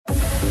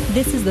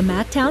This is the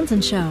Matt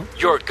Townsend Show.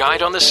 Your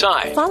guide on the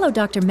side. Follow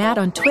Dr. Matt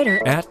on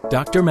Twitter at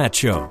Dr. Matt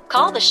Show.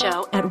 Call the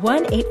show at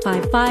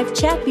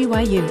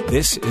 1-855-CHAT-BYU.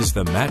 This is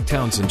the Matt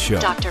Townsend Show.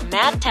 Dr.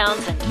 Matt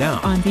Townsend. Now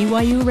on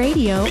BYU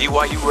Radio.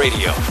 BYU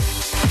Radio.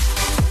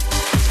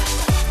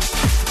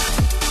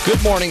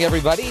 Good morning,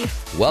 everybody.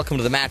 Welcome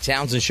to the Matt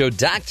Townsend Show.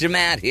 Dr.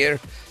 Matt here,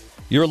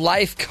 your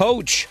life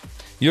coach,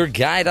 your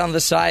guide on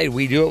the side.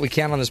 We do what we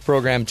can on this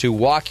program to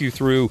walk you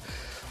through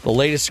the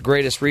latest,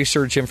 greatest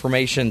research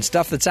information,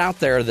 stuff that's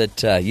out there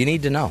that you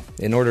need to know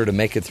in order to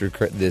make it through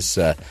this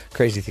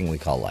crazy thing we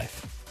call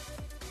life.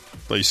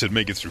 Thought you said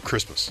make it through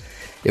Christmas.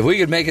 If we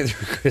could make it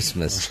through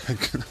Christmas,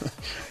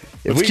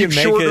 if we could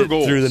make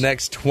it through the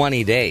next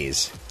 20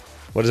 days,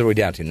 what are we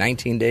down to,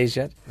 19 days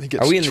yet?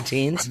 Are we in the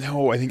teens?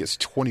 No, I think it's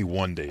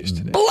 21 days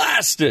today.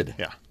 Blasted!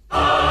 Yeah.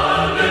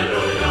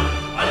 Hallelujah,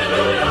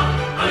 hallelujah,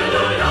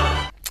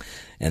 hallelujah.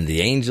 And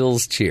the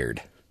angels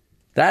cheered.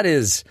 That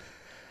is...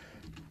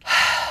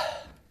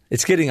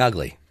 It's getting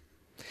ugly.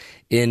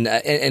 And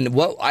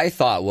what I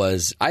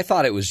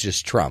thought it was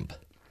just Trump.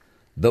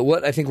 But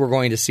what I think we're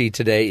going to see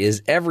today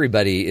is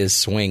everybody is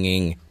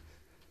swinging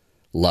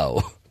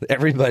low.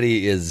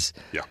 Everybody is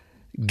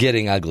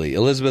getting ugly.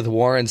 Elizabeth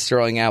Warren's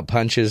throwing out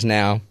punches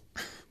now.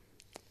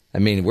 I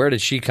mean, where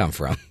did she come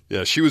from?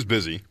 Yeah, she was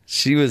busy.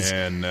 She was,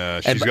 and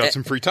she's got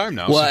some free time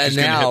now, well, so she's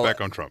going to hit back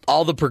on Trump.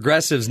 All the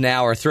progressives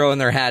now are throwing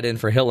their hat in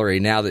for Hillary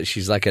now that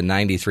she's like a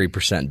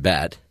 93%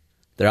 bet.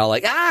 They're all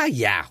like,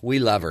 yeah, we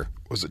love her.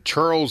 Was it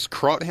Charles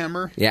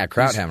Krauthammer? Yeah,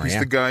 Krauthammer, He's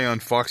the guy on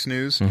Fox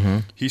News. Mm-hmm.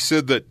 He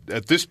said that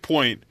at this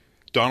point,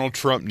 Donald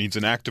Trump needs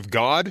an act of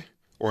God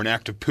or an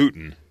act of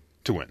Putin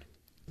to win.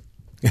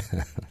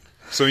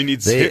 So he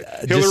needs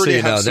Hillary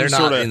to have they're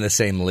not in the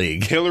same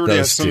league. Hillary to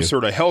have some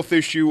sort of health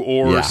issue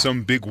or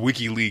some big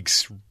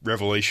WikiLeaks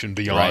revelation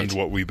beyond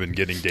what we've been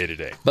getting day to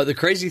day. But the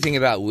crazy thing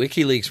about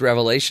WikiLeaks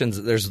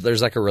revelations,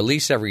 there's like a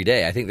release every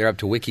day. I think they're up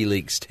to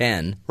WikiLeaks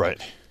 10.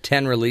 Right.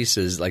 10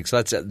 releases,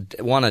 so that's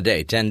one a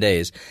day, 10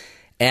 days.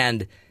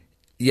 And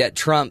yet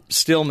Trump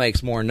still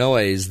makes more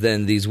noise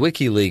than these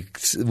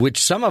WikiLeaks, which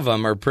some of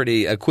them are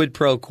pretty a quid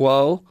pro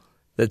quo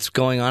that's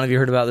going on. Have you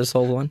heard about this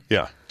whole one?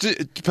 Yeah.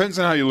 It depends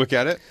on how you look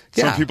at it.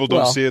 Some people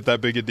don't see it that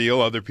big a deal.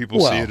 Other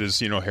people see it as,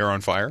 her on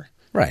fire.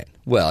 Right.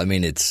 Well, I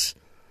mean, it's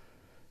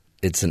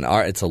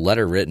a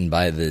letter written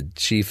by the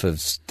chief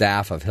of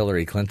staff of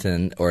Hillary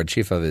Clinton or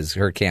chief of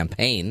her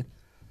campaign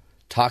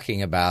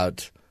talking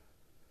about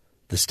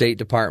the State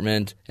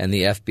Department and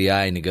the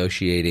FBI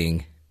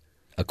negotiating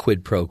a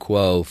quid pro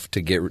quo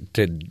to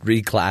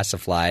reclassify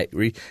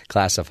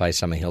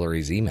some of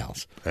Hillary's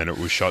emails. And it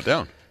was shot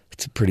down.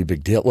 It's a pretty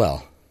big deal.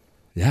 Well,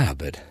 yeah,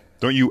 but...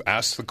 Don't you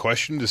ask the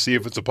question to see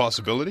if it's a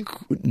possibility?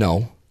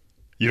 No.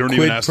 You don't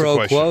even ask the question.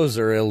 Quid pro quos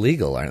are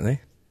illegal, aren't they?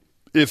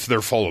 If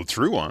they're followed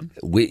through on.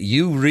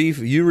 You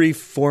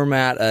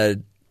reformat a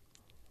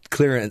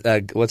clearance,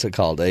 what's it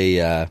called?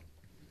 A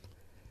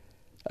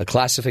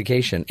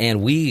classification,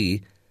 and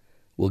we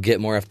will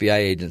get more FBI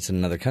agents in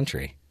another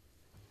country.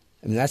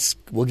 I mean,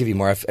 we'll give you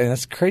more.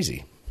 That's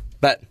crazy,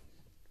 but it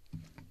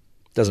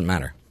doesn't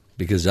matter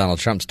because Donald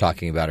Trump's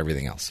talking about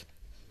everything else.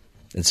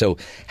 And so,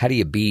 how do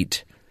you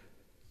beat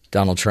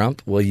Donald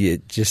Trump? Well, you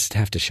just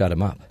have to shut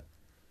him up.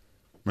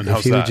 And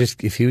how's that?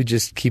 If he would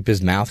just keep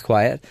his mouth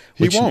quiet,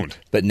 he won't.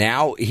 But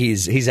now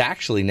he's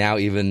actually now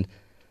even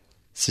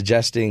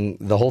suggesting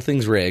the whole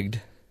thing's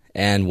rigged,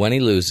 and when he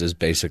loses,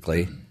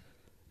 basically,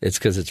 it's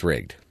because it's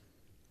rigged.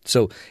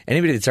 So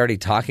anybody that's already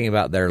talking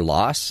about their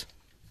loss,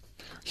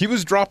 he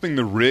was dropping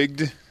the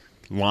rigged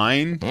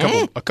line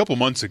a couple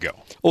months ago.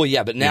 Oh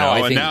yeah, but now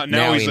I think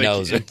now he's he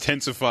knows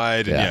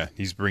intensified, and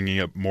he's bringing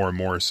up more and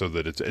more so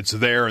that it's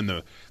there, and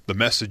the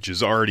message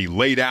is already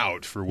laid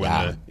out for when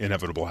the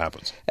inevitable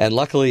happens. And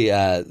luckily,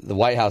 the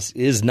White House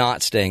is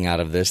not staying out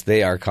of this.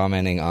 They are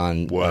commenting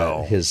on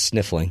his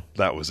sniffling.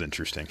 That was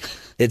interesting.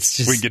 It's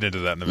just we can get into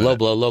that in a minute. Low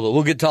blow.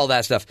 We'll get to all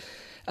that stuff.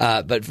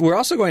 But we're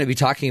also going to be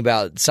talking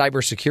about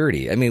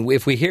cybersecurity. I mean,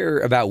 if we hear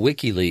about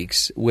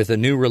WikiLeaks with a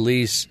new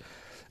release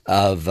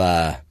of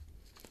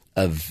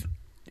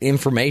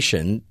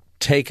information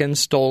taken,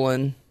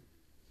 stolen,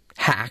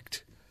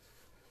 hacked,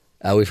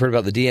 we've heard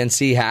about the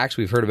DNC hacks.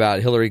 We've heard about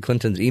Hillary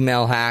Clinton's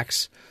email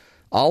hacks.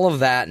 All of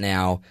that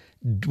now,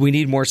 we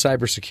need more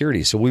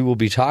cybersecurity. So we will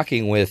be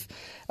talking with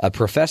a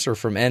professor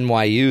from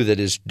NYU that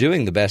is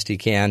doing the best he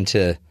can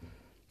to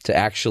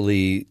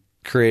actually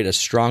create a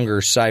stronger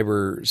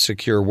cyber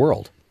secure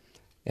world.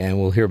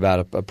 And we'll hear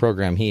about a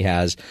program he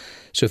has.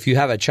 So if you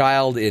have a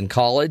child in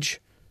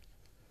college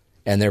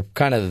and they're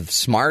kind of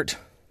smart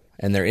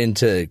and they're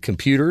into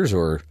computers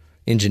or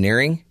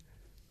engineering,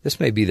 this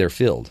may be their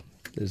field.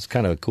 It's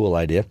kind of a cool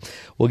idea.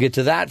 We'll get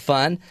to that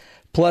fun,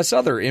 plus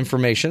other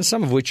information,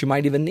 some of which you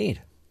might even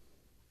need.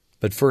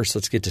 But first,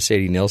 let's get to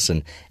Sadie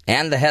Nielsen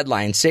and the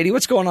headlines. Sadie,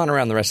 what's going on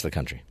around the rest of the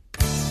country?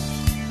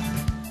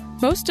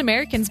 Most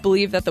Americans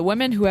believe that the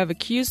women who have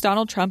accused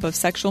Donald Trump of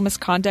sexual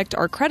misconduct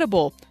are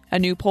credible. a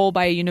new poll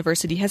by a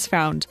university has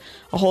found.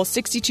 A whole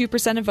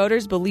 62% of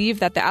voters believe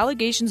that the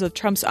allegations of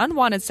Trump's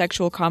unwanted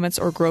sexual comments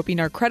or groping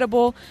are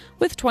credible,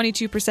 with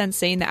 22%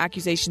 saying the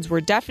accusations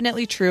were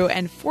definitely true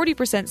and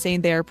 40%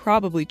 saying they are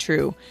probably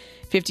true.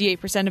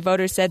 58% of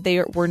voters said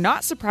they were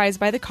not surprised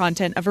by the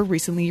content of a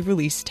recently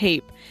released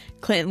tape.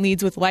 Clinton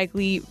leads with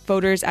likely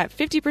voters at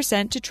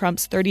 50% to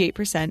Trump's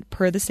 38%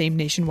 per the same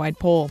nationwide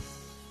poll.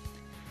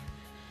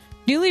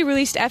 Newly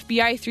released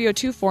FBI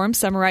 302 forms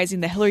summarizing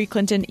the Hillary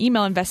Clinton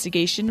email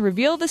investigation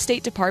reveal the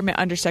State Department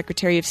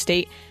Undersecretary of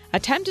State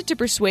attempted to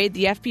persuade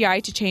the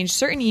FBI to change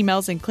certain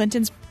emails in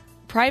Clinton's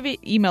private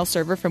email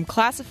server from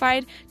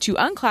classified to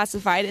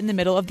unclassified in the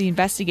middle of the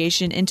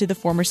investigation into the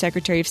former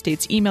Secretary of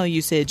State's email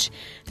usage.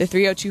 The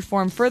 302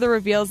 form further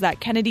reveals that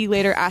Kennedy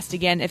later asked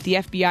again if the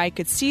FBI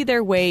could see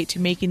their way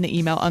to making the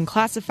email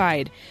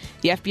unclassified.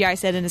 The FBI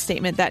said in a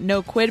statement that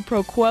no quid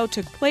pro quo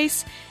took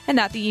place and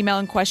that the email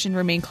in question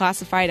remained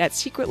classified at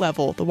secret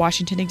level, the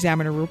Washington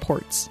Examiner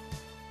reports.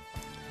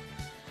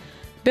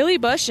 Billy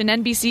Bush and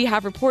NBC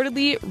have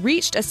reportedly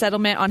reached a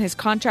settlement on his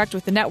contract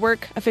with the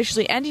network,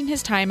 officially ending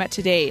his time at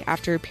Today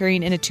after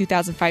appearing in a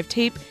 2005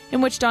 tape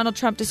in which Donald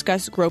Trump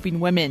discussed groping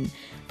women.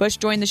 Bush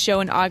joined the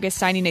show in August,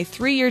 signing a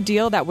 3-year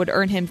deal that would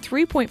earn him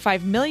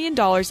 $3.5 million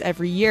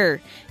every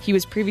year. He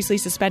was previously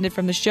suspended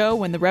from the show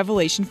when the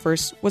revelation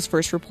was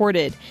first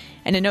reported.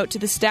 In a note to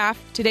the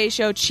staff, Today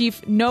Show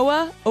chief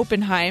Noah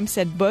Oppenheim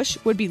said Bush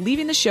would be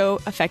leaving the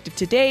show effective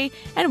today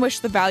and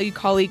wished the valued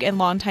colleague and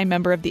longtime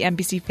member of the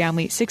NBC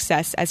family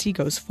success as he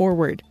goes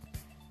forward.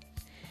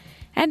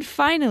 And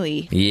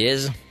finally...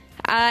 Yes.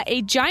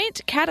 A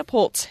giant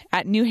catapult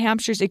at New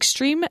Hampshire's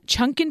Extreme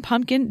Chunkin'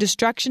 Pumpkin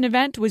Destruction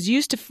event was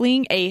used to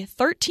fling a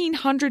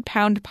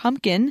 1,300-pound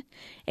pumpkin,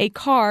 a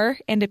car,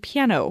 and a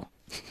piano.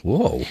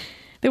 Whoa.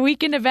 The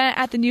weekend event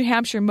at the New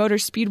Hampshire Motor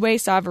Speedway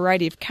saw a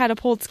variety of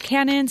catapults,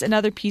 cannons, and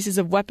other pieces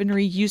of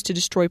weaponry used to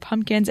destroy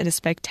pumpkins in a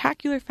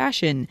spectacular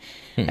fashion.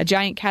 A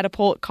giant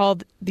catapult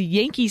called the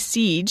Yankee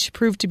Siege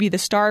proved to be the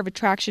star of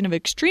attraction of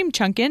Extreme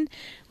Chunkin',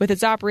 with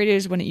its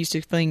operators when it used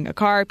to fling a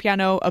car,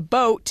 piano, a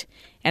boat,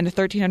 and a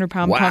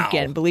 1,300-pound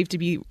pumpkin, believed to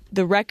be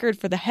the record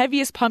for the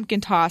heaviest pumpkin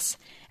toss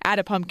at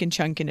a pumpkin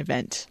chunkin'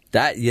 event.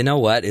 That, you know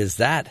what, is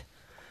that?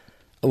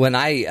 When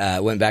I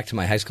went back to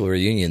my high school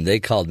reunion, they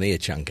called me a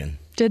chunkin'.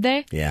 Did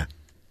they? Yeah.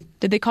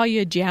 Did they call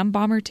you a jam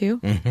bomber, too?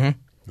 Mm-hmm.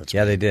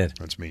 Yeah, they did.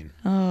 That's mean.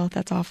 Oh,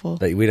 that's awful.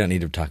 But we don't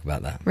need to talk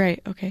about that.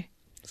 Right, okay.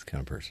 It's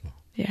kind of personal.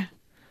 Yeah.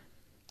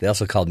 They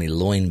also called me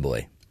Loin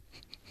Boy.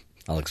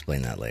 I'll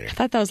explain that later. I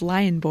thought that was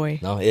Lion Boy.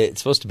 No,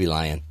 it's supposed to be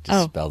lion.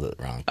 Just spelled it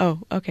wrong. Oh,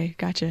 okay.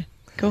 Gotcha.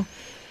 Cool.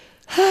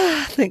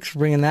 Thanks for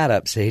bringing that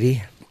up,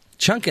 Sadie.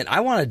 Chunkin',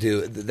 I want to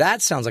do,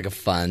 that sounds like a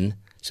fun,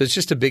 so it's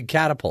just a big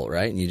catapult,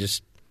 right? And you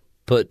just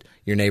put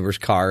your neighbor's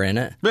car in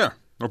it. Yeah,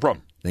 no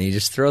problem. Then you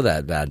just throw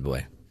that bad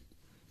boy.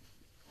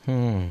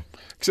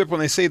 Except when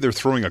they say they're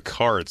throwing a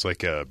car, it's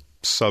like a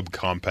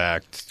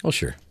subcompact. Oh,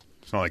 sure.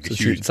 It's not like a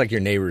huge. It's like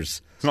your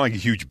neighbor's. It's not like a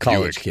huge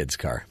college Buick. kid's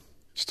car.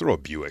 Just throw a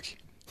Buick.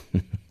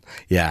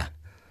 Yeah,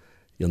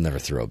 you'll never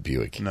throw a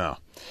Buick. No.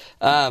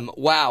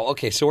 Wow.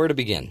 Okay, so where to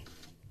begin?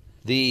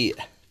 The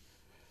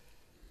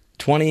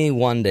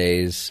 21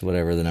 days,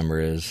 whatever the number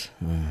is.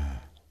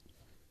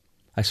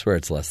 I swear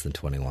it's less than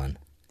 21.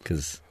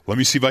 Because let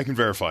me see if I can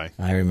verify.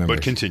 I remember.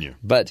 But continue.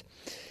 But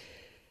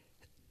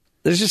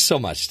there's just so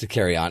much to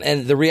carry on.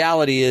 And the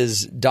reality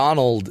is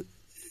Donald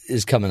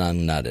is coming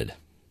unnutted.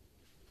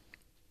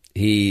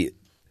 He's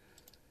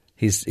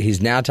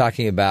now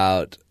talking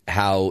about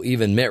how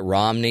even Mitt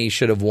Romney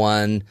should have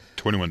won.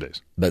 21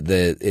 days. But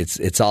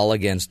it's all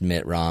against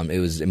Mitt Romney.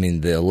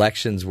 The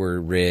elections were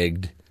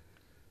rigged.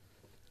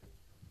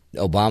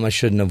 Obama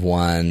shouldn't have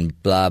won,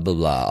 blah, blah,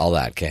 blah, all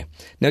that. Okay.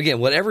 Now, again,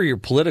 whatever your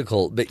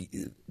political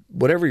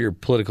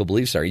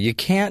beliefs are, you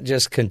can't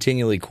just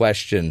continually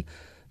question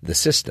the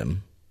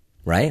system,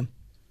 right?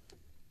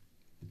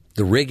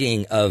 The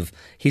rigging of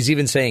 – he's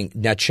even saying,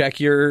 now check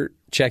your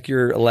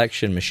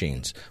election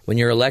machines. When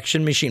your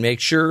election machine, make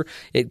sure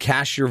it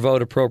casts your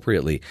vote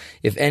appropriately.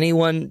 If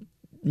anyone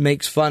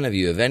makes fun of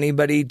you, if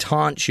anybody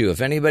taunts you,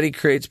 if anybody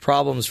creates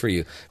problems for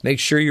you, make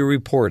sure you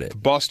report it. The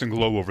Boston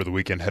Globe over the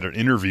weekend had an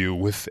interview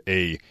with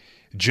a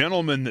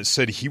gentleman that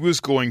said he was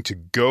going to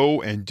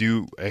go and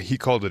do he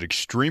called it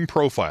extreme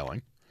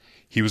profiling.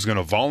 He was going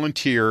to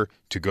volunteer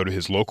to go to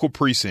his local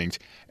precinct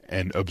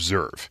and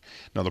observe.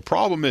 Now, the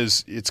problem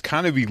is it's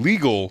kind of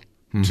illegal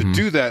to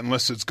do that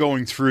unless it's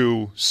going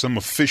through some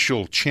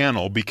official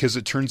channel because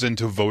it turns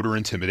into voter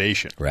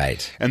intimidation.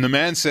 Right. And the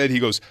man said, he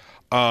goes,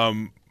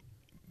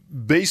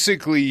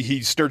 basically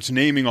he starts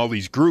naming all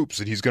these groups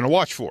that he's going to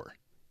watch for.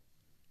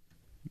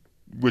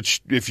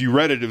 Which, if you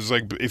read it, it was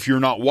like, if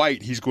you're not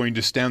white, he's going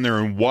to stand there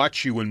and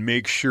watch you and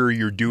make sure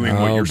you're doing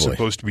what you're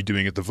supposed to be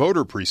doing at the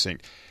voter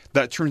precinct.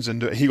 That turns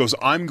into, he goes,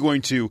 I'm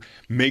going to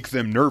make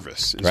them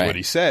nervous, is what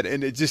he said.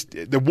 And it just,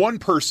 the one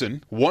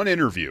person, one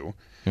interview,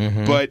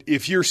 but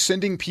if you're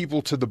sending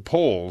people to the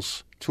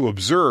polls to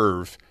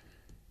observe,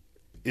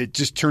 it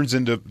just turns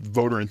into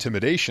voter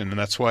intimidation, and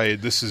that's why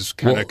this is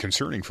kind of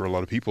concerning for a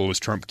lot of people as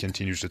Trump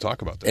continues to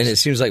talk about this. And it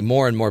seems like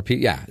more and more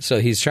people – yeah. So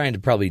he's trying to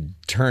probably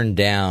turn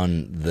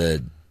down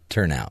the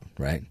turnout,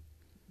 right?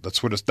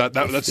 That's what it's that's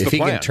the plan. If he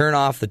can turn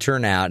off the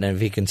turnout, and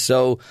if he can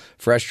so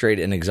frustrate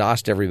and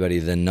exhaust everybody,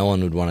 then no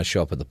one would want to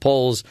show up at the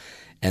polls,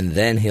 and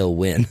then he'll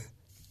win.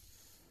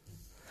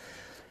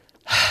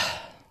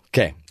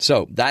 Okay,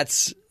 so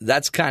that's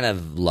kind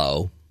of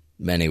low,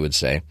 many would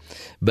say.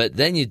 But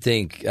then you'd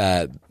think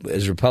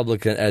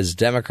as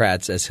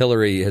Democrats, as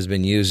Hillary has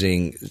been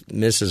using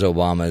Mrs.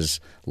 Obama's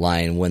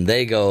line, when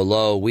they go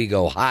low, we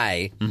go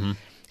high. Mm-hmm.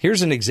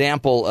 Here's an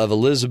example of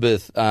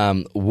Elizabeth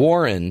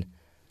Warren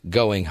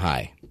going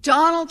high.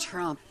 Donald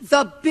Trump,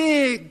 the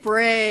big,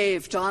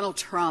 brave Donald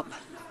Trump,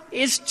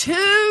 is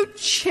too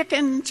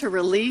chicken to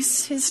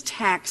release his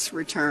tax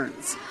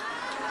returns.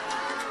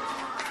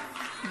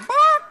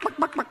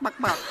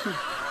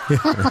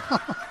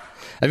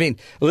 I mean,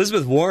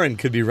 Elizabeth Warren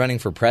could be running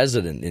for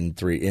president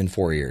in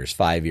 4 years,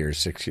 5 years,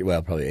 6 years,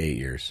 well, probably 8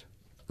 years.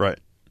 Right.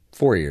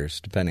 4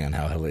 years, depending on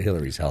how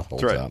Hillary's health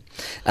holds up.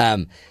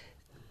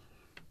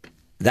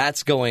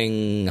 That's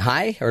going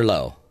high or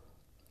low?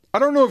 I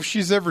don't know if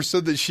she's ever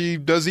said that she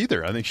does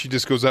either. I think she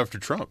just goes after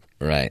Trump.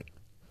 Right.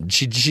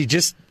 She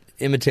just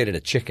imitated a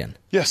chicken.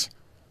 Yes.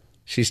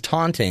 She's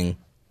taunting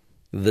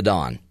the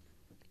Don.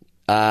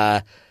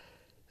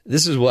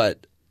 This is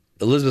what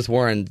Elizabeth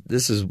Warren,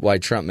 this is why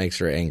Trump makes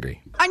her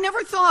angry. I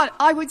never thought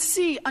I would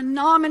see a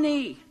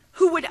nominee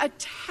who would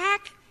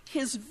attack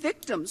his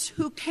victims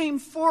who came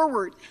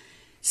forward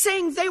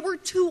saying they were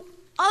too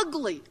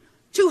ugly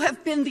to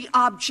have been the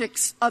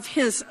objects of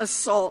his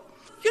assault.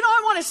 You know,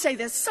 I want to say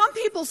this. Some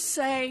people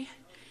say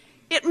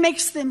it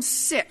makes them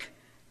sick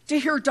to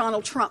hear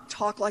Donald Trump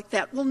talk like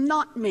that. Well,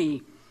 not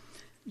me.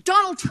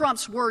 Donald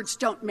Trump's words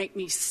don't make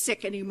me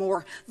sick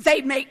anymore. They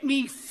make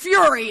me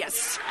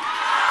furious.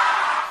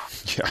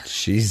 Yeah.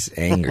 She's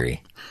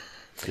angry.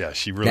 Yeah,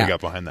 she really got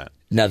behind that.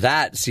 Now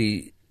that's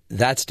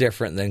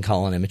different than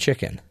calling him a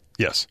chicken.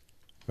 Yes.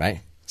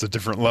 Right? It's a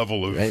different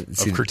level of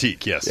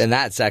critique, yes. And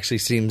that actually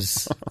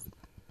seems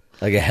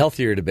like a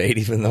healthier debate,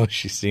 even though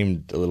she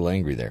seemed a little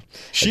angry there.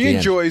 She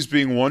enjoys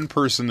being one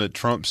person that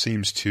Trump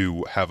seems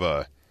to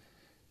have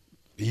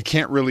he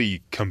can't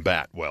really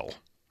combat well.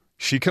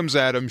 She comes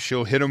at him,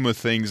 she'll hit him with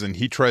things, and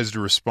he tries to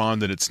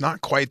respond, and it's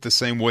not quite the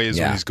same way as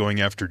when he's going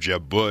after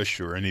Jeb Bush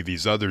or any of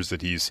these others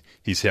that he's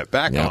hit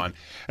back on.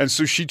 And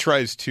so she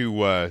tries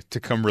to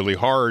come really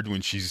hard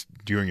when she's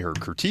doing her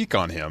critique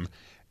on him,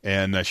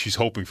 and she's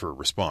hoping for a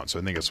response. So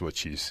I think that's what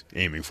she's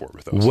aiming for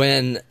with those.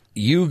 When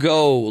you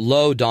go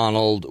low,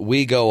 Donald,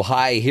 we go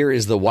high. Here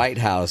is the White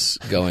House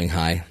going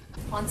high.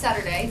 On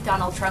Saturday,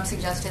 Donald Trump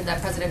suggested that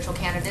presidential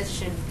candidates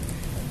should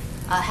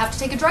have to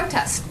take a drug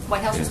test.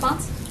 White House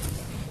response?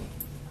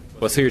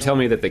 Well, so you're telling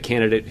me that the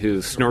candidate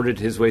who snorted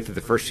his way through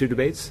the first two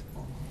debates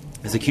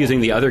is accusing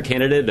the other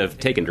candidate of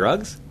taking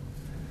drugs?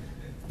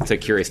 It's a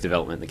curious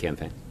development in the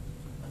campaign.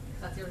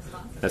 That's your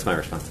response? That's my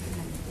response.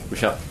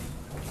 Michelle?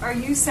 Are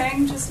you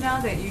saying just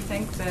now that you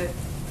think that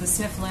the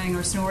sniffling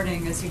or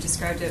snorting, as you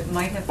described it,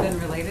 might have been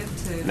related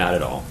to... Not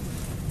at all.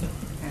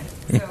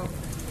 Okay. So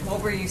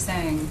what were you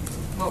saying?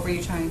 What were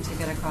you trying to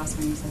get across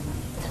when you said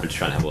that? I'm just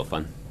trying to have a little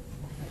fun.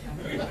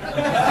 You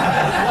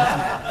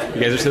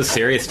guys are so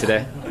serious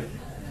today.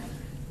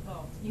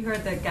 You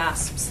heard the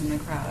gasps in the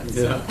crowd.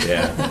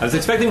 Yeah. I was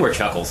expecting more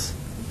chuckles.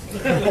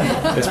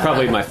 It's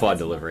probably my flawed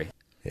delivery.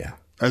 Yeah.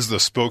 As the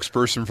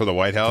spokesperson for the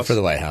White House? For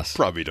the White House.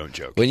 Probably don't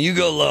joke. When you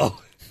go low,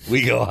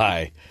 we go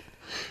high.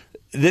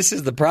 This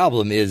is the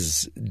problem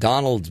is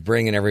Donald's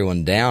bringing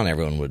everyone down,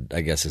 everyone would,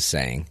 I guess, is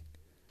saying.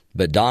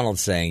 But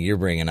Donald's saying you're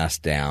bringing us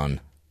down.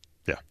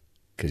 Yeah.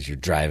 Because you're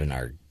driving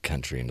our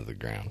country into the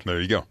ground. There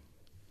you go.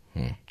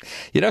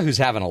 You know who's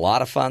having a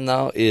lot of fun,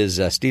 though,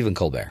 is Stephen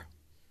Colbert.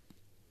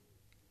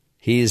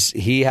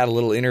 He had a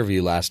little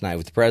interview last night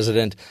with the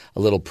president, a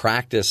little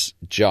practice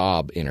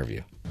job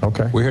interview.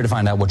 Okay. We're here to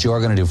find out what you're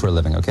going to do for a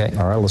living, okay?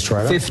 All right, let's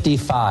try that.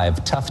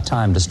 55, tough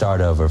time to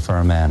start over for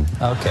a man.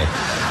 Okay.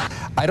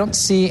 I don't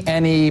see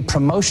any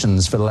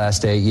promotions for the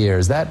last 8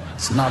 years.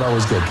 That's not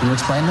always good. Can you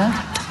explain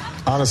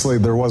that? Honestly,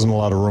 there wasn't a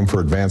lot of room for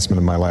advancement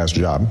in my last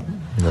job.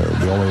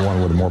 The only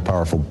one with a more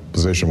powerful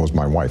position was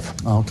my wife.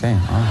 Okay.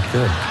 Oh,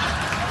 good.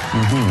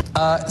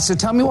 So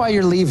tell me why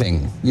you're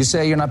leaving. You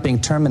say you're not being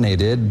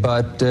terminated,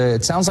 but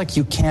it sounds like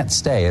you can't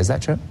stay. Is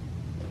that true?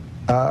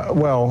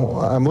 Well,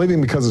 I'm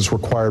leaving because it's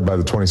required by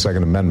the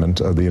 22nd Amendment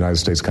of the United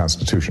States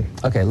Constitution.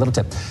 Okay, little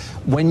tip.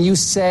 When you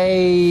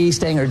say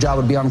staying at your job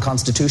would be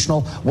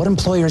unconstitutional, what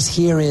employers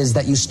hear is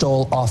that you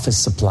stole office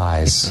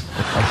supplies.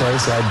 Okay,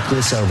 so I'd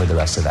goose over the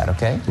rest of that,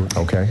 okay?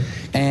 Okay.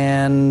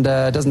 And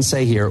it doesn't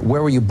say here,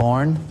 where were you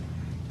born?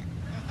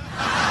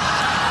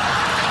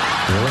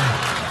 Really?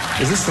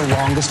 Is this the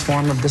longest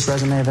form of this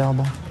resume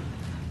available?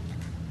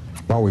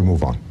 Why don't we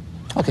move on?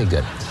 Okay,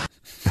 good.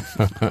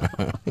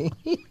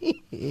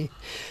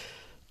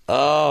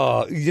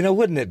 Oh,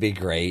 wouldn't it be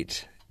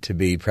great to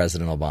be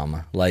President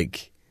Obama?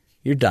 Like,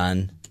 you're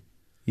done.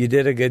 You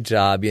did a good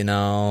job, you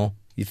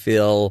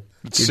feel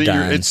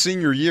It's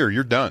senior year.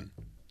 You're done.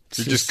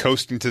 You're just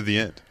coasting to the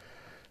end.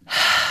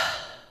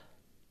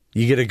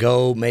 You get to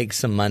go make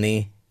some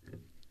money,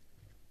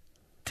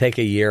 take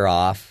a year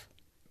off.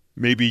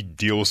 Maybe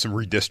deal with some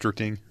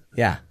redistricting.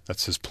 Yeah.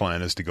 That's his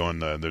plan, is to go in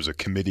there's a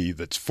committee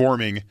that's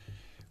forming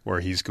where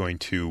he's going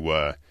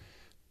to,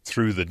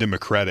 through the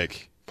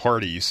Democratic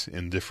parties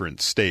in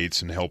different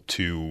states, and help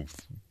to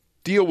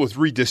deal with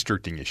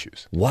redistricting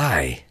issues.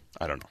 Why?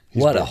 I don't know.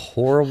 What a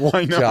horrible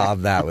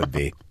job that would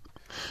be.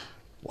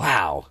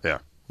 Wow. Yeah.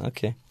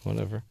 Okay,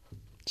 whatever.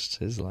 It's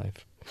his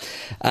life.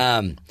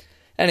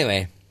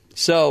 Anyway,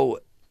 so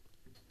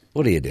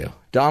what do?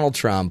 Donald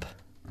Trump.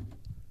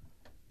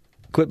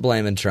 Quit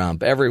blaming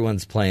Trump.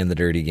 Everyone's playing the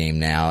dirty game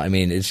now. I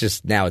mean,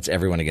 it's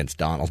everyone against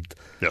Donald.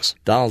 Yes.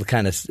 Donald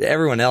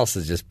everyone else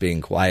is just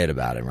being quiet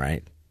about him,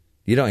 right?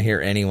 You don't hear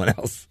anyone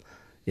else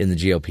in the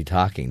GOP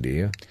talking, do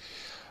you?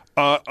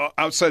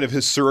 Outside of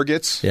his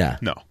surrogates? Yeah.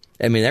 No.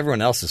 I mean,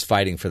 everyone else is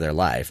fighting for their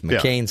life.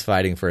 McCain's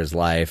fighting for his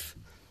life.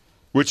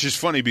 Which is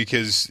funny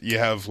because you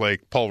have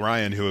like Paul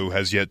Ryan, who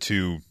has yet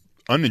to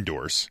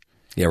unendorse.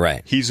 Yeah,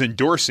 right. He's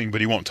endorsing,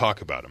 but he won't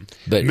talk about him.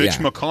 But Mitch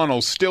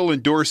McConnell, still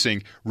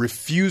endorsing,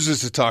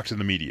 refuses to talk to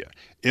the media.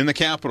 In the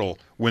Capitol,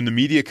 when the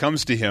media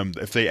comes to him,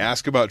 if they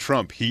ask about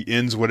Trump, he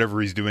ends whatever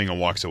he's doing and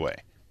walks away.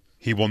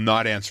 He will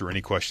not answer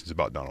any questions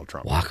about Donald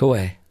Trump. Walk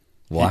away.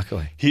 Walk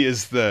away. He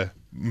is the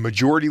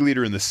majority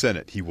leader in the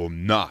Senate. He will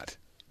not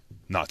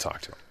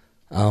talk to him.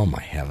 Oh,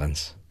 my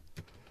heavens.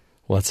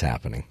 What's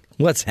happening?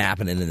 What's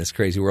happening in this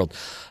crazy world?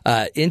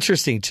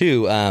 Interesting,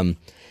 too.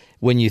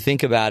 When you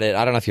think about it,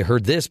 I don't know if you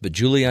heard this, but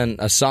Julian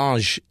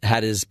Assange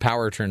had his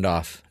power turned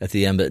off at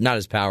the embassy. Not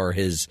his power,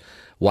 his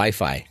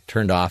Wi-Fi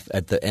turned off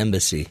at the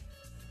embassy,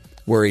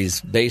 where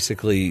he's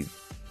basically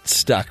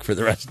stuck for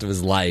the rest of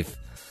his life.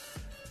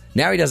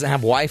 Now he doesn't have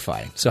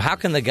Wi-Fi. So how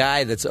can the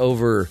guy that's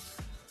over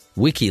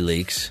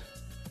WikiLeaks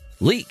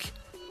leak?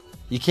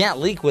 You can't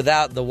leak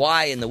without the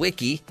Y in the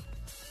wiki.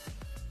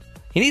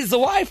 He needs the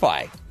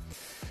Wi-Fi.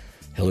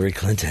 Hillary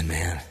Clinton,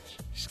 man.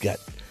 She's got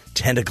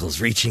tentacles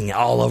reaching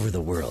all over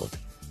the world,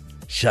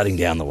 shutting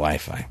down the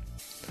Wi-Fi.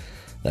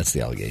 That's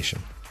the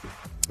allegation.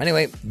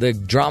 Anyway, the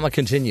drama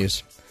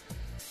continues,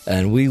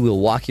 and we will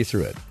walk you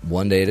through it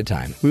one day at a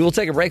time. We will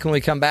take a break. When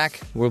we come back,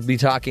 we'll be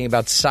talking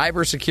about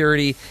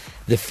cybersecurity,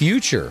 the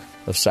future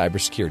of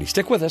cybersecurity.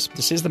 Stick with us.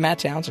 This is the Matt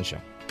Townsend Show.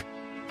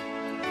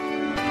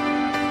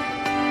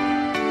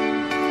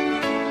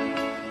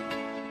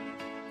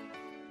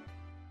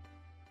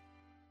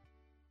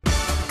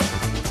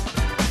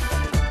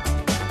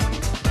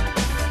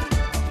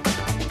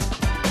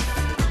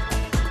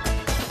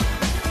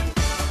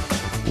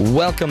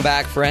 Welcome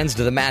back, friends,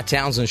 to the Matt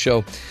Townsend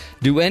Show.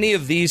 Do any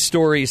of these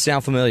stories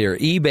sound familiar?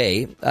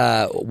 eBay,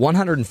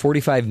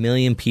 145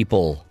 million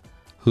people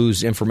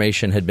whose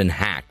information had been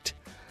hacked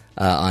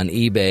on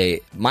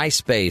eBay.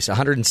 MySpace,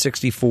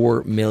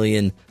 164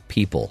 million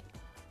people.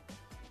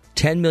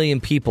 10 million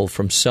people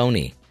from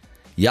Sony.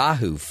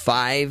 Yahoo,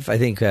 5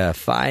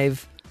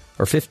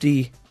 or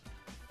 50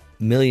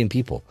 million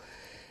people.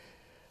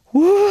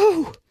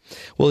 Woo!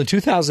 Well, in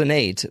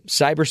 2008,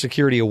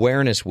 Cybersecurity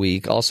Awareness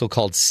Week, also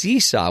called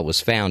CSAW, was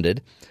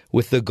founded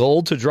with the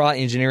goal to draw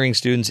engineering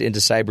students into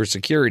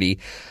cybersecurity.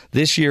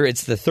 This year,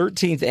 it's the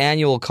 13th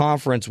annual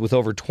conference with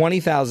over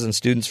 20,000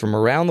 students from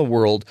around the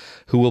world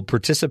who will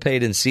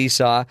participate in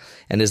CSAW,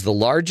 and is the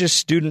largest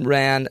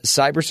student-ran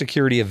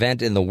cybersecurity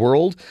event in the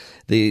world.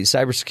 The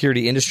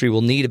cybersecurity industry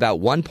will need about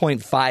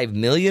 1.5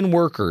 million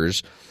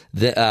workers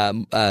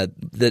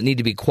that need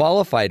to be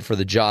qualified for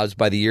the jobs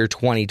by the year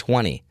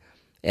 2020.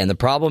 And the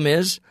problem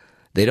is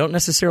they don't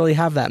necessarily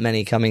have that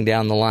many coming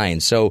down the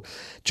line. So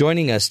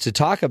joining us to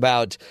talk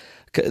about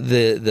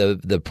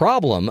the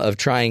problem of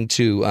trying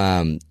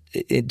to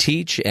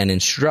teach and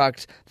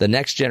instruct the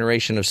next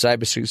generation of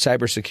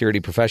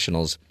cybersecurity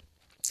professionals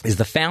is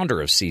the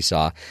founder of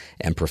CSAW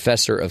and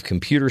professor of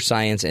computer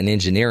science and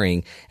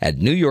engineering at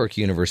New York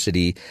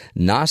University,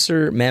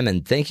 Nasir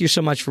Memon. Thank you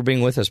so much for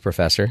being with us,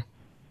 Professor.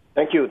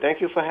 Thank you. Thank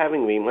you for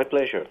having me. My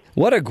pleasure.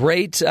 What a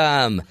great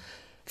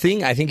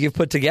thing I think you've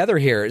put together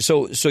here.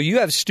 So you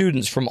have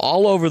students from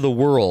all over the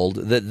world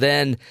that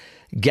then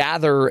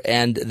gather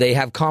and they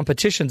have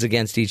competitions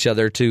against each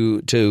other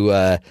to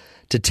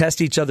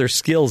test each other's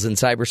skills in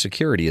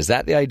cybersecurity. Is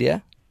that the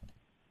idea?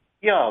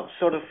 Yeah,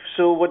 sort of.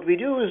 So what we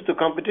do is the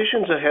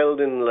competitions are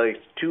held in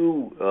like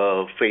two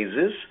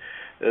phases.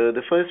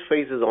 The first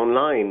phase is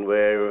online,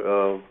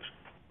 where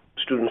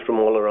students from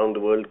all around the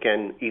world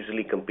can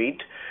easily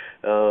compete.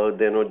 There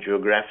are no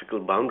geographical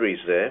boundaries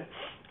there.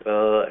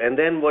 And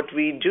then what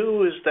we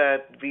do is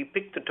that we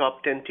pick the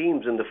top 10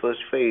 teams in the first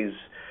phase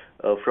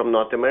from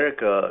North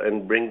America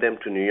and bring them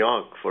to New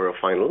York for our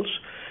finals.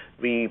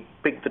 We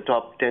pick the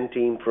top 10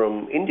 team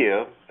from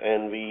India,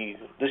 and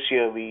this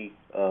year they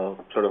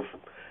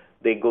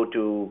go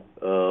to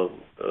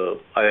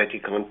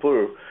IIT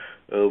Kanpur,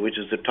 which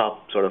is the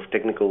top sort of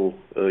technical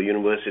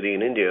university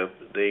in India.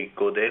 They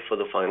go there for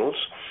the finals.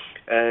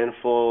 And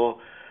for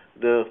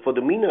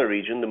the MENA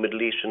region, the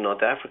Middle East and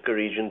North Africa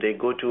region, they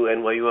go to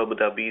NYU Abu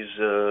Dhabi's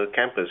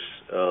campus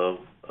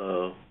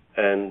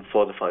and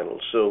for the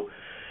finals. So,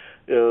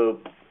 so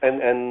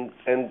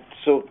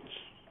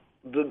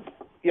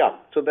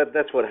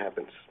that's what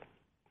happens.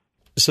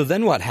 So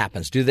then what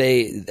happens?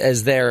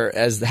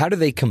 How do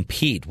they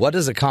compete? What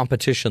does a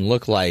competition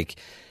look like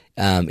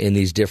in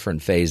these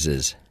different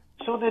phases?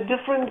 So there are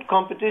different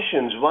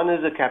competitions. One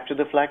is a capture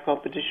the flag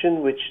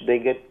competition, which they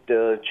get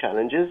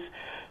challenges.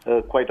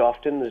 Quite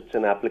often it's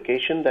an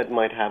application that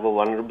might have a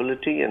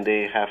vulnerability, and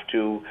they have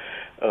to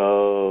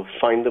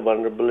find the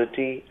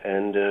vulnerability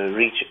and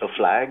reach a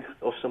flag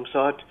of some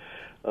sort.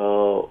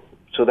 So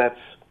that's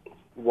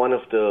one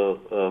of the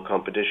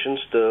competitions.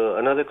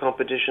 Another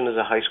competition is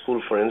a high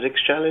school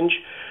forensics challenge,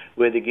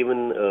 where they're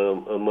given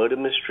a murder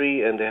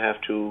mystery and they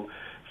have to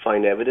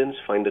find evidence,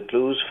 find the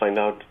clues, find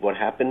out what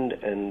happened,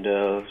 and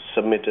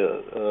submit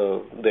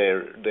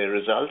their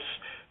results,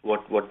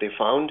 what they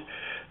found.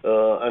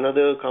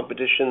 Another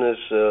competition is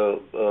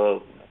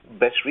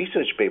Best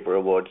Research Paper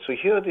Award. So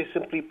here they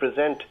simply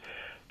present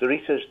the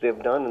research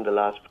they've done in the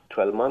last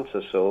 12 months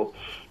or so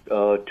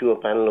to a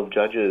panel of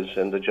judges,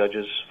 and the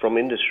judges from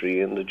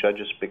industry, and the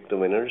judges pick the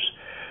winners.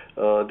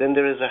 Then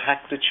there is a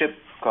Hack the Chip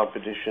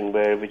competition,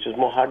 which is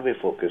more hardware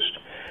focused,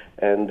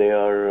 and they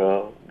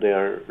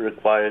are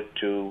required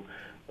to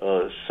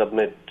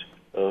submit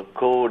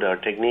code or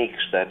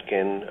techniques that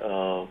can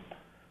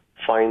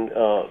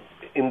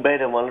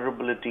embed a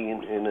vulnerability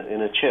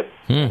in a chip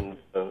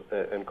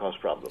and cause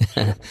problems.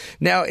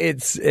 Now,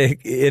 it's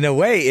in a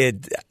way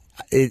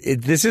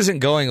this isn't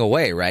going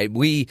away, right?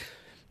 We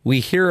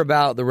hear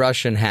about the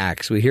Russian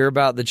hacks. We hear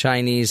about the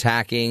Chinese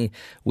hacking.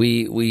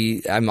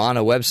 I'm on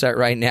a website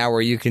right now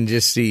where you can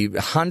just see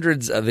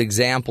hundreds of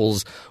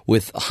examples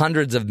with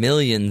hundreds of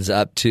millions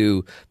up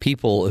to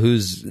people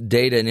whose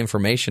data and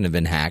information have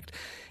been hacked.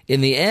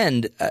 In the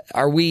end,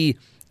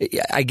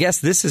 I guess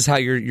this is how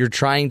you're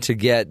trying to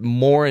get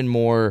more and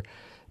more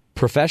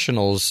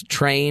professionals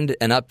trained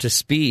and up to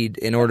speed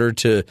in order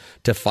to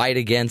fight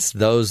against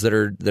those that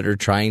are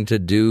trying to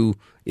do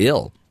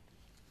ill.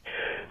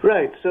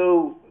 Right.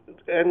 So,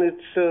 and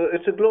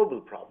it's a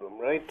global problem,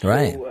 right?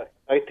 Right. So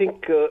I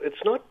think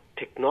it's not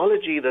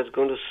technology that's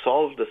going to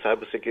solve the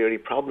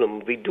cybersecurity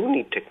problem. We do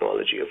need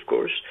technology, of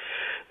course,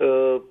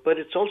 but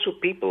it's also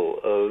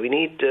people. We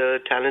need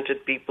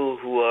talented people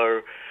who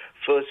are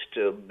first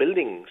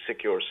building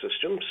secure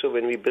systems. So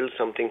when we build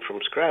something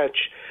from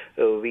scratch,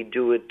 we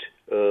do it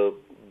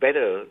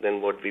better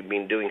than what we've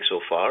been doing so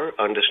far,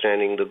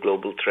 understanding the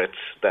global threats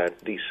that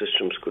these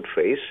systems could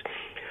face.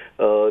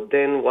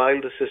 Then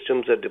while the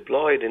systems are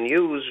deployed and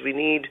used, we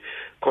need,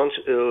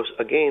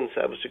 again,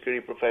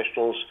 cybersecurity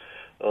professionals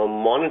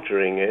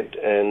monitoring it,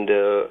 and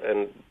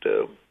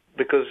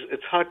because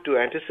it's hard to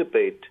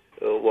anticipate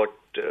what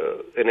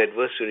an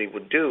adversary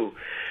would do.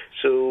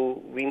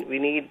 So we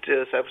need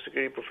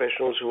cybersecurity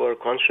professionals who are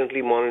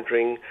constantly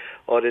monitoring,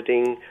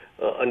 auditing,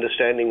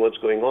 understanding what's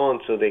going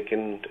on, so they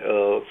can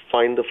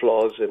find the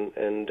flaws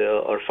and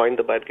or find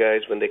the bad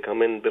guys when they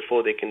come in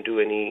before they can do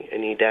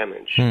any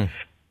damage.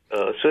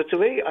 So it's a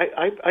very,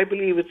 I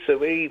believe it's a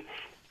very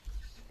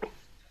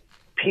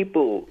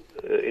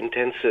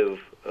people-intensive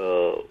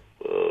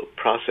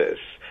process,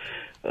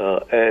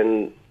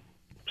 and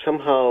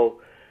somehow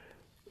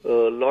a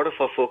lot of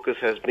our focus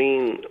has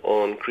been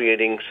on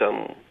creating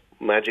some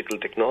magical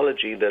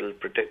technology that will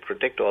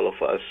protect all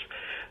of us.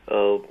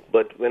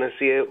 But when a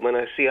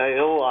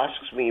CIO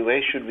asks me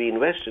where should we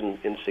invest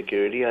in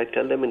security, I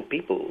tell them in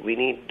people. We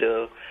need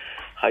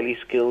highly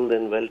skilled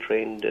and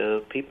well-trained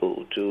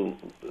people to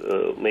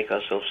make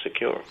ourselves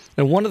secure.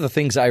 And one of the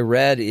things I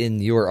read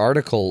in your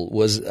article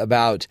was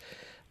about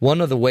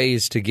one of the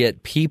ways to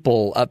get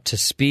people up to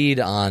speed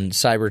on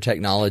cyber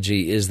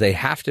technology is they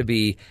have to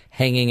be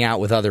hanging out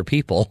with other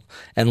people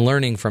and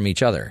learning from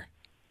each other.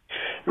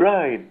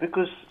 Right,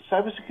 because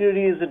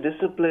cybersecurity is a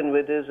discipline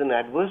where there's an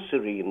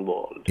adversary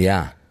involved.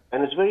 Yeah.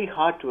 And it's very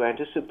hard to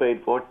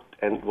anticipate what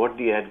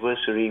the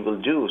adversary will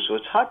do. So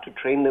it's hard to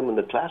train them in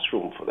the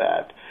classroom for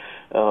that.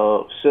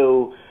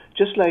 So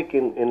just like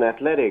in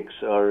athletics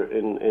or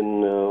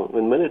in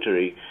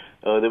military,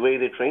 the way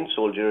they train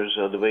soldiers,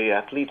 the way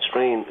athletes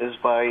train, is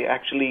by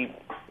actually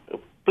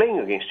playing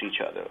against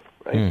each other,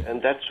 right?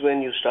 And that's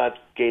when you start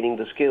gaining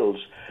the skills,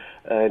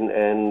 and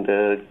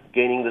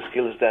gaining the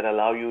skills that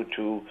allow you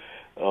to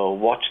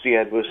watch the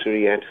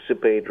adversary,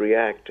 anticipate,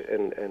 react,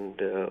 and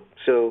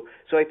so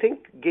I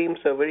think games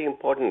are very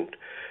important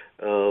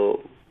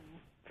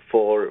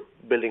for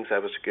building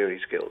cybersecurity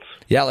skills.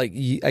 Yeah,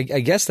 I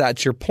guess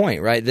that's your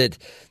point, right? That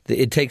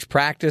it takes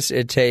practice,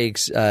 it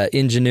takes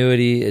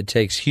ingenuity, it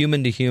takes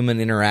human-to-human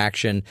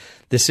interaction.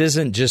 This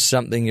isn't just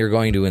something you're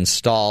going to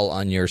install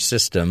on your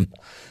system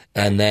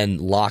and then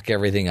lock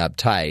everything up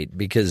tight,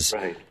 because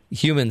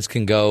humans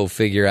can go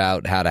figure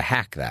out how to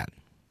hack that.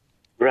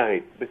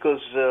 Right,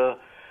 because,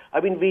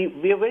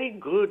 we are very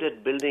good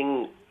at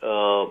building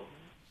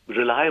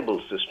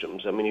reliable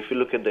systems. I mean, if you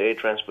look at the air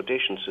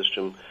transportation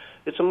system,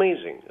 it's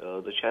amazing.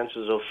 The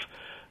chances of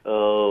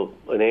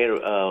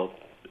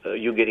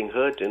you getting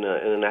hurt in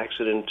an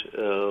accident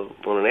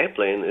on an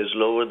airplane is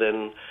lower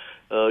than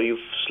you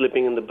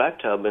slipping in the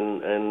bathtub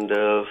and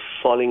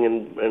falling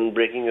and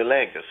breaking your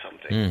leg or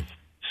something.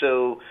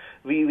 So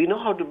we know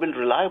how to build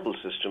reliable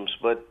systems,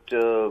 but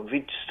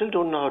we still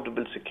don't know how to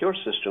build secure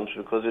systems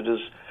because it is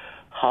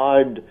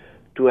hard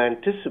to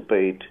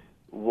anticipate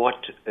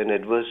what an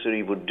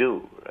adversary would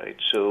do, right?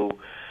 So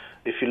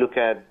if you look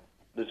at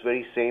this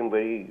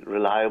very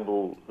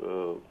reliable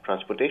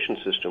transportation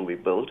system we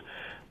built,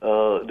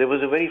 there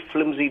was a very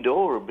flimsy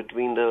door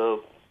between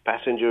the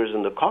passengers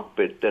in the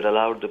cockpit that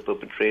allowed the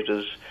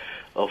perpetrators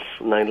of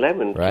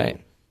 9/11 to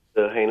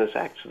the heinous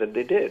acts that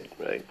they did,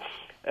 right?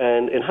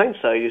 And in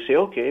hindsight, you say,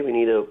 okay, we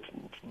need a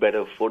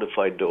better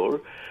fortified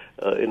door.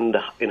 In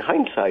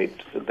hindsight,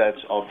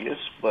 that's obvious,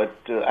 but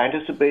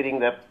anticipating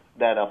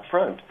that up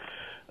front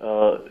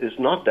is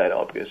not that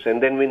obvious.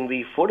 And then when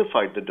we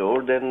fortified the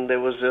door, then there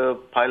was a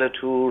pilot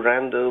who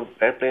ran the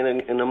airplane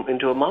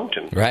into a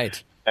mountain.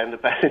 Right. And the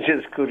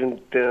passengers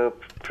couldn't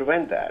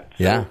prevent that.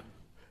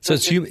 So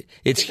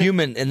it's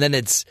human, and then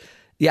it's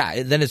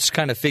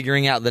kind of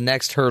figuring out the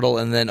next hurdle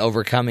and then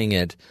overcoming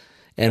it.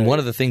 And one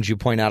of the things you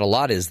point out a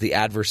lot is the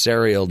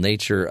adversarial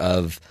nature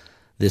of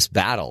this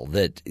battle.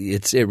 That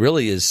it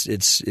really is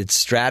it's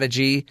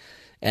strategy,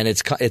 and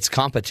it's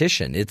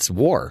competition. It's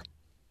war.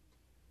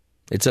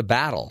 It's a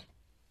battle.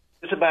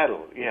 It's a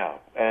battle, yeah.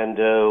 And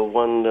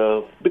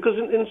because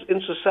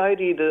in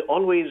society there are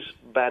always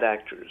bad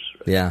actors.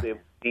 Right? Yeah. There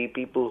be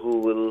people who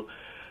will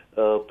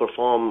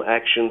perform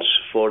actions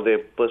for their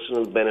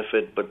personal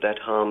benefit, but that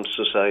harms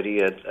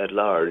society at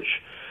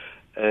large.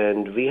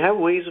 And we have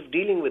ways of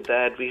dealing with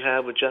that. We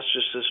have a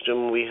justice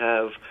system. We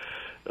have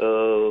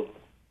a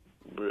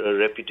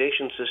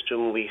reputation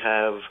system. We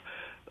have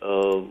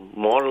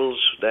morals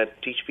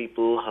that teach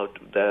people how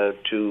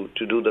to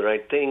do the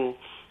right thing.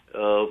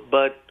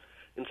 But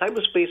in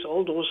cyberspace,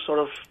 all those sort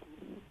of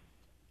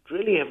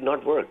really have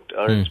not worked.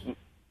 It's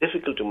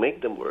difficult to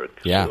make them work.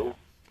 Yeah. So,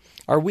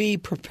 are we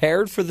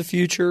prepared for the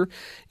future?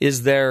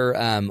 Is there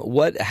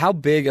how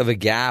big of a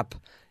gap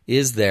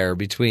is there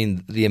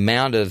between the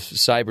amount of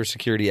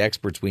cybersecurity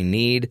experts we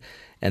need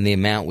and the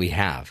amount we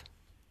have?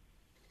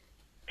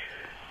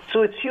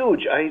 So it's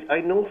huge.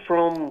 I know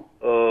from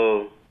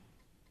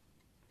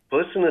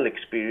personal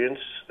experience,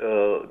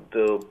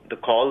 the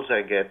calls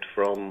I get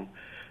from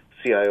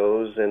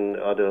CIOs and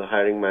other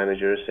hiring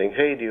managers saying,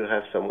 hey, do you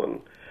have someone?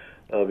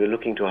 We're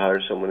looking to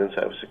hire someone in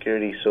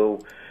cybersecurity. So,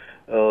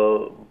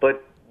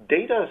 but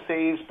data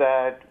says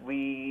that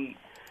we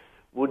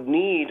would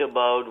need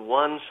about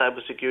one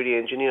cybersecurity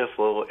engineer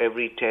for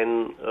every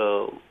 10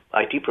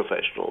 IT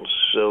professionals.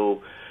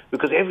 So,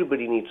 because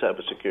everybody needs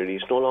cybersecurity.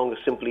 It's no longer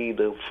simply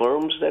the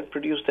firms that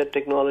produce that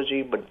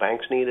technology, but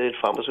banks need it,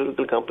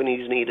 pharmaceutical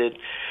companies need it.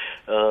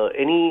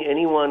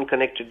 Anyone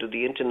connected to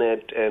the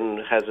internet and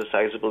has a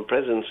sizable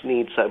presence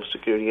needs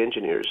cybersecurity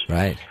engineers.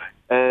 Right.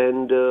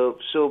 And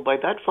so by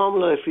that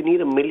formula, if we need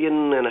 1.5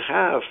 million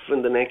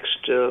in the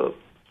next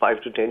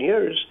 5 to 10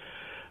 years,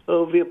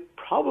 we're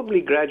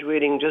probably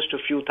graduating just a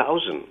few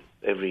thousand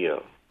every year,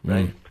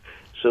 right?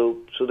 So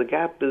the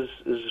gap is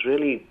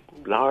really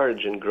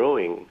large and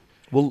growing.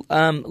 Well,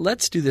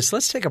 let's do this.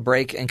 Let's take a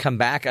break and come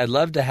back. I'd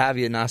love to have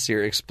you,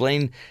 Nasir,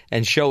 explain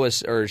and show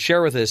us or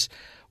share with us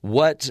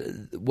what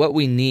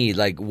we need,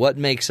 like what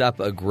makes up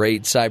a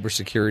great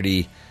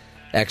cybersecurity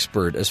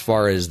expert as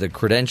far as the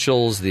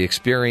credentials, the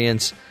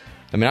experience.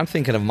 I mean, I'm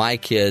thinking of my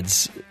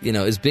kids,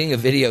 is being a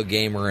video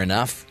gamer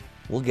enough?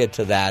 We'll get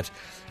to that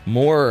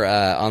more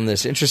on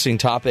this interesting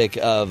topic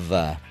of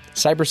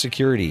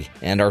cybersecurity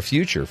and our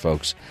future,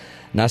 folks.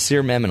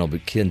 Nasir Memon will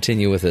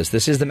continue with us.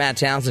 This is the Matt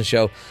Townsend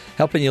Show,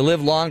 helping you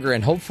live longer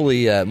and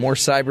hopefully more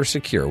cyber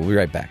secure. We'll be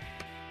right back.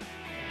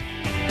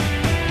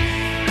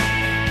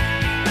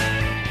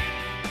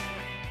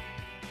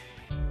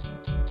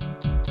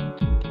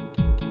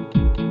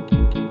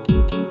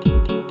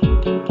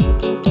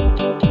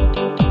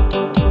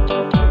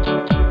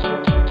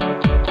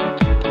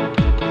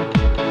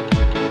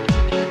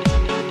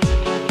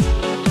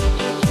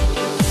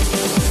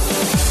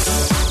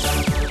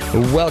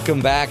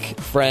 Welcome back,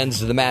 friends,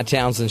 to the Matt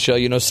Townsend Show.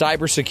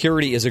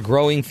 Cybersecurity is a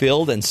growing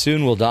field and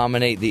soon will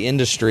dominate the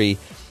industry.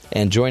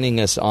 And joining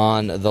us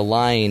on the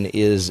line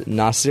is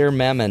Nasir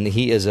Memon.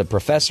 He is a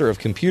professor of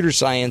computer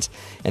science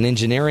and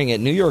engineering at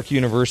New York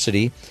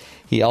University.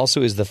 He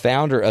also is the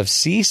founder of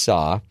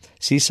CSAW.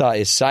 CSAW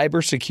is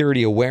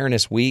Cybersecurity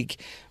Awareness Week,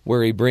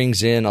 where he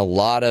brings in a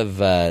lot of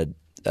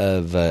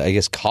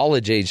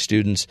college-age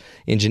students,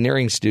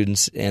 engineering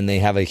students, and they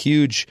have a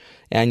huge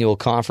annual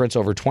conference.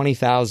 Over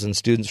 20,000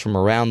 students from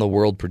around the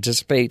world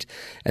participate,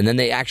 and then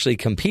they actually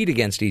compete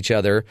against each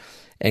other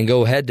and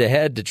go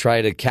head-to-head to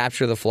try to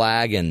capture the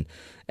flag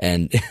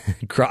and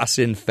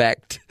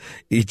cross-infect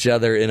each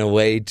other in a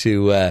way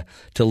to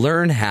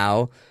learn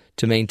how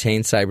to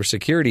maintain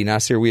cybersecurity.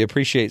 Nasir, we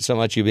appreciate so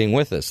much you being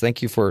with us.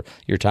 Thank you for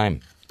your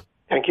time.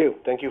 Thank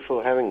you Thank you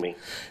for having me.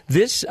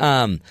 This,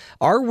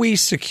 are we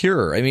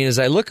secure? I mean, as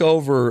I look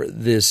over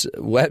this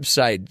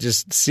website,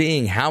 just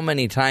seeing how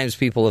many times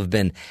people have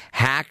been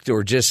hacked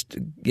or just,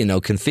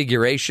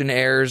 configuration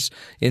errors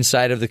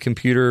inside of the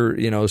computer,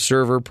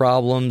 server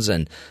problems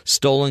and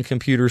stolen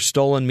computers,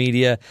 stolen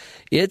media.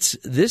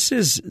 This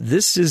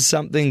is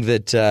something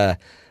that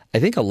I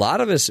think a lot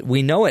of us,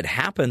 we know it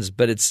happens,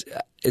 but it's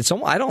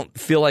I don't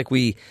feel like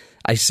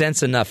I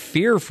sense enough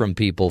fear from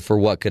people for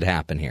what could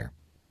happen here.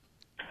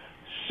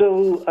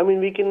 So,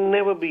 we can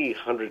never be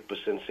 100%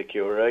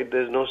 secure, right?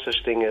 There's no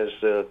such thing as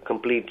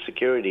complete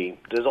security.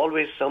 There's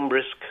always some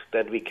risk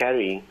that we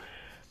carry.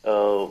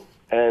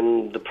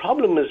 And the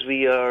problem is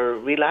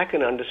we lack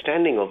an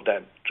understanding of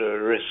that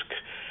risk.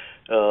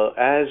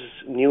 As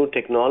new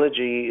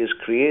technology is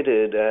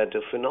created at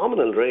a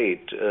phenomenal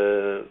rate,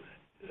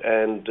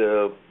 and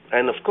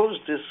of course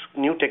this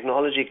new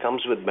technology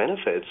comes with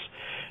benefits.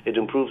 It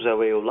improves our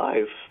way of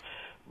life,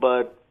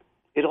 but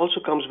it also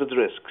comes with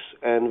risks,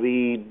 and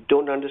we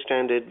don't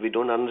understand it. We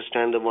don't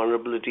understand the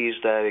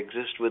vulnerabilities that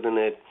exist within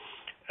it,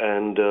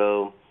 and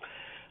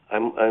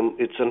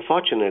it's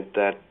unfortunate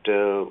that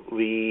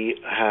we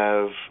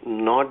have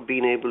not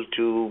been able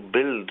to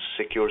build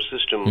secure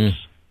systems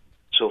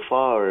so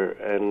far,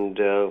 and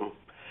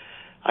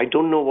I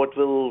don't know what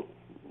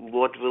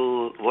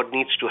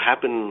needs to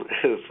happen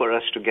for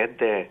us to get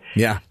there.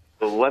 Yeah.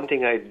 But one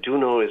thing I do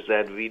know is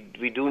that we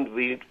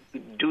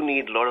do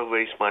need a lot of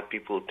very smart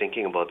people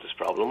thinking about this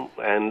problem,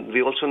 and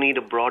we also need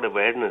a broad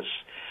awareness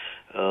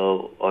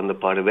on the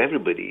part of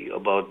everybody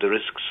about the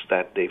risks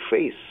that they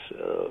face.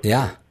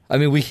 Yeah.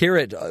 We hear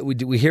it.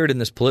 We hear it in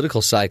this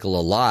political cycle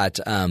a lot.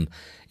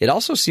 It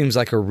also seems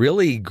like a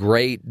really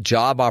great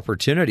job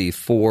opportunity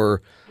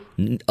for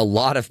a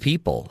lot of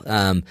people.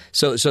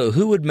 So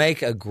who would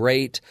make a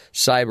great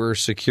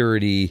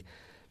cybersecurity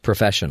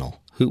professional?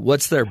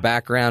 What's their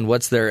background?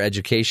 What's their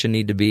education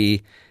need to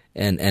be?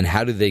 And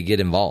how do they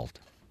get involved?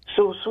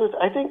 So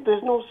I think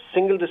there's no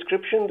single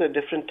description. There are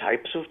different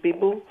types of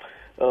people.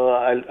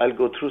 I'll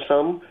go through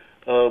some.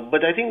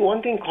 But I think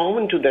one thing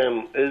common to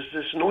them is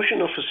this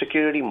notion of a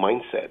security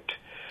mindset.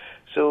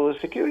 So a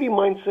security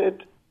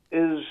mindset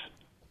is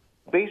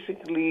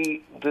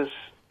basically this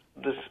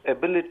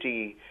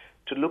ability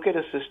to look at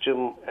a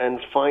system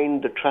and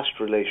find the trust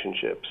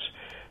relationships.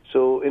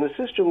 So in a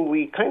system,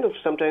 we kind of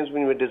sometimes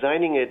when we're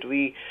designing it,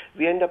 we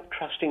end up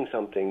trusting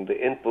something, the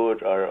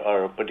input,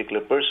 or a particular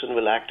person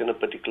will act in a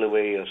particular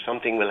way, or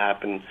something will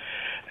happen.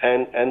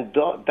 And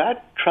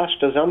that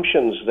trust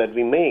assumptions that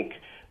we make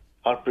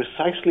are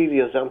precisely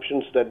the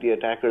assumptions that the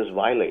attackers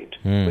violate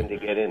when they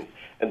get in.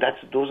 And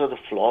those are the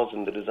flaws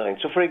in the design.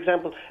 So for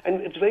example,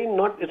 and it's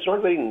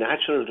not very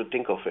natural to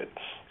think of it.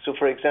 So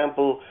for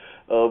example,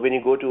 when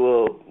you go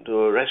to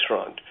a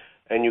restaurant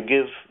and you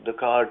give the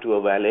car to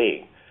a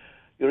valet,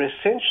 you're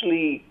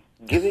essentially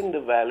giving the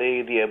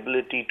valet the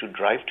ability to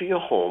drive to your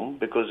home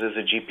because there's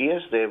a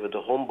GPS there with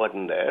a home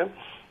button there.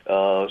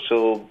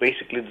 So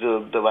basically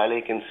the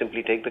valet can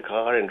simply take the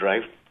car and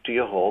drive to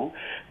your home.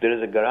 There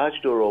is a garage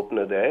door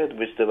opener there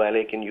which the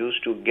valet can use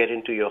to get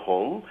into your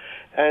home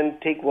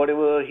and take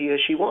whatever he or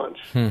she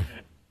wants.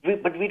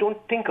 But we don't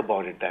think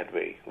about it that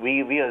way.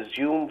 We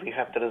assume, we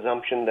have the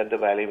assumption that the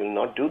valet will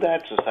not do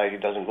that, society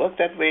doesn't work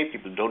that way,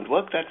 people don't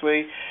work that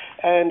way,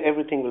 and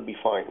everything will be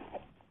fine.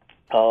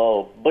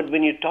 But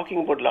when you're talking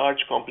about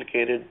large,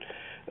 complicated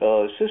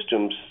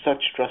systems,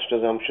 such trust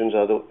assumptions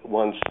are the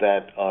ones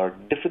that are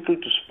difficult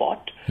to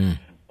spot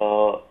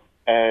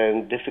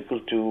and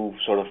difficult to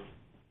sort of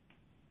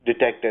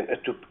detect and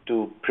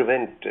to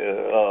prevent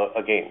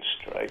against,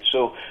 right?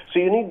 So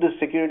you need the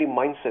security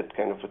mindset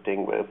kind of a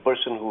thing, where a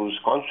person who's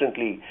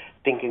constantly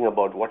thinking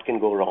about what can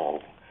go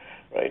wrong,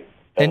 right?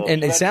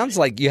 And it sounds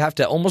like you have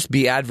to almost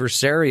be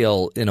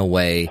adversarial in a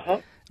way,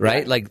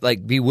 right? Yeah.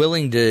 Like be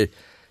willing to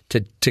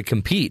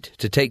compete,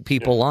 to take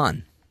people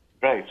on.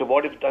 Right. So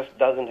what if that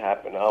doesn't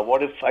happen?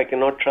 What if I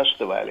cannot trust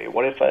the valet?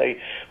 What if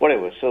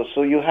whatever?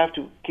 So you have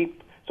to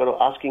keep sort of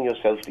asking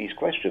yourself these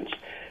questions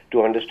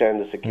to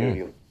understand the security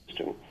of the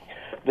system.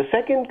 The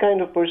second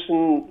kind of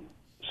person,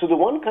 so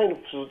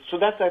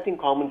that's I think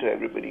common to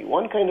everybody.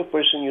 One kind of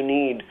person you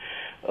need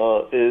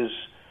is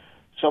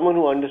someone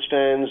who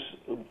understands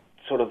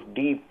sort of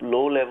deep,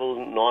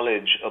 low-level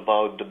knowledge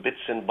about the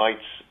bits and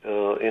bytes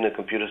in a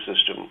computer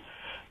system.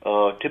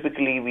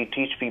 Typically, we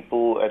teach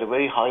people at a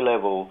very high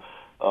level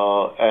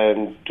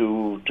and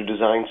to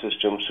design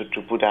systems,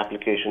 to put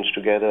applications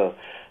together.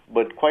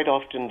 But quite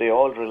often, they're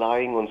all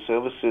relying on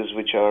services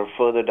which are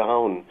further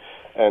down,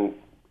 and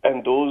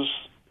those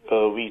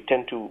we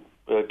tend to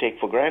take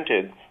for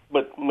granted.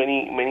 But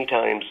many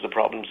times the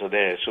problems are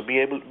there. So be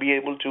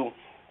able to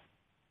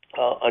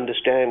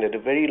understand at a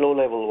very low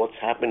level what's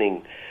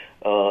happening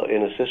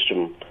in a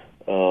system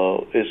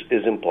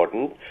is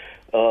important.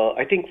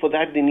 I think for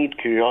that they need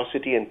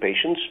curiosity and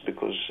patience,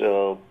 because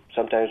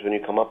sometimes when you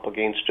come up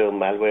against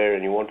malware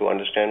and you want to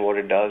understand what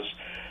it does,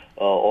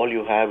 all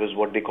you have is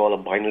what they call a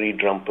binary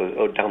dump,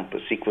 a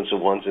sequence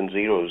of ones and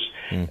zeros.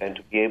 And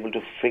to be able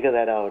to figure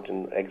that out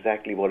and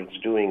exactly what it's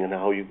doing and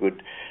how you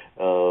could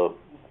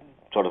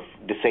sort of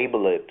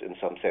disable it in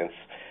some sense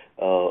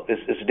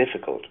is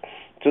difficult.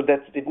 So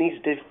that it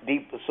needs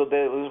deep. So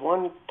there is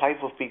one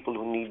type of people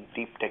who need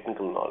deep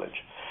technical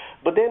knowledge,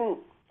 but then,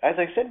 as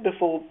I said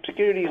before,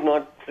 security is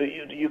not.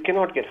 You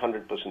cannot get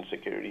 100%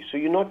 security. So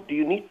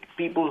you need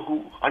people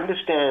who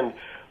understand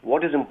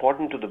what is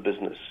important to the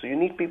business. So you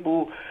need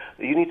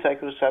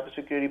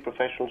cybersecurity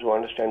professionals who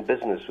understand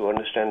business, who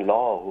understand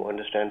law, who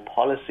understand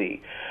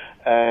policy,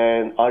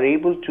 and are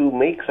able to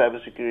make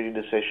cybersecurity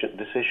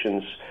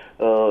decisions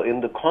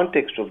in the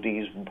context of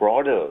these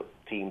broader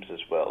themes as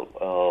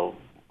well,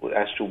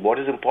 as to what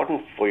is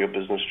important for your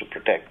business to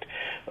protect,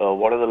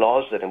 what are the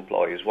laws that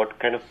employs, what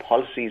kind of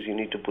policies you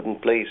need to put in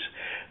place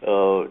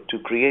to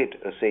create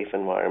a safe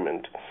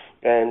environment.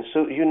 And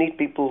so you need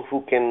people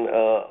who can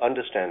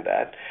understand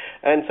that.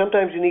 And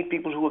sometimes you need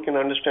people who can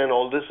understand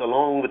all this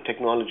along with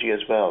technology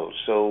as well.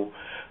 So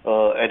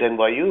at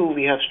NYU,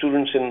 we have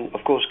students in,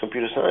 of course,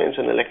 computer science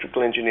and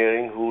electrical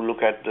engineering who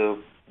look at the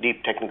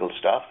deep technical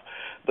stuff.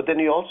 But then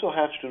you also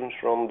have students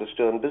from the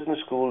Stern Business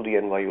School, the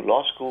NYU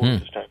Law School,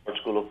 the Stanford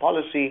School of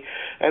Policy,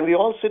 and we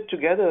all sit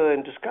together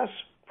and discuss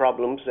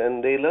problems,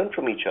 and they learn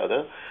from each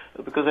other,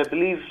 because I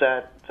believe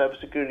that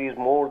cybersecurity is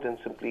more than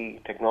simply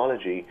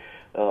technology.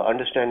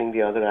 Understanding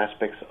the other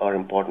aspects are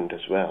important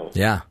as well.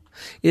 Yeah.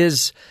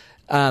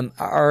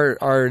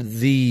 Are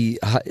the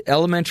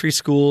elementary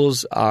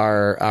schools,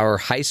 our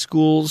high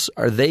schools,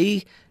 are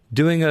they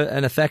doing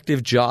an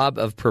effective job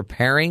of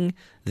preparing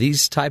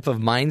these type of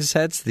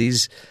mindsets,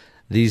 these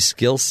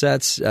skill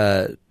sets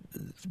to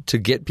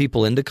get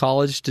people into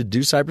college to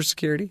do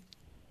cybersecurity?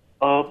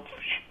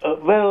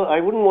 Well, I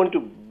wouldn't want to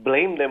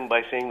blame them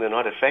by saying they're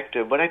not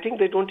effective, but I think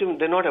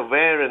they're not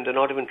aware and they're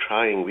not even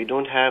trying. We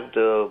don't have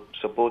the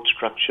support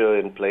structure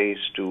in place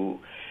to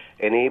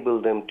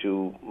enable them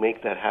to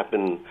make that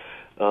happen.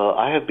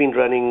 I have been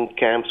running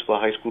camps for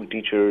high school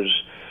teachers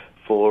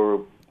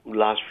for the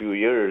last few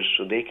years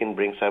so they can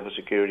bring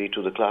cybersecurity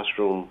to the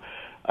classroom.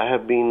 I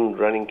have been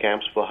running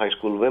camps for high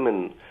school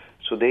women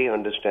so they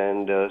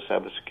understand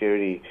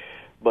cybersecurity.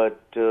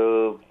 But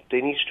there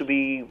needs to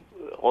be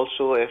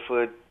also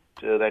effort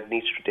that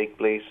needs to take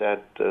place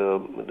at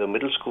the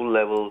middle school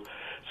level.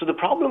 So the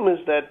problem is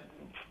that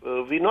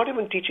we're not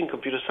even teaching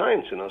computer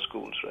science in our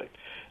schools, right?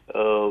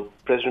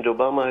 President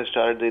Obama has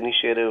started the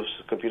initiative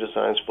Computer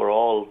Science for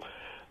All,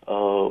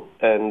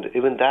 and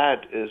even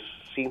that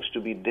seems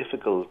to be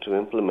difficult to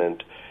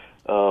implement.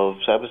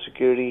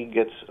 Cybersecurity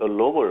gets a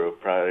lower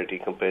priority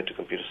compared to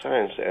computer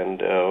science,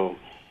 and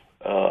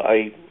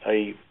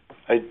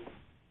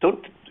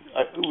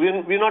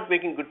we're not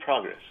making good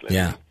progress.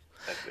 Yeah.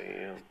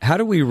 How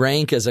do we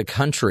rank as a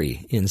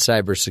country in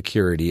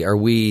cybersecurity? Are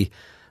we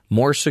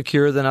more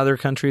secure than other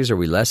countries? Are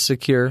we less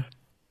secure?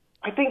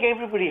 I think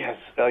everybody has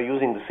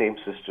using the same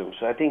system.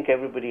 So I think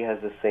everybody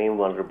has the same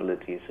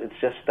vulnerabilities. It's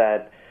just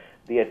that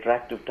the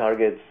attractive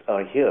targets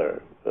are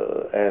here.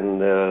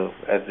 And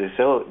as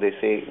they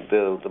say,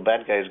 the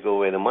bad guys go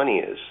where the money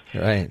is.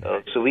 Right.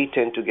 So we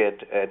tend to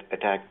get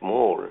attacked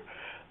more.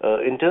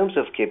 In terms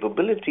of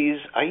capabilities,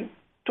 I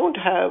don't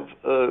have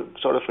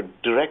sort of a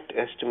direct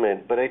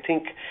estimate, but I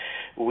think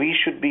we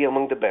should be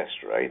among the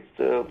best, right?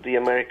 The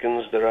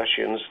Americans, the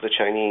Russians, the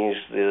Chinese,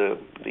 the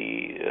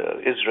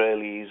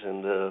Israelis,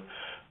 and the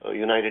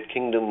United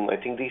Kingdom. I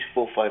think these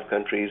 4 or 5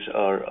 countries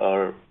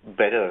are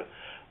better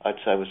at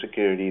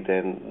cybersecurity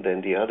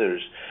than the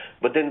others.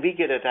 But then we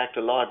get attacked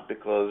a lot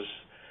because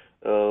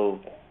for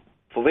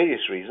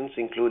various reasons,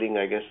 including,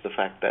 I guess, the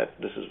fact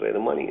that this is where the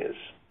money is.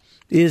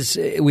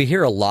 We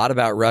hear a lot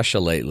about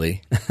Russia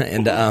lately,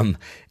 and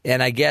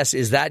I guess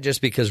is that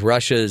just because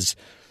Russia's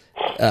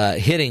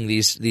hitting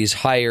these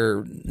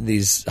higher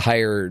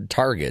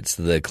targets,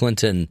 the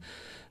Clinton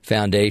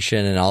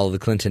Foundation and all of the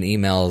Clinton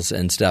emails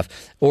and stuff,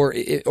 or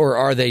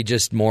are they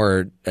just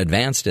more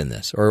advanced in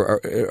this,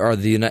 or are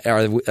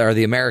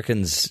the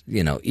Americans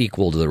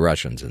equal to the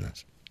Russians in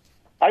this?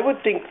 I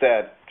would think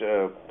that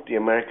the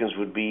Americans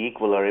would be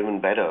equal or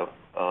even better.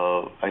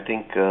 I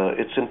think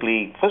it's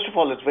simply, first of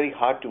all, it's very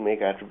hard to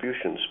make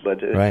attributions.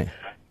 But right.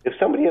 If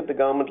somebody at the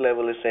government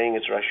level is saying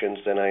it's Russians,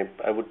 then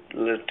I would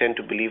tend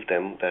to believe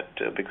them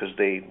because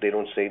they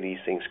don't say these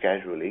things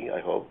casually,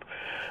 I hope.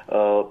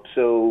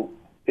 So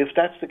if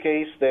that's the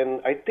case,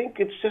 then I think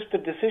it's just a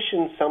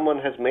decision someone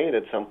has made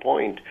at some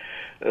point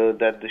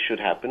that this should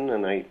happen,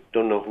 and I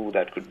don't know who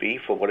that could be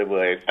for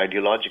whatever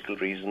ideological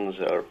reasons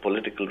or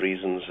political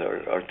reasons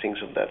or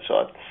things of that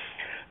sort.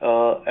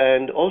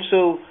 And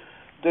also,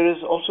 there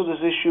is also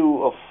this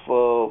issue of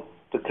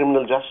the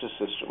criminal justice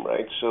system,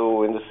 right?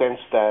 So in the sense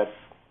that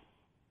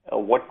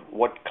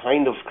what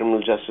kind of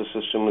criminal justice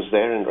system is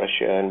there in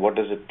Russia, and what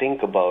does it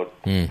think about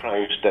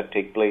crimes that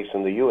take place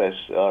in the U.S.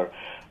 Are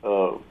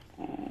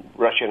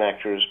Russian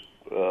actors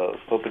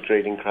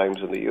perpetrating crimes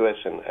in the U.S.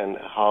 and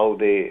how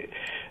they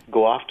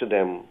go after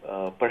them?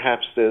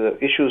 Perhaps there are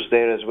issues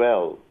there as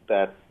well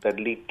that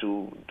lead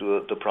to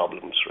the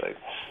problems, right?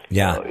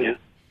 Yeah.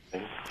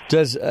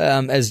 Does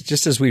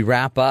as we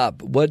wrap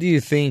up, what do you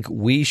think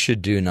we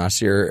should do,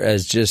 Nasir?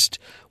 As just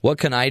what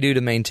can I do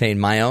to maintain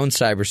my own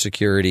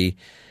cybersecurity,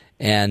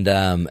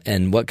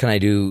 and what can I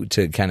do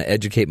to kind of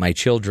educate my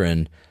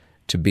children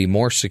to be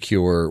more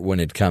secure when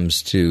it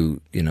comes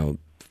to,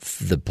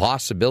 the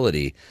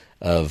possibility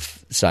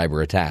of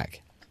cyber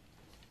attack?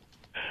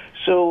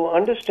 So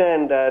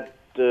understand that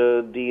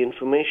the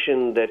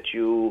information that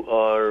you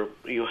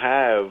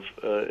have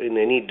in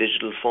any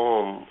digital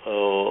form,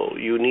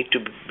 you need to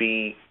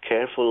be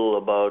careful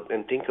about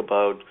and think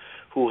about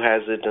who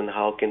has it and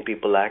how can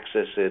people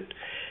access it,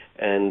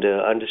 and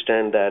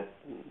understand that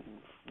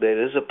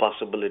there is a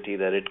possibility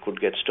that it could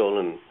get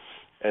stolen.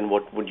 And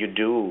what would you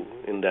do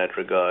in that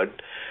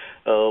regard?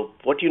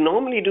 What you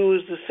normally do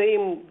is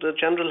the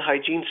general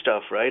hygiene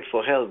stuff, right?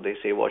 For health, they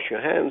say wash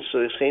your hands. So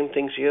the same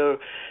things here.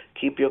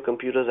 Keep your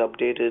computers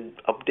updated.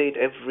 Update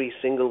every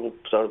single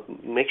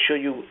make sure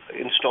you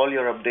install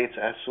your updates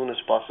as soon as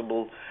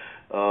possible.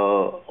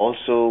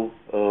 Also,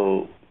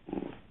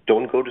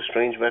 don't go to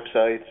strange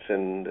websites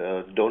and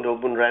don't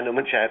open random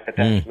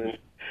attachments.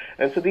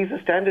 And so these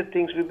are standard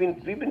things we've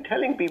been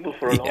telling people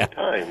for a long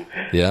time.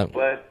 Yeah.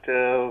 But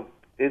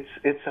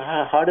it's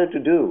harder to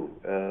do.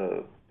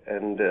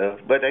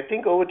 But I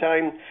think over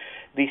time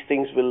these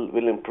things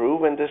will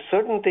improve. And there's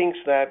certain things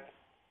that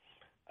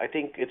I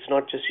think it's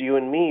not just you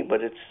and me,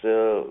 but it's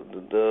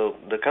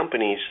the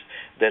companies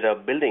that are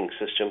building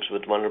systems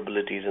with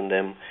vulnerabilities in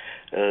them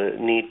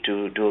need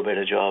to do a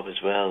better job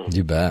as well.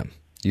 You bet.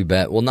 You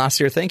bet. Well,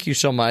 Nasir, thank you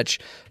so much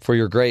for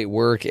your great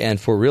work and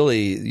for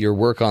really your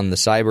work on the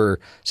Cyber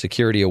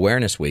Security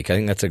Awareness Week. I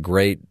think that's a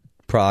great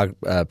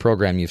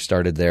program you've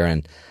started there,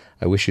 and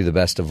I wish you the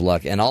best of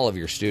luck. And all of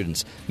your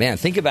students. Man,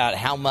 think about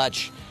how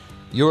much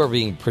you are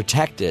being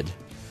protected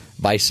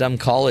by some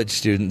college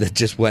student that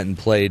just went and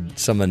played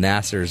some of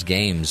Nasir's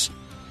games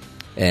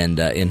and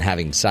in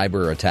having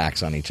cyber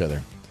attacks on each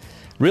other.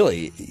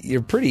 Really,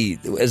 you're pretty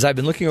 – as I've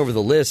been looking over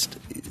the list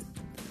 –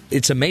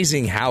 it's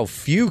amazing how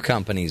few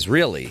companies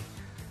really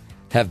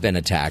have been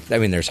attacked. I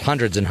mean, there's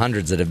hundreds and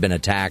hundreds that have been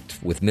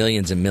attacked with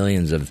millions and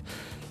millions of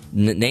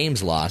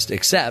names lost,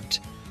 except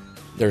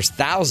there's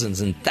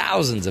thousands and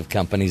thousands of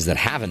companies that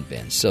haven't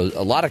been. So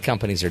a lot of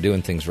companies are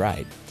doing things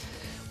right.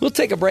 We'll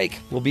take a break.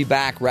 We'll be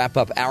back, wrap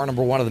up hour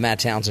number 1 of the Matt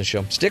Townsend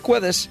Show. Stick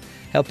with us,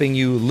 helping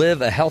you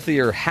live a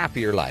healthier,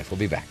 happier life. We'll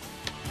be back.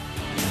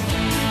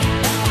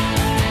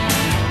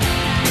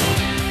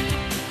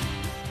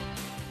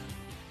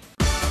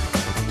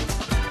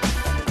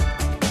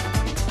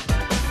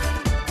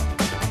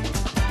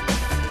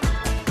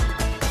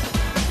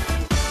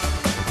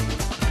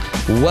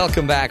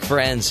 Welcome back,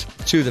 friends,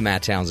 to the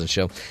Matt Townsend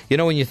Show.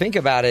 When you think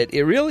about it,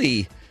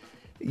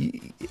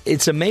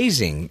 it's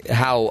amazing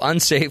how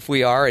unsafe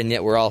we are, and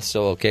yet we're all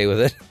so okay with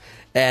it.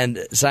 And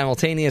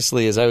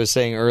simultaneously, as I was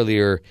saying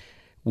earlier,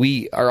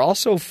 we are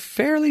also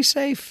fairly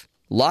safe.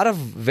 A lot of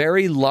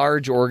very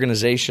large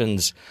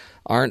organizations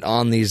aren't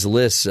on these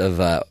lists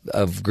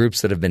of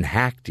groups that have been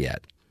hacked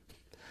yet.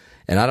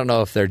 And I don't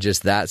know if they're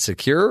just that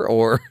secure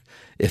or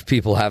if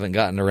people haven't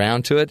gotten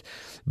around to it.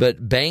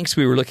 But banks,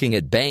 we were looking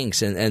at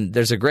banks, and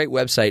there's a great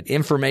website,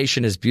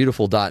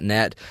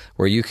 informationisbeautiful.net,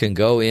 where you can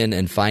go in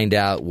and find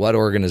out what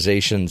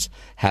organizations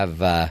have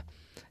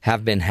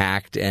been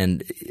hacked.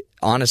 And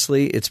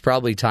honestly, it's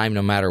probably time,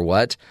 no matter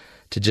what,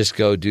 to just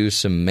go do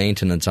some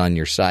maintenance on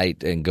your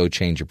site and go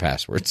change your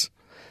passwords.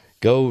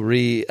 Go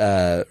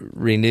renew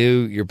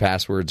your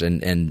passwords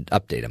and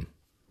update them.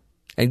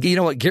 And you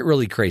know what? Get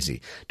really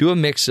crazy. Do a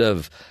mix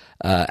of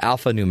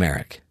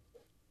alphanumeric.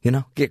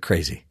 Get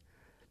crazy.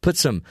 Put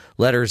some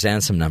letters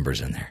and some numbers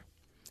in there.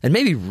 And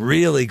maybe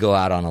really go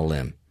out on a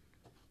limb.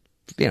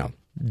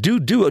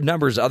 Do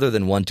numbers other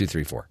than 1, 2,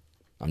 3, 4.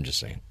 I'm just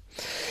saying.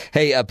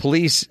 Hey,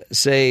 police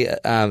say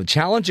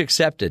challenge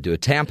accepted to a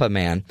Tampa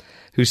man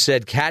who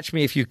said, "Catch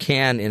me if you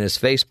can," in his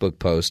Facebook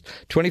post.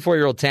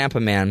 24-year-old Tampa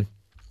man,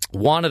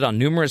 wanted on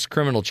numerous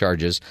criminal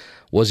charges,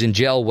 was in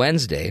jail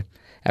Wednesday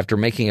after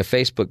making a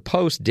Facebook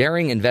post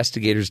daring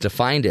investigators to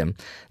find him.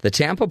 The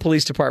Tampa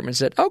Police Department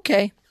said,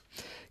 okay.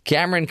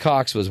 Cameron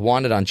Cox was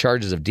wanted on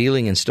charges of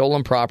dealing in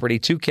stolen property,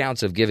 2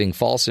 counts of giving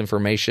false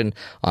information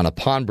on a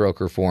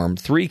pawnbroker form,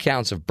 3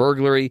 counts of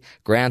burglary,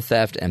 grand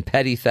theft, and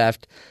petty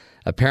theft.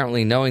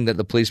 Apparently knowing that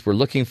the police were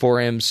looking for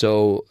him,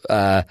 so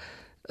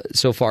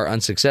far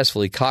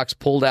unsuccessfully, Cox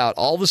pulled out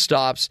all the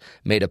stops,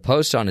 made a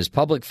post on his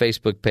public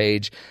Facebook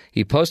page.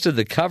 He posted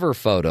the cover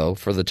photo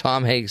for the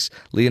Tom Hanks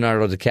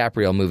Leonardo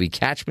DiCaprio movie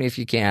Catch Me If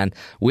You Can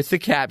with the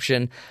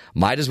caption,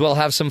 "Might as well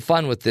have some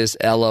fun with this,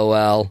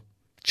 LOL."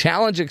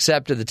 Challenge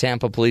accepted, the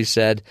Tampa police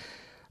said,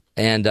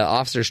 and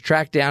officers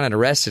tracked down and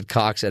arrested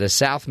Cox at a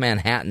South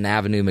Manhattan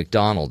Avenue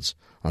McDonald's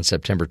on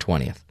September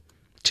 20th,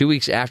 2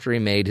 weeks after he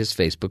made his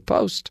Facebook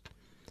post.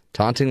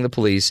 Taunting the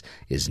police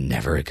is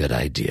never a good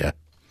idea.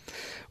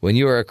 When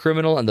you are a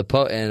criminal and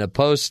a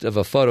post of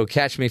a photo,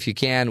 catch me if you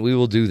can, we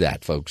will do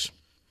that, folks.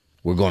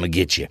 We're going to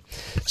get you.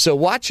 So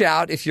watch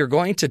out if you're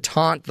going to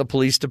taunt the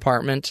police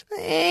department.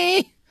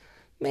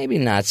 Maybe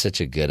not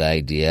such a good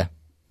idea,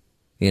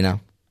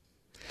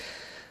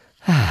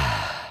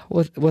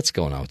 What's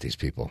going on with these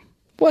people?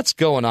 What's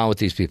going on with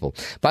these people?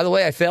 By the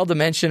way, I failed to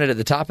mention it at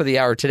the top of the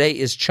hour. Today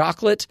is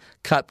Chocolate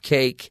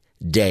Cupcake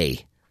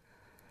Day.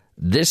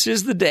 This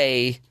is the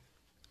day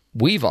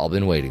we've all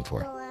been waiting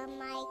for.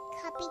 My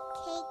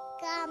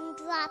cupcake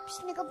gumdrops,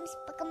 snickums,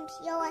 spickums,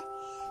 you're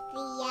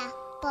the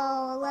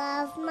apple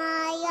of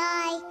my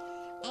eye,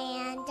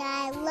 and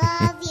I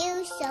love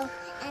you so.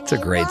 It's a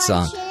great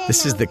song.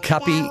 This is the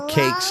Cuppy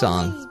Cake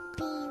song,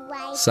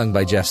 sung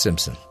by Jeff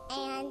Simpson.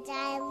 And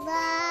I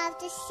love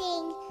to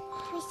sing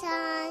 2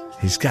 songs.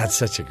 He's got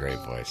such a great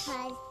voice.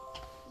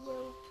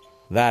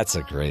 That's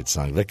a great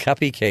song. The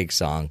Cuppy Cake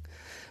song.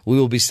 We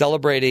will be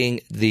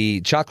celebrating the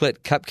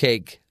Chocolate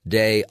Cupcake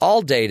Day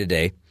all day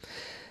today.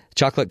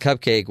 Chocolate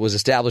Cupcake was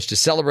established to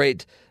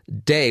celebrate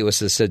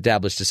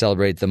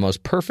the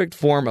most perfect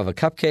form of a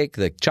cupcake,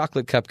 the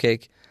chocolate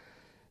cupcake.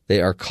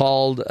 They are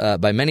called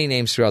by many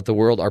names throughout the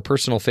world. Our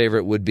personal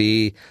favorite would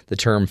be the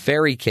term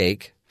fairy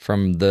cake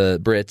from the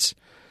Brits.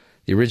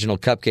 The original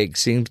cupcake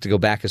seems to go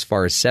back as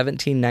far as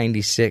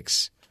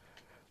 1796,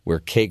 where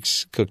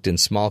cakes cooked in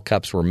small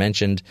cups were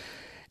mentioned,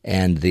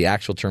 and the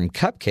actual term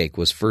cupcake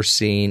was first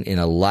seen in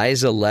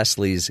Eliza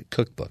Leslie's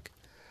cookbook.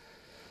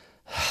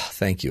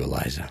 Thank you,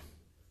 Eliza.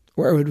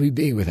 Where would we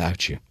be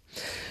without you?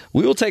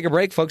 We will take a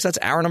break, folks. That's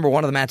hour number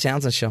 1 of the Matt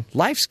Townsend Show.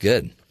 Life's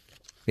good.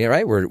 Yeah,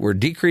 right? We're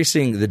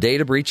decreasing the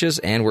data breaches,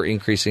 and we're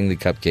increasing the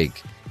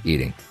cupcake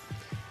eating.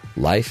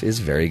 Life is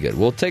very good.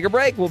 We'll take a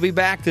break. We'll be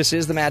back. This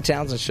is the Matt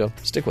Townsend Show.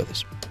 Stick with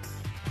us.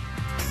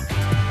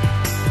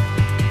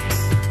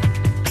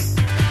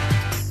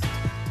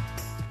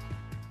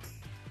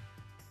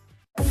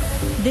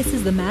 This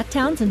is the Matt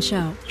Townsend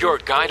Show. Your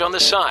guide on the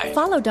side.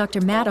 Follow Dr.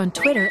 Matt on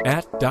Twitter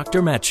At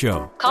Dr. Matt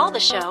Show. Call the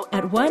show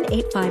at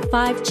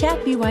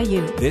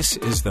 1-855-CHAT-BYU. This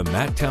is the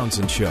Matt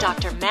Townsend Show.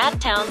 Dr.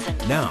 Matt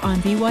Townsend. Now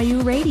on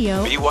BYU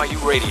Radio.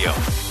 BYU Radio.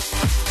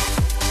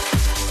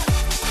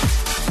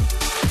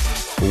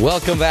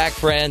 Welcome back,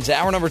 friends.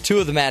 Hour number 2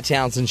 of the Matt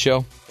Townsend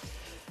Show.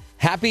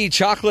 Happy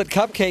Chocolate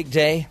Cupcake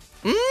Day.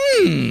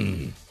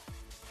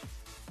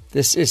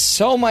 This is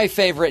so my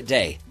favorite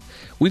day.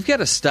 We've got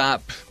to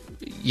stop,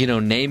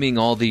 naming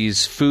all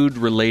these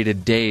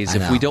food-related days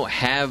if we don't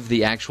have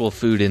the actual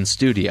food in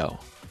studio.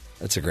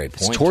 That's a great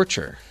point. It's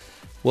torture.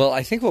 Well,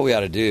 I think what we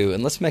ought to do,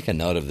 and let's make a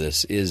note of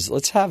this, is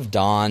let's have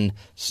Dawn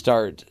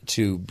start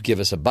to give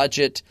us a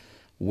budget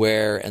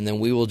and then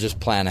we will just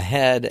plan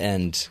ahead,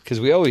 and because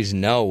we always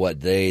know what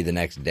day the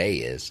next day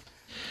is.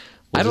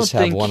 We'll just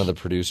have one of the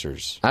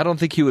producers. I don't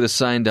think he would have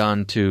signed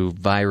on to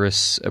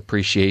Virus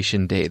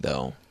Appreciation Day,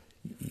 though.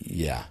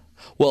 Yeah.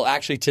 Well,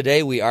 actually,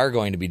 today we are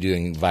going to be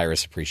doing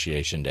Virus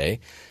Appreciation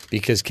Day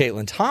because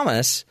Catlin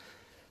Thomas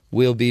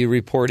will be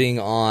reporting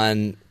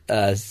on,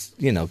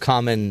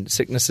 common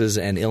sicknesses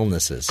and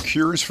illnesses.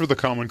 Cures for the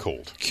common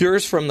cold.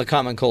 Cures from the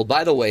common cold,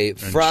 by the way,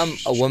 from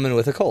a woman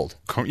with a cold.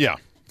 Yeah.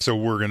 So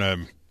we're going to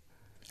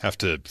have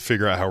to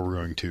figure out how we're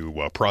going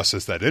to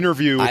process that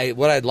interview.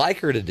 What I'd like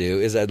her to do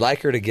is I'd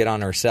like her to get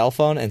on her cell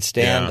phone and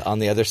stand on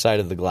the other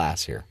side of the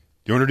glass here.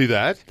 You want to do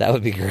that? That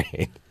would be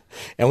great.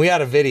 And we ought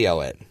to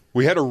video it.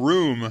 We have a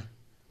room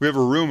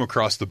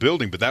across the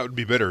building, but that would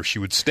be better if she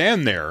would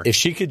stand there. If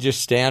she could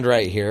just stand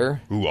right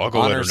here I'll go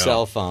on let her her know.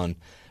 cell phone,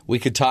 we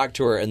could talk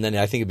to her, and then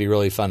I think it'd be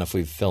really fun if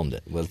we filmed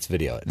it. Let's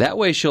video it. That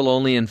way she'll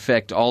only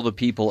infect all the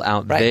people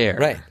out there.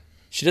 Right.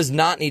 She does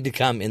not need to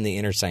come in the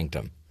inner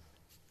sanctum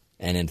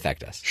and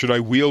infect us. Should I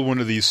wheel one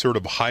of these sort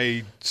of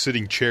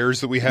high-sitting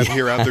chairs that we have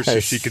here out there so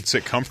she could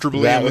sit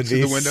comfortably and look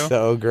through the window? That would be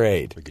so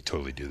great. We could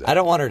totally do that. I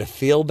don't want her to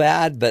feel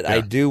bad, but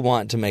I do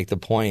want to make the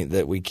point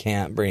that we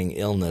can't bring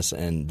illness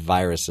and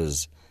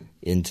viruses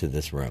into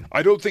this room.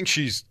 I don't think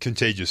she's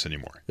contagious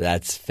anymore.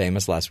 That's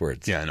famous last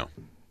words. Yeah, I know.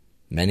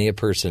 Many a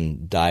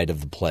person died of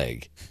the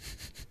plague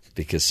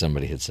because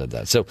somebody had said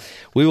that. So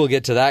we will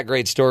get to that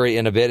great story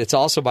in a bit. It's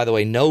also, by the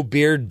way, No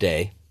Beard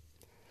Day,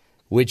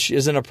 which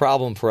isn't a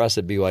problem for us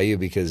at BYU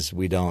because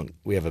we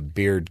have a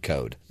beard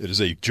code. It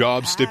is a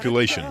job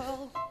stipulation.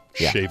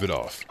 Shave it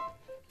off.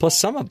 Plus,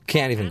 some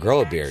can't even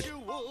grow a beard.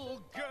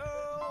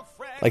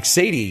 Like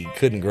Sadie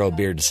couldn't grow a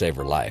beard to save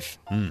her life.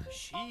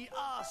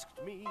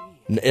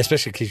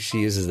 Especially because she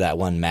uses that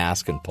one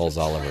mask and pulls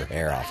all of her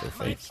hair off her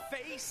face.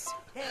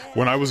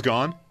 When I was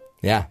gone,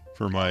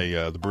 for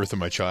my the birth of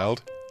my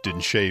child,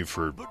 didn't shave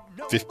for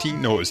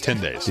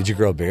 10 days. Did you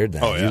grow a beard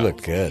then? Oh, yeah. You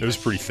look good. It was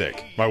pretty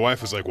thick. My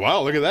wife was like,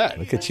 wow, look at that.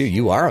 Look at you.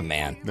 You are a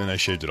man. Then I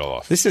shaved it all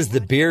off. This is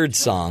the beard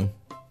song.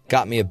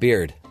 Got me a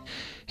beard.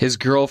 His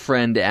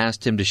girlfriend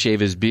asked him to shave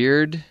his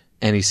beard,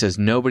 and he says,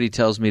 nobody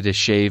tells me to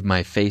shave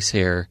my face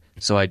hair,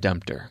 so I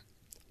dumped her.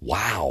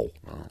 Wow.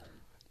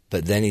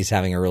 But then he's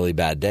having a really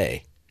bad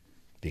day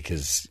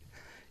because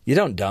you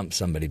don't dump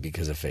somebody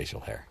because of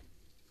facial hair.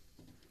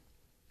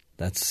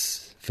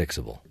 That's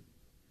fixable.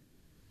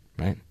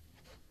 Right?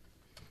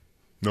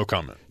 No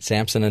comment.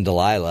 Samson and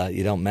Delilah,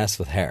 you don't mess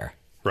with hair.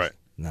 Right.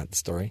 Isn't that the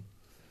story?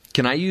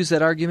 Can I use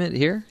that argument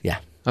here? Yeah.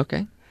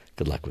 Okay.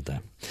 Good luck with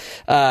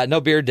that. No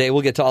Beard Day.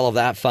 We'll get to all of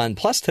that fun.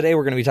 Plus, today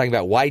we're going to be talking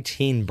about why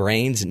teen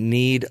brains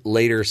need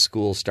later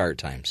school start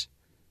times.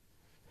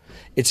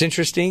 It's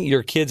interesting.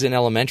 Your kids in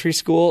elementary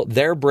school,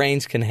 their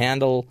brains can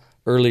handle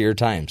earlier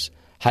times.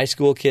 High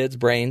school kids'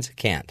 brains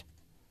can't.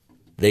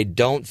 They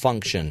don't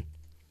function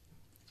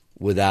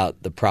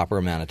without the proper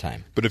amount of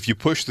time. But if you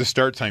push the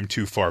start time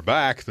too far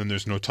back, then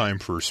there's no time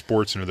for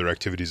sports and other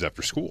activities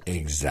after school.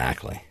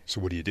 Exactly.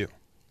 So what do?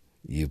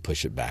 You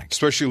push it back.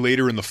 Especially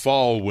later in the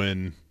fall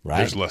when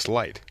there's less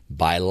light.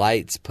 Buy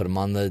lights, put them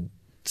on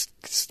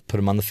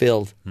the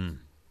field.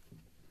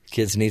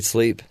 Kids need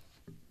sleep.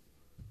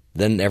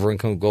 Then everyone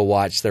can go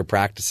watch their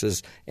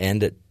practices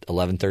end at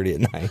 11:30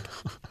 at night.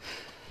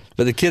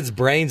 But the kids'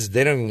 brains,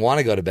 they don't even want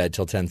to go to bed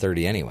till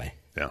 10:30 anyway.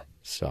 Yeah.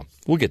 So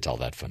we'll get to all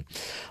that fun.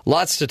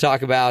 Lots to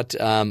talk about.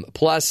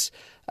 Plus,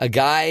 a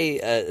guy,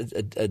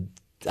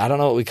 I don't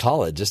know what we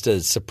call it, just a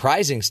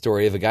surprising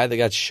story of a guy that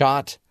got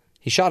shot.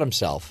 He shot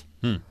himself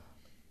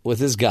with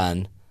his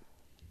gun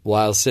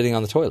while sitting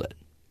on the toilet.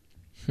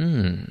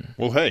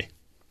 Well, hey.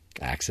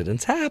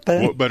 Accidents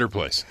happen. What better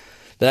place?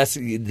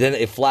 Then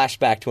it flashed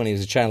back to when he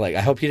was a child. Like,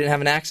 I hope you didn't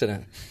have an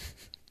accident.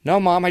 No,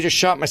 Mom, I just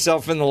shot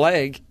myself in the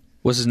leg.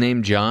 Was his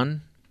name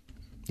John?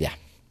 Yeah,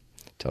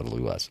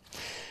 totally was.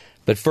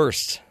 But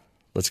first,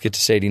 let's get to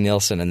Sadie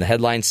Nielsen and the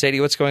headline. Sadie,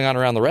 what's going on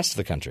around the rest of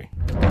the country?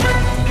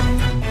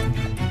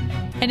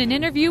 In an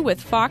interview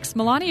with Fox,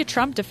 Melania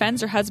Trump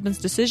defends her husband's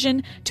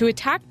decision to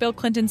attack Bill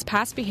Clinton's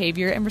past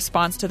behavior in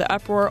response to the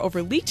uproar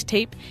over leaked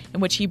tape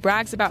in which he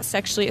brags about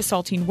sexually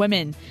assaulting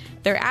women.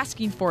 They're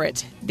asking for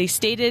it. They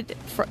started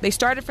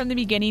from the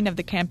beginning of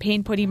the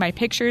campaign putting my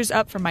pictures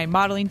up from my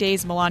modeling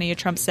days, Melania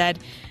Trump said.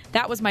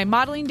 That was my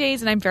modeling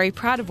days, and I'm very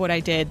proud of what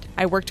I did.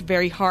 I worked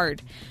very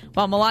hard.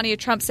 While Melania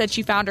Trump said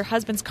she found her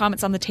husband's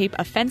comments on the tape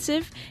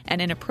offensive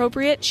and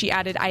inappropriate, she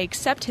added, I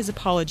accept his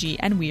apology,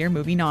 and we are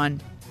moving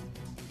on.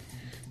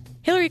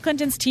 Hillary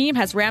Clinton's team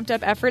has ramped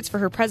up efforts for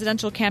her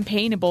presidential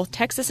campaign in both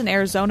Texas and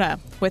Arizona.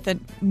 With a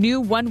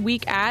new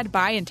one-week ad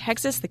buy in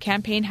Texas, the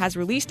campaign has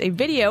released a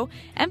video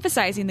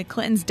emphasizing the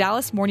Clintons'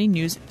 Dallas Morning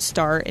News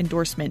star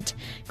endorsement.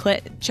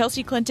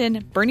 Chelsea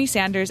Clinton, Bernie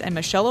Sanders, and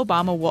Michelle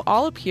Obama will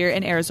all appear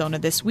in Arizona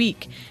this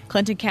week.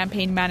 Clinton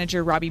campaign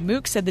manager Robbie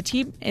Mook said the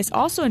team is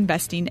also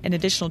investing an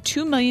additional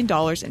 $2 million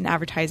in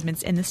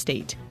advertisements in the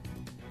state.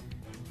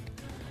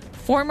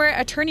 Former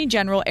Attorney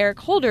General Eric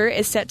Holder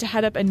is set to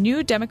head up a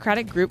new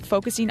Democratic group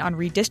focusing on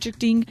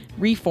redistricting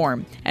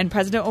reform, and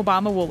President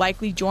Obama will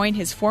likely join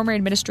his former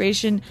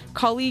administration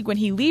colleague when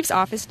he leaves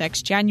office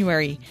next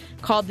January.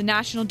 Called the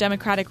National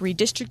Democratic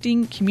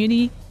Redistricting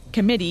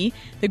Committee,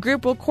 the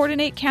group will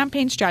coordinate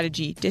campaign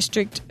strategy,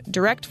 district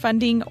direct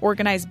funding,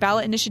 organize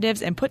ballot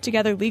initiatives, and put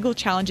together legal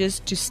challenges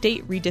to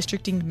state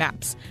redistricting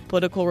maps,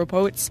 Political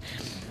reports,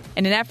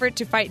 in an effort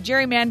to fight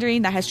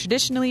gerrymandering that has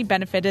traditionally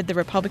benefited the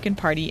Republican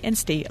Party in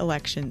state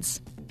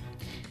elections.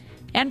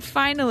 And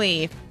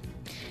finally,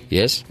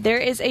 yes, there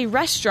is a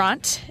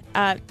restaurant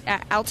at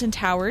Alton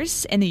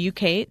Towers in the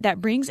UK that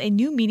brings a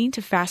new meaning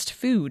to fast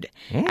food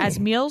as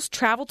meals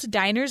travel to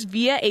diners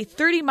via a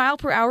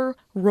 30-mile-per-hour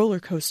roller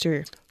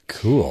coaster.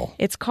 Cool.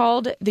 It's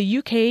called the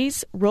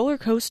UK's Roller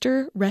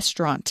Coaster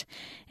Restaurant,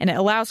 and it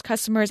allows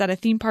customers at a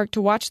theme park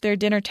to watch their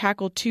dinner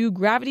tackle 2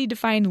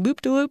 gravity-defying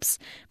loop-de-loops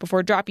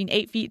before dropping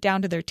 8 feet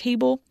down to their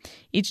table.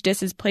 Each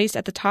dish is placed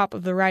at the top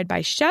of the ride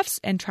by chefs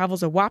and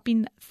travels a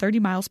whopping 30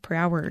 miles per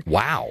hour.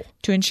 Wow.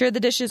 To ensure the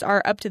dishes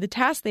are up to the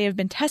task, they have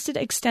been tested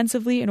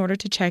extensively in order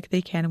to check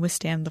they can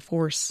withstand the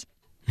force.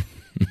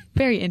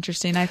 Very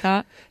interesting, I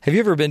thought. Have you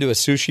ever been to a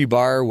sushi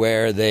bar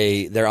where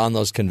they're on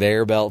those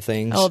conveyor belt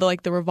things? Oh,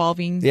 the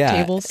revolving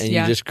tables? And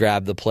you just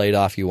grab the plate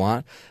off you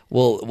want?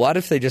 Well, what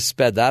if they just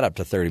sped that up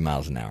to 30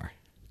 miles an hour?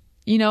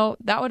 You know,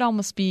 that would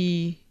almost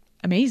be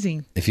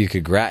amazing. If you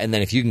could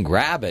if you can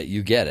grab it,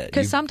 you get it.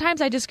 Because sometimes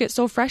I just get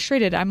so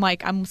frustrated.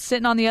 I'm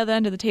sitting on the other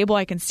end of the table.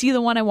 I can see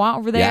the one I want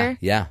over there.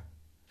 Yeah.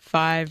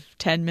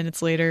 5-10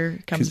 minutes later,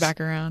 it comes back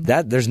around.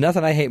 There's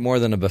nothing I hate more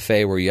than a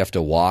buffet where you have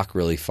to walk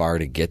really far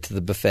to get to the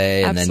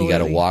buffet, and then you got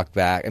to walk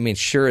back. I mean,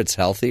 sure, it's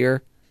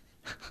healthier,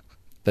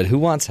 but who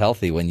wants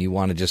healthy when you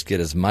want to just get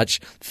as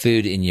much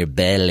food in your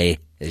belly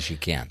as you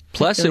can?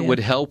 Plus, it would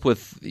help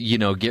with,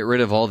 get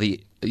rid of all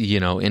the,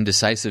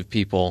 indecisive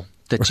people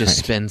that just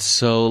spend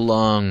so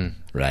long.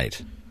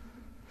 Right.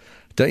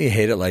 Don't you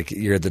hate it? Like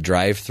you're at the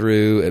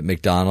drive-thru at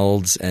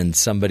McDonald's and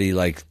somebody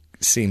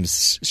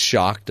seems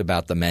shocked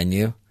about the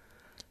menu.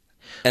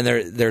 And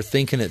they're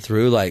thinking it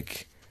through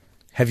like,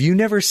 have you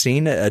never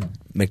seen a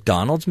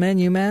McDonald's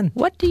menu, man?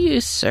 What do you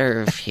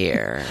serve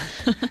here?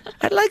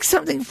 I'd like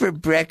something for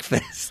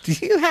breakfast. Do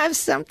you have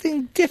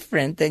something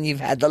different than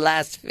you've had the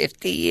last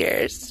 50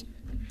 years?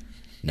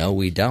 No,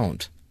 we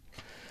don't.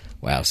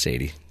 Wow,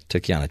 Sadie.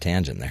 Took you on a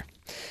tangent there.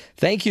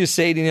 Thank you,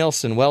 Sadie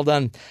Nielsen. Well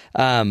done.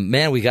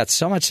 Man, we got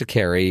so much to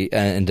carry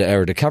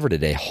or to cover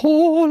today.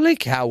 Holy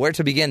cow. Where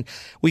to begin?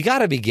 We got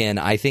to begin,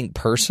 I think,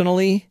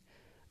 personally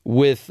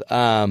with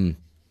a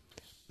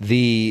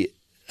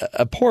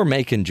poor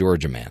Macon,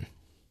 Georgia man.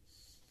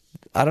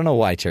 I don't know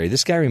why, Terry.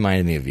 This guy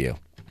reminded me of you.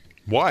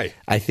 Why?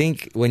 I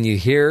think when you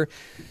hear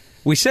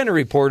We sent a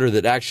reporter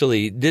that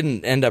actually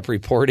didn't end up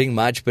reporting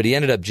much, but he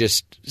ended up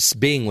just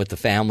being with the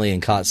family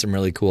and caught some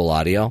really cool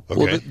audio. Okay.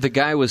 Well, the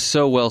guy was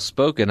so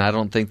well-spoken, I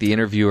don't think the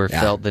interviewer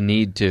felt the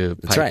need to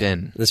pipe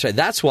in. That's right.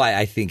 That's why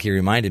I think he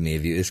reminded me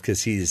of you, is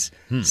because he's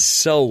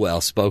so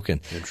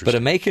well-spoken. But a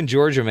Macon,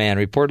 Georgia man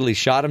reportedly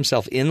shot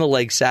himself in the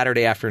leg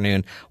Saturday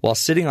afternoon while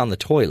sitting on the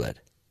toilet.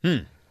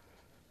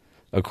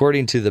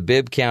 According to the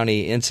Bibb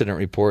County incident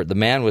report, the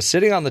man was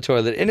sitting on the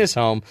toilet in his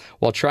home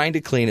while trying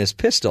to clean his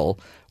pistol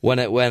when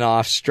it went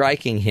off,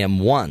 striking him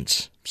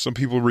once. Some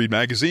people read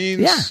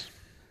magazines. Yeah.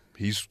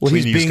 He's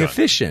being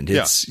efficient.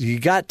 You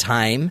got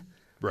time.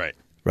 Right.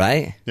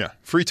 Right? Yeah.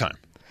 Free time.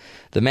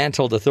 The man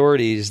told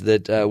authorities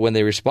that when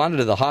they responded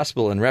to the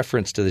hospital in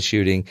reference to the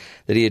shooting,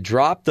 that he had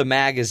dropped the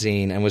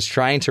magazine and was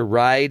trying to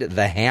ride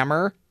the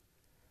hammer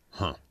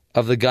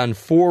of the gun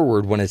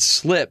forward when it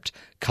slipped,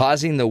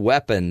 causing the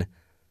weapon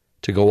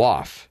to go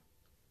off.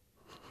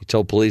 He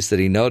told police that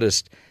he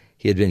noticed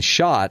he had been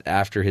shot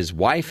after his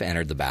wife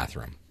entered the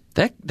bathroom.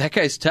 That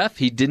guy's tough.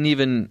 He couldn't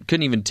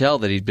even tell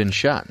that he'd been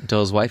shot until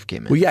his wife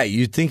came in. Well, yeah,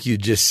 you'd think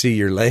you'd just see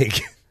your leg,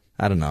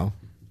 I don't know,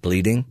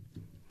 bleeding.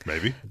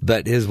 Maybe.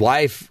 But his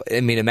wife,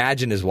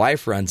 imagine his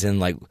wife runs in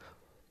like,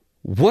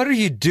 what are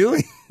you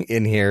doing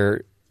in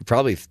here?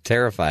 Probably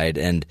terrified.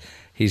 And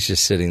he's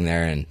just sitting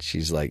there and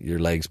she's like, your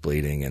leg's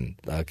bleeding. And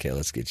okay,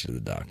 let's get you to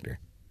the doctor.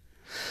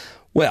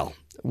 Well,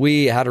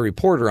 we had a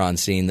reporter on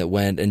scene that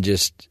went and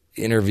just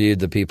interviewed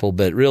the people,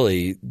 but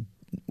really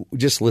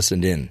just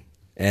listened in.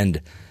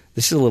 And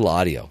this is a little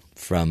audio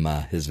from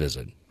his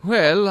visit.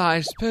 Well,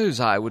 I suppose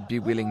I would be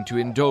willing to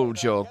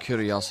indulge your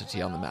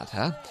curiosity on the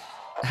matter.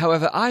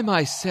 However, I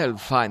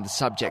myself find the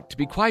subject to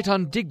be quite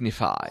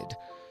undignified.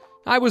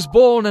 I was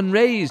born and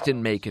raised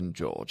in Macon,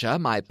 Georgia.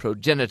 My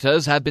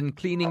progenitors have been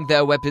cleaning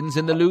their weapons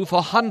in the loo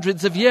for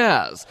hundreds of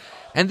years,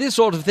 and this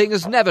sort of thing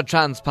has never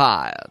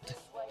transpired.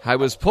 I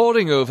was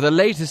poring over the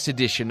latest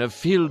edition of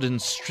Field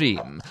and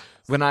Stream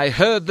when I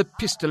heard the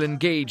pistol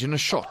engage in a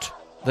shot.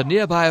 The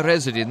nearby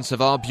residents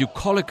of our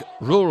bucolic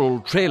rural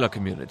trailer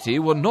community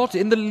were not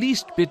in the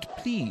least bit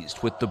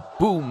pleased with the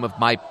boom of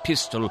my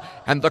pistol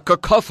and the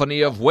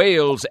cacophony of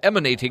wails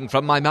emanating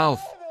from my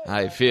mouth.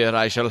 I fear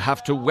I shall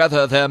have to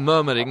weather their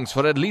murmurings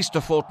for at least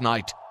a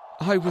fortnight.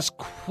 I was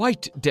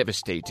quite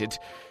devastated,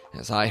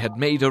 as I had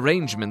made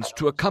arrangements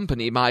to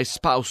accompany my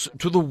spouse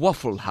to the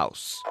Waffle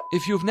House.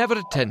 If you've never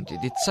attended,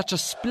 it's such a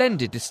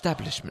splendid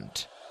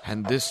establishment.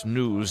 And this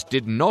news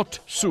did not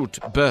suit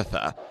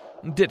Bertha,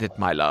 did it,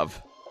 my love?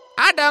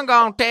 I done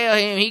gonna tell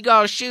him he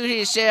gonna shoot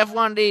himself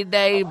one of these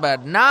days,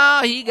 but no,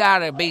 he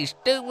gotta be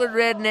stupid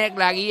redneck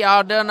like he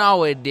all done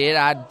always did.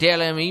 I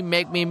tell him he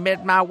make me miss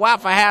my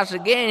Waffle House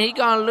again, he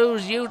gonna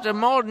lose use of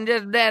more than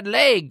just that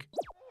leg.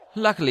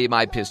 Luckily,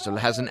 my pistol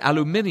has an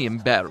aluminium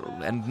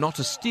barrel and not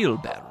a steel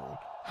barrel.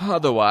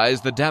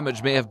 Otherwise, the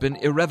damage may have been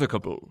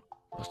irrevocable.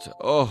 But,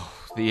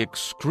 the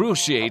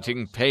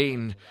excruciating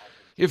pain.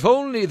 If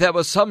only there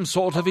was some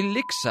sort of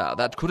elixir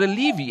that could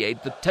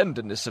alleviate the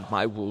tenderness of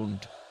my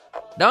wound.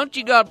 Don't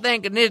you go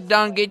thinking this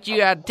don't get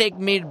you out to take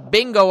me to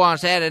bingo on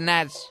Saturday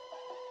nights.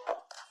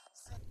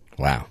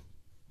 Wow.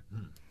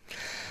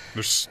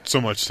 There's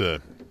so much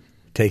to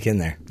take in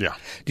there. Yeah.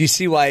 Do you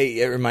see why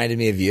it reminded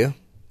me of you?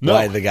 No.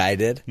 Why the guy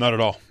did? Not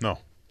at all. No.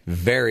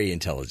 Very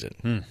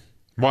intelligent.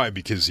 Why?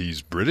 Because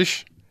he's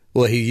British?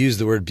 Well, he used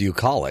the word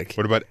bucolic.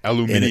 What about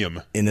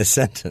aluminium? In a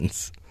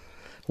sentence.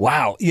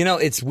 Wow.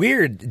 It's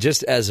weird,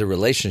 just as a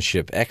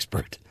relationship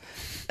expert,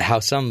 how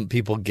some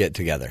people get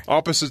together.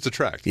 Opposites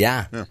attract.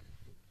 Yeah.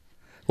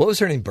 What was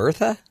her name?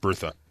 Bertha?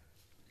 Bertha.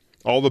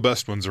 All the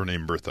best ones are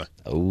named Bertha.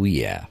 Oh,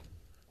 yeah.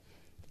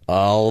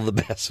 All the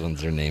best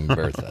ones are named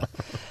Bertha.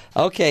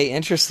 Okay,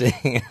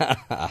 interesting.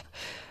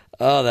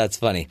 Oh, that's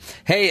funny.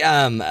 Hey,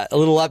 a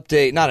little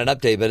update, not an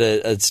update, but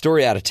a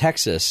story out of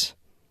Texas,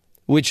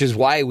 which is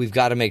why we've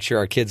got to make sure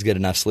our kids get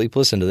enough sleep.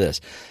 Listen to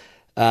this.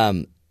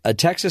 A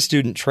Texas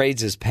student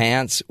trades his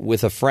pants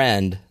with a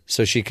friend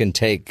so she can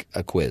take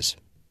a quiz.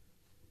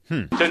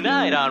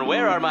 Tonight on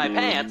Where Are My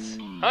Pants?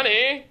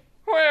 Honey,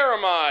 where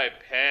are my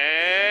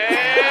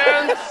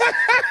pants?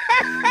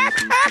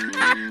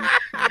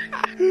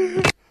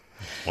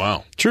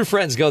 Wow. True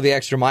friends go the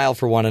extra mile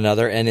for one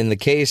another, and in the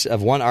case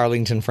of one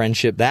Arlington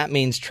friendship, that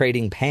means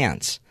trading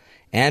pants.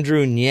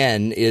 Andrew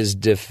Nguyen is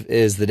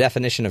the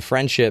definition of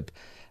friendship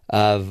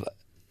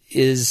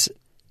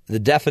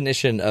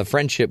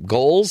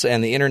goals,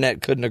 and the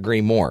internet couldn't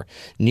agree more.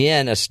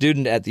 Nguyen, a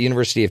student at the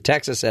University of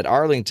Texas at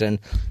Arlington,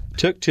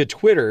 took to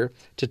Twitter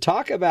to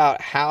talk about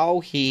how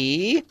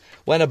he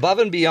went above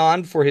and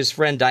beyond for his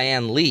friend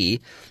Diane Lee.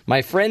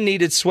 My friend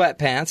needed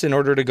sweatpants in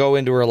order to go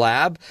into her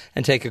lab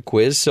and take a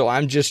quiz, so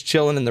I'm just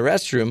chilling in the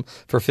restroom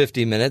for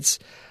 50 minutes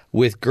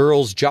with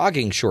girls'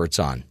 jogging shorts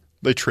on.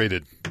 They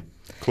traded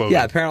clothing.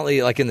 Yeah,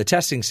 apparently, like in the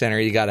testing center,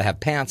 you got to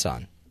have pants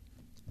on.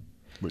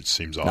 Which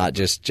seems odd. Not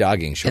just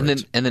jogging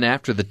shorts. And then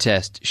after the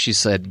test, she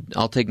said,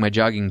 "I'll take my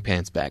jogging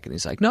pants back." And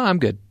he's like, "No, I'm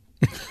good."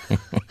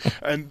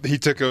 And he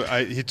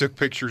took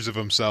pictures of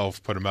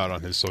himself, put them out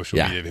on his social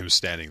media of him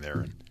standing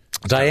there.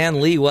 Diane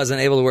Lee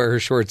wasn't able to wear her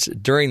shorts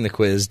during the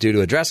quiz due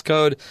to a dress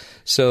code,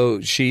 so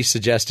she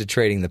suggested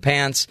trading the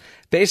pants.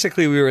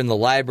 Basically, we were in the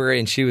library,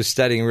 and she was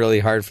studying really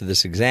hard for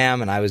this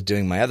exam, and I was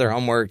doing my other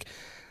homework.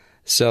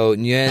 So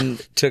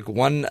Nguyen took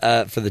one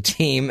for the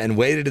team and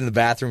waited in the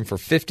bathroom for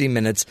 50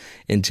 minutes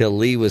until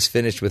Lee was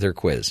finished with her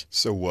quiz.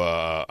 So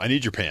I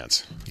need your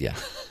pants. Yeah.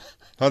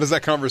 How does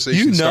that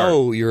conversation start? You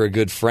know you're a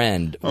good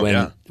friend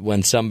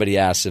when somebody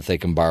asks if they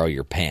can borrow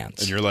your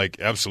pants. And you're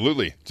like,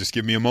 absolutely. Just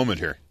give me a moment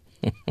here.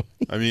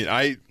 I mean,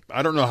 I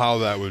don't know how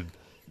that would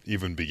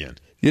even begin.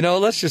 You know,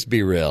 let's just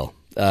be real.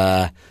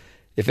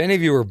 If any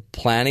of you were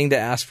planning to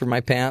ask for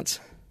my pants,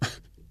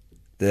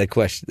 the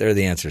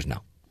answer is no.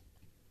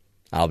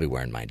 I'll be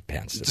wearing my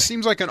pants today. It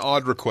seems like an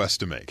odd request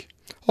to make.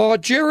 Oh,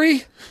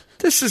 Jerry,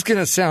 this is going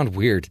to sound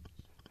weird,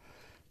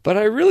 but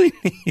I really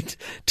need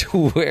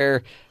to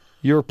wear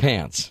your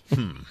pants.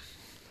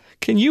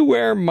 Can you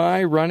wear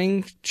my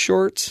running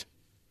shorts?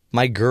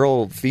 My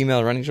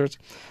female running shorts?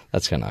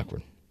 That's kind of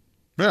awkward.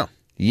 Yeah.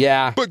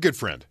 Yeah. But good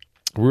friend.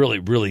 Really,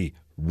 really,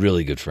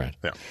 really good friend.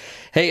 Yeah.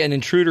 Hey, an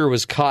intruder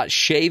was caught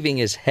shaving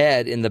his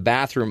head in the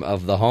bathroom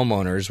of the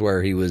homeowners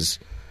where he was...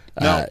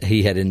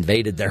 he had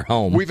invaded their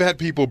home. We've had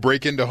people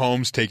break into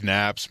homes, take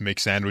naps, make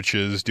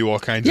sandwiches, do all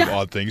kinds of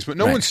odd things, but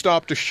no one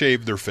stopped to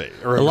shave their face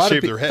or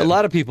shave their head. A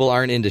lot of people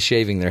aren't into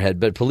shaving their head,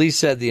 but police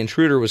said the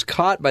intruder was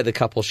caught by the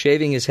couple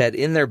shaving his head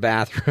in their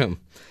bathroom.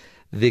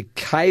 The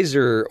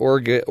Kaiser,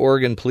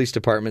 Oregon Police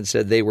Department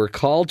said they were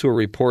called to a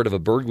report of a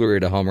burglary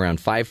at a home around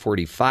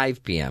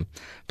 5:45 p.m.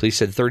 Police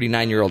said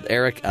 39-year-old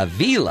Eric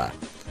Avila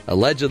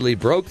allegedly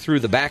broke through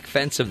the back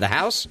fence of the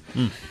house,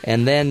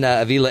 and then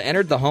Avila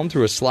entered the home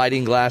through a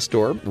sliding glass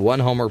door.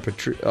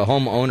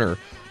 Homeowner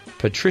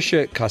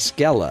Patricia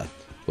Cosquella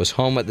was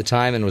home at the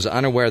time and was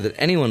unaware that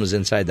anyone was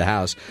inside the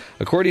house.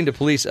 According to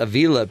police,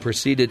 Avila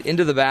proceeded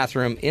into the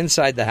bathroom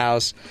inside the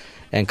house,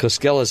 and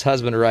Cosquella's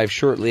husband arrived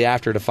shortly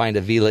after to find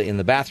Avila in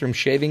the bathroom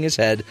shaving his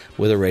head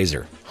with a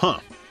razor. Huh.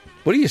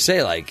 What do you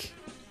say, like,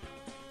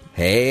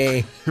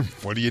 hey?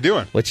 What are you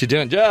doing? What you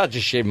doing?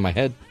 Just shaving my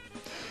head.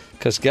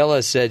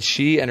 Cosquella said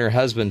she and her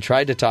husband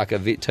tried to talk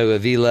to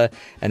Avila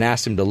and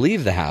asked him to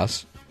leave the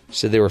house.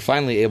 Said they were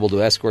finally able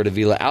to escort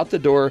Avila out the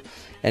door,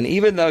 and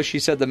even though she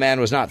said the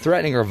man was not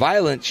threatening or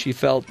violent, she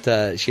felt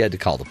she had to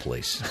call the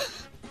police.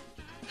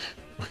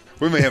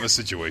 We may have a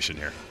situation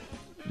here.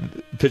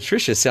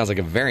 Patricia sounds like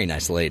a very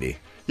nice lady.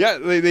 Yeah,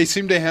 they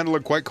seem to handle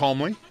it quite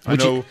calmly. I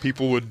know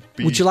people would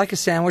be... Would you like a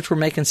sandwich? We're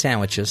making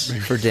sandwiches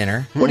for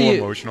dinner. What are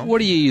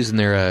you using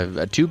there?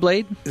 A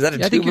two-blade? Is that a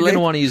two-blade? I think you're going to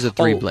want to use a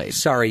three-blade.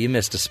 Sorry, you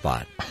missed a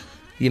spot.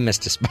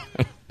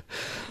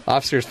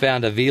 Officers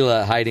found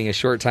Avila hiding a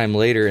short time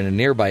later in a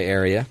nearby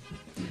area.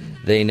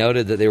 They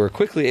noted that they were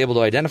quickly able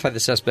to identify the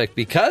suspect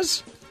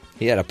because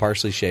he had a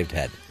partially shaved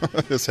head.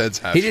 His head's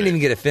half He didn't even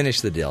get to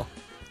finish the deal.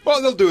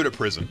 Well, they'll do it at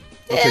prison.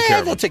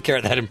 They'll take care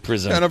of that in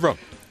prison. Yeah, no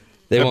problem.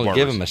 They won't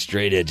give him a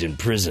straight edge in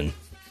prison.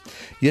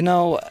 You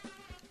know,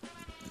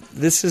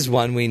 this is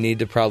one we need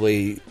to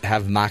probably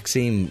have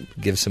Maxime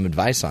give some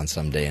advice on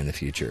someday in the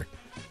future.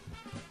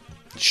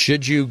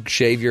 Should you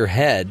shave your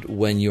head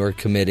when you're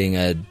committing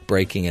a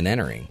breaking and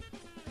entering?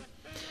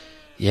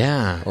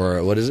 Yeah.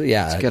 Or what is it?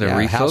 Yeah, it's got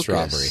to house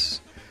robbery.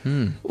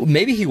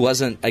 Maybe he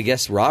wasn't, I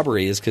guess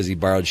robbery is because he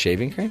borrowed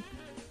shaving cream?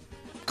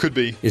 Could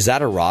be. Is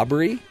that a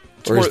robbery?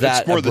 Or is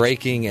that a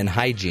breaking and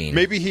hygiene?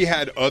 Maybe he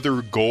had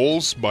other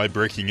goals by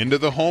breaking into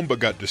the home, but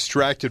got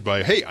distracted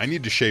by, hey, I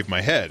need to shave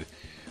my head.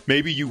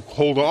 Maybe you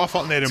hold off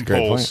on that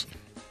impulse,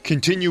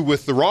 continue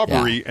with the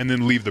robbery, and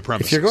then leave the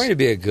premises. If you're going to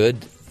be a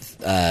good,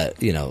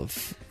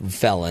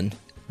 felon,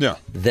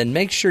 then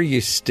make sure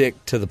you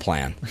stick to the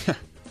plan.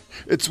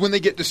 It's when they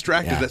get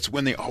distracted, that's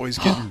when they always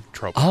get in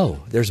trouble. Oh,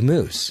 there's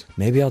mousse.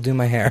 Maybe I'll do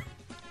my hair.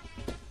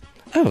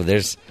 Oh,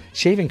 there's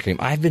shaving cream.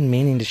 I've been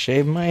meaning to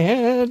shave my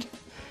head.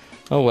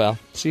 Oh, well.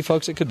 See,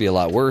 folks, it could be a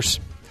lot worse.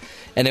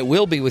 And it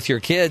will be with your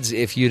kids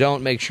if you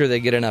don't make sure they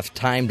get enough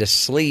time to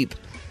sleep.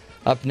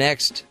 Up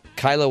next,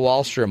 Kyla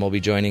Wahlstrom will be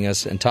joining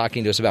us and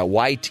talking to us about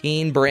why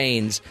teen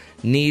brains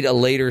need a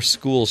later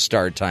school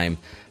start time.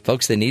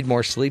 Folks, they need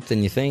more sleep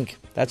than you think.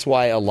 That's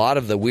why a lot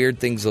of the weird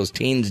things those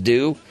teens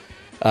do,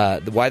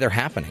 why they're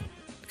happening.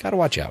 Got to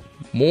watch out.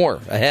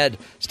 More ahead.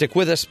 Stick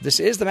with us. This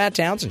is the Matt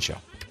Townsend Show.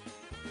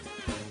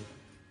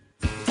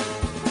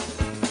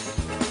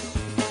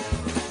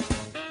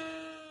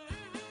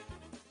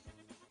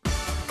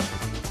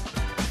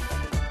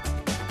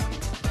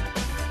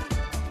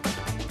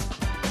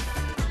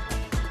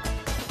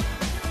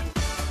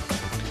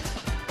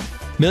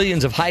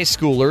 Millions of high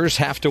schoolers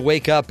have to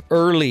wake up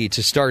early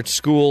to start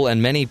school,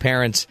 and many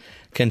parents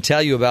can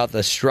tell you about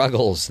the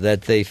struggles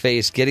that they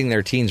face getting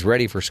their teens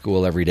ready for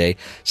school every day.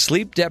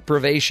 Sleep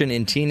deprivation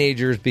in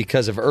teenagers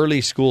because of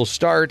early school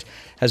start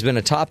has been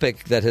a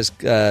topic that has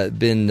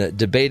been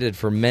debated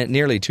for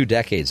nearly 2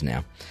 decades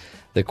now.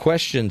 The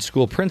question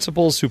school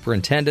principals,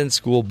 superintendents,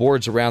 school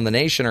boards around the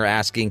nation are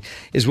asking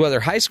is whether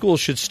high school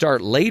should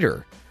start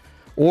later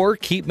or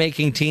keep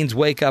making teens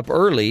wake up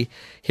early.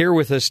 Here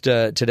with us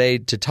today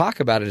to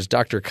talk about it is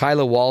Dr.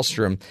 Kyla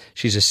Wahlstrom.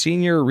 She's a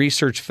senior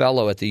research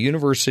fellow at the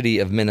University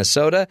of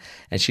Minnesota,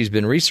 and she's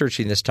been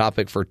researching this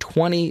topic for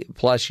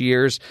 20-plus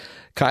years.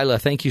 Kyla,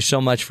 thank you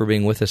so much for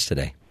being with us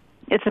today.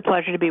 It's a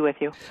pleasure to be with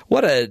you.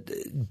 What a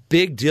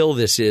big deal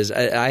this is.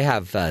 I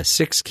have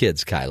 6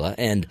 kids, Kyla,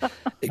 and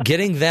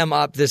getting them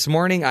up this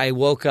morning, I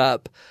woke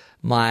up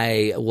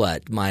my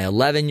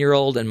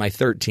 11-year-old and my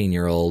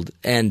 13-year-old,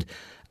 and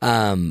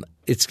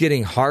it's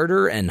getting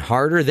harder and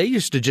harder. They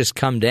used to just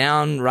come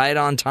down right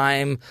on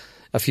time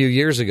a few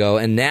years ago,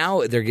 and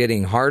now they're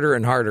getting harder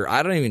and harder.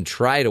 I don't even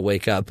try to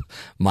wake up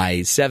my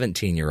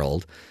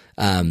 17-year-old.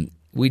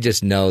 We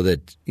just know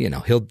that,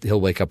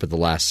 he'll wake up at the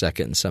last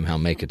second and somehow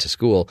make it to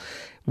school.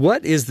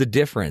 What is the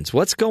difference?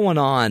 What's going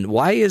on?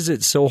 Why is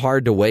it so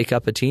hard to wake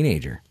up a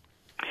teenager?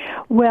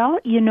 Well,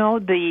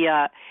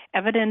 the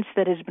evidence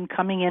that has been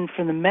coming in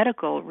from the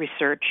medical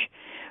research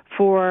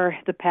for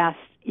the past,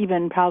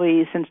 even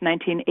probably since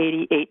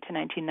 1988 to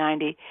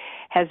 1990,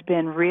 has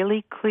been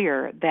really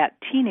clear that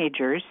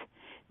teenagers,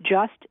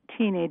 just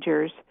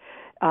teenagers,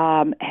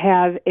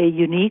 have a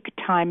unique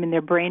time in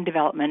their brain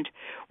development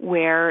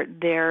where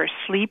their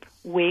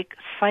sleep-wake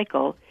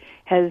cycle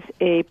has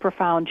a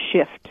profound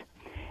shift.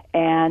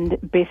 And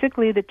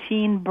basically the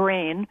teen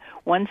brain,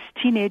 once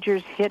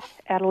teenagers hit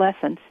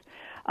adolescence,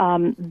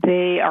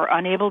 they are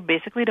unable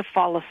basically to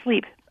fall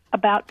asleep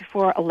about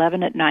before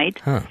 11 at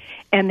night,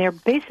 and they're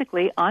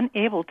basically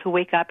unable to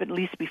wake up, at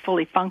least be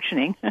fully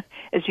functioning,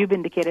 as you've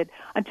indicated,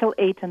 until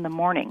 8 in the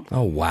morning.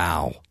 Oh,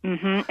 wow.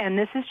 Mm-hmm. And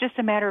this is just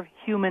a matter of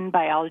human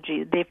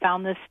biology. They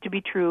found this to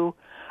be true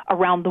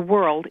around the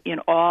world in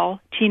all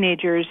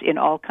teenagers in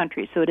all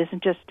countries. So it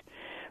isn't just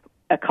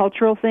a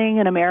cultural thing,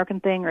 an American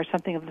thing, or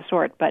something of the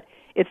sort, but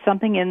it's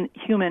something in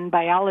human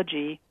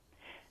biology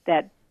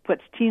that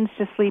puts teens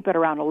to sleep at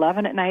around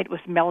 11 at night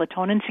with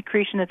melatonin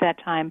secretion at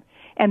that time,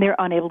 and they're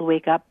unable to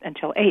wake up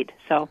until 8.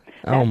 So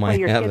that's why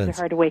your kids are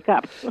hard to wake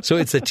up. So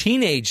it's a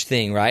teenage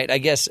thing, right? I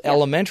guess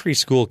elementary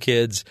school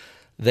kids,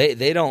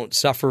 they don't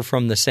suffer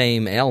from the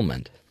same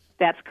ailment.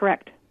 That's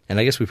correct. And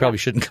I guess we probably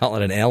shouldn't call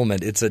it an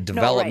ailment. It's a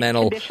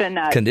developmental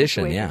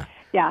condition. Yeah.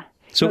 Yeah.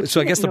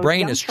 So I guess the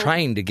brain is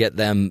trying to get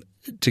them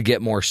to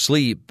get more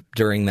sleep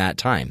during that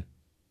time.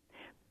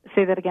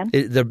 Say that again?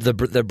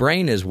 The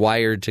brain is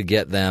wired to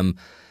get them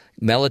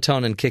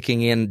melatonin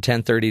kicking in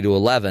 10:30 to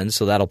 11,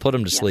 so that'll put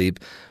them to sleep.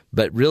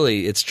 But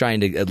really, it's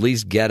trying to at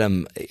least get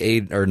them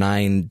 8 or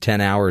 9,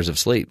 10 hours of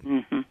sleep.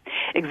 Mm-hmm.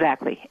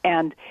 Exactly.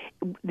 And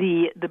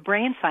the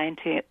brain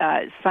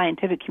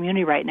scientific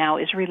community right now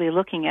is really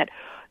looking at,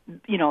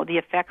 the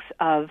effects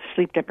of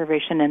sleep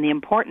deprivation and the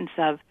importance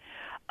of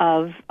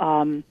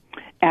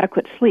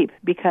adequate sleep,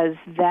 because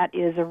that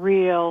is a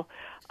real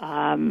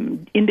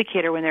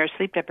indicator when there's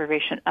sleep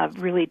deprivation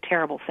of really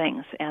terrible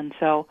things. And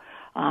so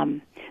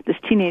this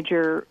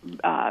teenager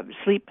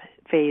sleep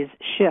phase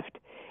shift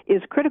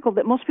is critical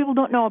that most people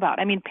don't know about.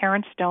 I mean,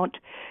 parents don't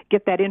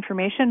get that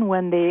information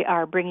when they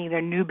are bringing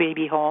their new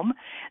baby home,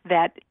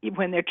 that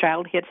when their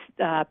child hits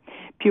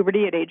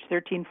puberty at age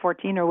 13,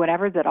 14 or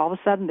whatever, that all of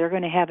a sudden they're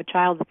going to have a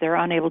child that they're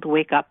unable to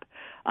wake up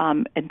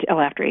until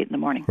after 8 in the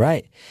morning.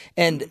 Right.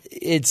 And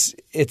it's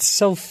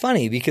so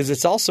funny because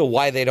it's also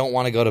why they don't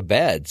want to go to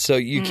bed. So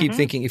you keep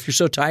thinking, if you're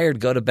so tired,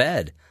 go to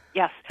bed.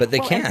 Yes. But they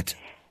can't.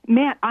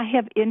 Matt, I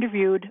have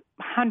interviewed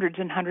hundreds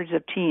and hundreds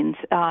of teens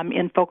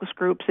in focus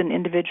groups and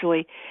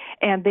individually,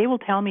 and they will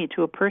tell me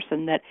to a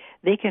person that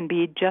they can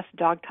be just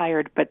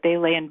dog-tired, but they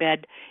lay in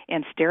bed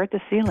and stare at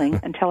the ceiling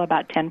until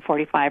about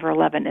 10:45 or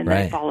 11, and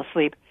then fall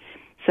asleep.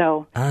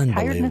 So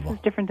tiredness is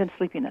different than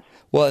sleepiness.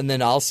 Well, and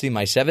then I'll see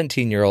my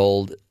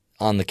 17-year-old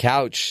on the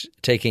couch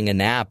taking a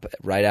nap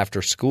right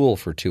after school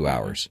for 2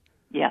 hours.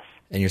 Yes.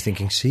 And you're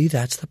thinking, see,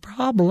 that's the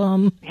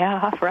problem.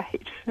 Yeah,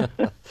 right.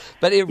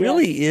 But it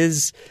really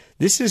is,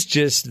 this is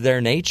just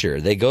their nature.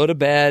 They go to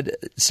bed,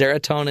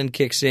 serotonin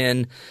kicks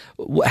in.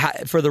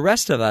 For the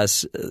rest of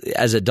us,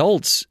 as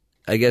adults,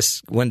 I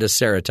guess, when does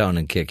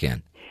serotonin kick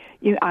in?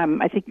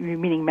 I think you're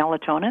meaning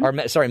melatonin.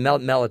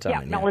 Melatonin.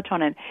 Yeah,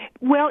 melatonin.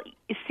 Well,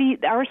 you see,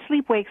 our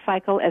sleep-wake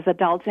cycle as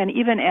adults and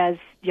even as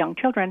young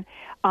children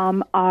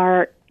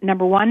are,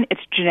 number one,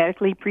 it's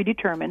genetically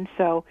predetermined,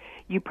 so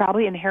you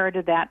probably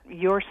inherited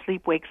your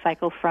sleep-wake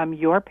cycle from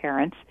your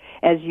parents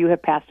as you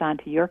have passed on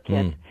to your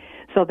kids.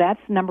 So that's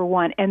number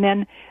one. And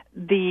then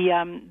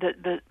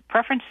the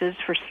preferences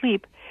for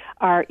sleep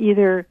are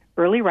either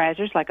early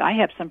risers, like I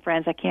have some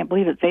friends, I can't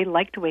believe it, they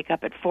like to wake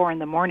up at 4 in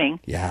the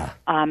morning. Yeah.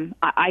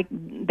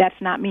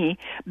 That's not me.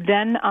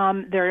 Then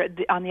on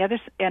the other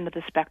end of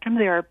the spectrum,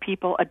 there are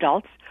people,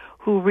 adults,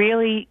 who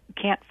really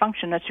can't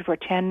function much before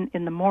 10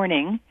 in the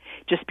morning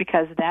just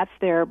because that's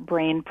their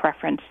brain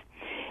preference.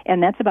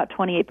 And that's about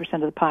 28%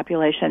 of the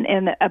population.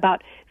 And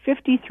about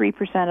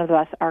 53% of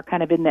us are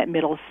kind of in that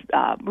middle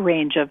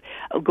range of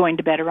going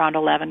to bed around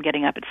 11,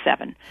 getting up at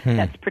 7.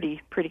 That's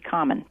pretty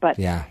common. But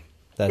yeah,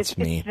 that's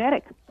me. It's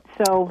genetic.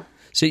 So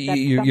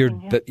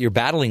you're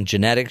battling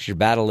genetics, you're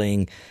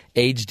battling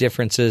age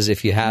differences.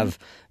 If you have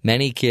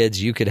many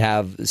kids, you could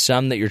have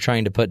some that you're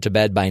trying to put to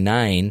bed by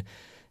 9,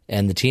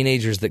 and the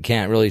teenagers that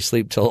can't really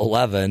sleep till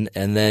 11,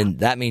 and then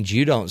that means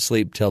you don't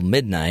sleep till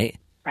midnight.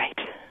 Right.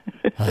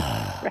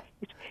 Right.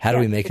 How do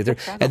we make it there?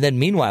 And then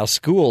meanwhile,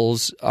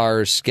 schools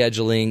are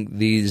scheduling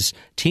these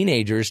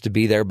teenagers to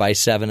be there by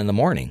 7 in the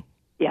morning.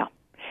 Yeah.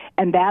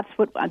 And that's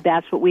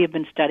what we have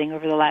been studying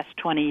over the last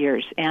 20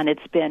 years, and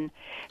it's been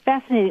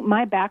fascinating.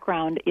 My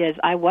background is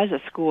I was a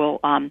school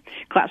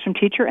classroom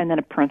teacher and then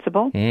a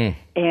principal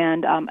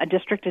and a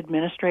district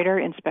administrator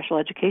in special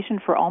education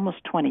for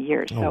almost 20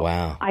 years. Oh,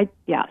 wow.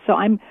 So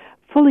I'm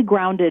fully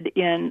grounded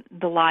in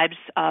the lives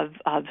of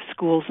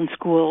schools and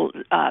school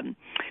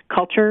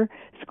culture,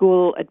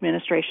 school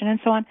administration, and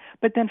so on.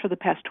 But then for the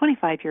past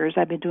 25 years,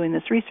 I've been doing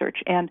this research.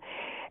 And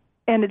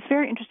it's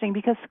very interesting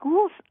because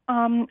schools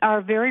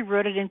are very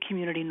rooted in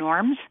community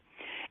norms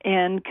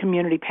and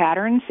community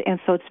patterns, and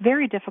so it's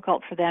very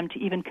difficult for them to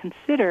even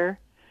consider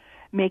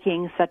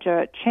making such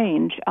a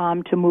change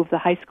to move the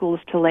high schools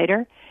to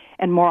later.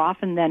 And more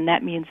often than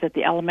that means that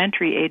the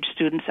elementary age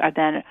students are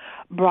then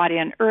brought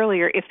in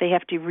earlier if they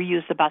have to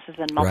reuse the buses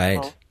and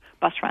multiple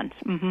bus runs.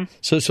 Mm-hmm.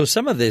 So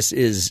some of this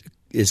is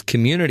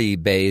community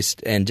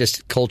based and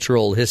just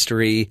cultural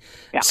history.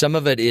 Yeah. Some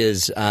of it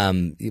is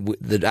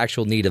the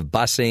actual need of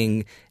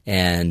busing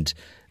and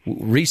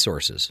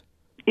resources.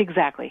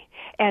 Exactly.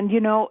 And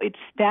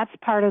that's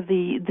part of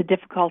the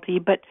difficulty,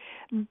 but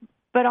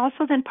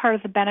also then part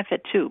of the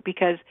benefit too,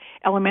 because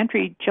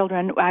elementary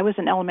children, I was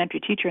an elementary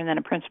teacher and then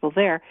a principal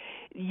there,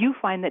 you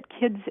find that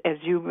kids, as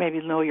you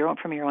maybe know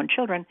from your own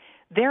children,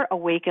 they're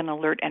awake and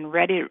alert and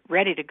ready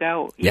to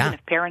go, even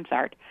if parents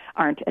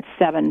aren't at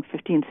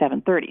 7:15,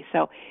 7:30.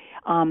 So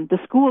the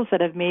schools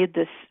that have made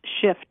this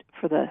shift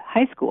for the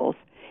high schools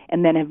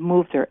and then have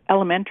moved their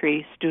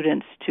elementary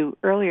students to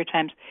earlier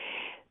times,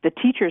 the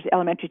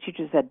elementary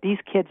teachers, that these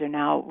kids are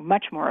now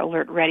much more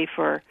alert, ready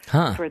for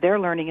their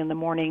learning in the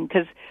morning,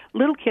 because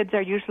little kids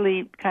are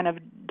usually kind of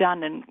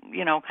done and,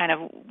 kind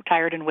of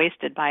tired and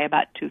wasted by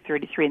about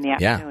 2:33 in the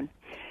afternoon.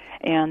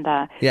 And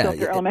so if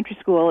your elementary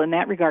school in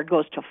that regard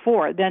goes to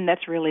 4, then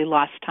that's really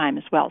lost time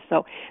as well.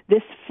 So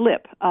this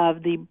flip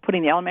of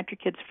putting the elementary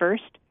kids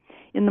first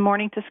in the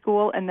morning to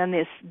school and then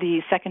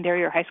the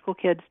secondary or high school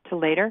kids to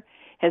later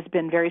has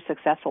been very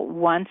successful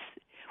once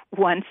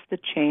the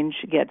change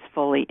gets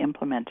fully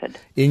implemented.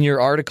 In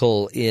your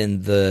article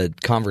in the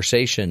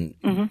conversation,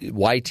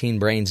 why teen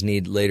brains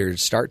need later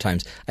start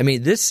times, I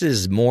mean, this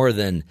is more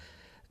than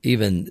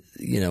even,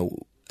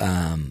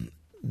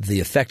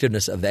 the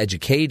effectiveness of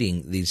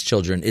educating these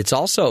children. It's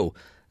also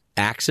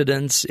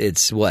accidents.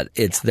 It's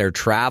their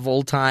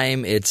travel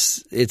time.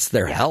 It's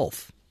their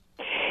health.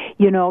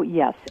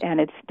 Yes,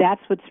 and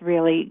that's what's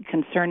really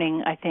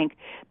concerning, I think,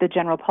 the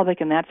general public,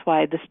 and that's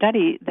why the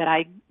study that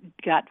I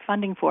got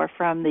funding for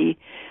from the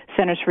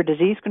Centers for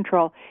Disease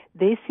Control,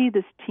 they see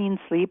this teen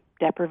sleep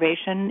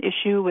deprivation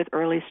issue with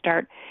early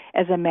start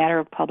as a matter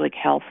of public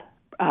health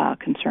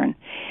concern.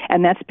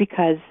 And that's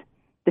because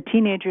the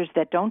teenagers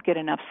that don't get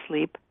enough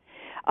sleep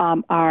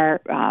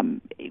are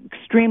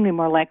extremely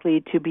more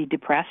likely to be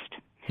depressed,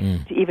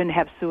 to even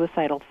have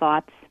suicidal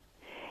thoughts.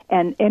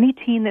 And any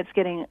teen that's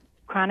getting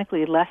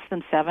chronically less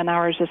than 7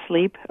 hours of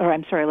sleep,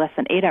 less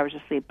than 8 hours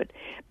of sleep,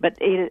 but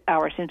 8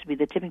 hours seems to be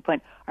the tipping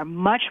point, are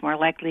much more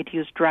likely to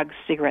use drugs,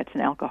 cigarettes,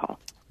 and alcohol.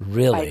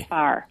 Really? By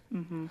far.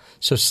 Mm-hmm.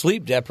 So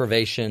sleep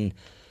deprivation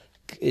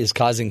is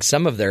causing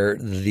some of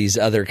these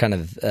other kind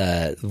of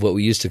what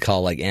we used to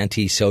call like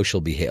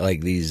antisocial behavior,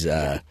 like these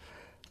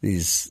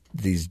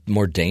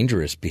more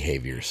dangerous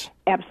behaviors.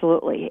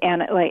 Absolutely.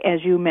 And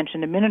as you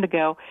mentioned a minute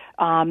ago,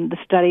 the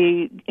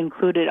study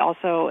included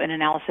also an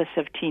analysis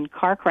of teen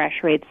car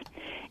crash rates.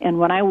 And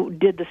when I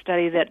did the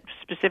study that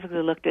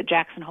specifically looked at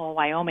Jackson Hole,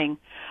 Wyoming,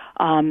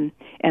 and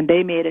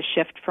they made a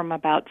shift from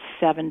about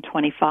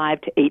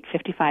 7:25 to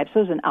 8:55, so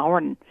it was an hour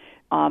and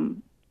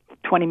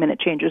 20-minute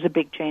change. It was a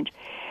big change.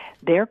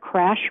 Their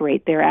crash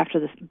rate there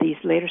after these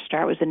later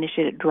start was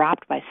initiated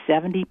dropped by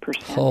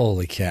 70%.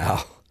 Holy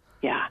cow.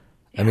 Yeah.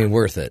 I mean,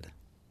 worth it.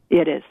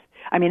 It is.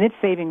 I mean, it's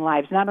saving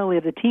lives, not only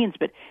of the teens,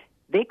 but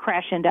they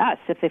crash into us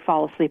if they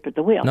fall asleep at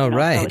the wheel. No,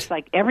 right. So it's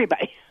like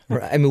everybody.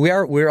 I mean,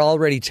 we're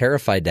already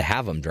terrified to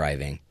have them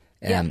driving.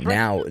 And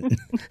now,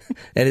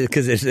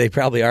 because they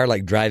probably are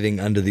like driving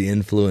under the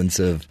influence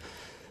of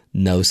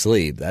no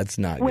sleep. That's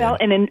not well,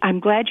 good. And I'm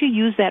glad you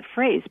used that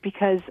phrase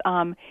because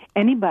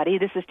anybody,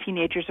 this is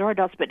teenagers or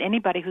adults, but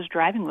anybody who's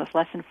driving with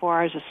less than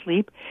 4 hours of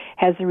sleep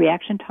has the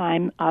reaction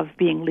time of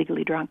being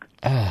legally drunk,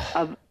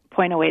 of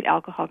 0.08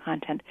 alcohol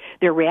content.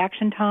 Their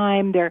reaction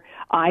time, their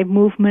eye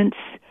movements,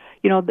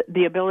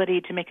 the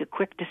ability to make a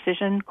quick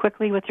decision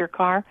quickly with your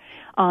car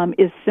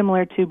is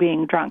similar to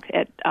being drunk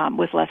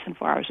with less than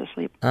 4 hours of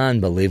sleep.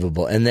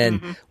 Unbelievable. And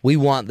then we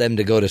want them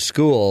to go to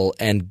school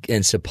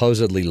and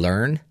supposedly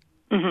learn.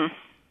 Mm-hmm.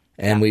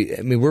 And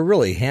we're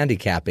really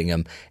handicapping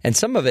them. And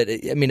some of it,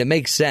 it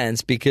makes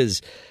sense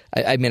because,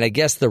 I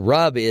guess the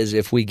rub is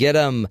if we get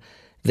them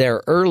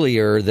there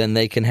earlier, then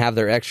they can have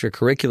their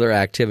extracurricular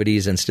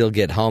activities and still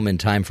get home in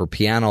time for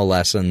piano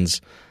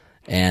lessons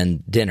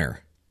and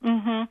dinner.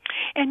 Mm-hmm.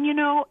 And, you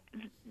know,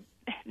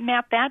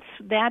 Matt,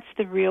 that's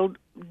the real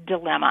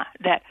dilemma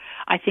that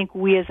I think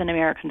we as an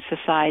American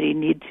society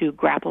need to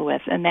grapple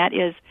with, and that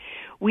is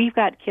we've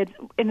got kids,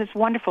 and it's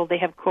wonderful, they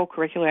have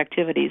co-curricular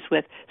activities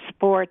with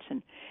sports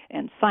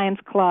and science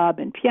club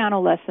and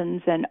piano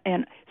lessons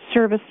and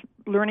service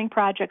learning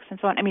projects and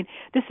so on. I mean,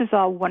 this is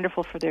all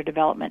wonderful for their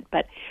development,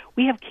 but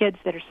we have kids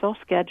that are so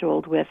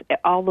scheduled with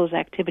all those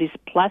activities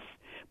plus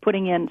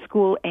putting in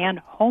school and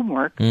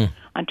homework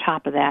on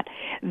top of that,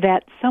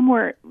 that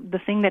somewhere the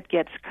thing that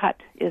gets cut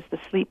is the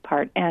sleep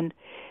part, and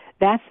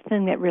that's the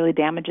thing that really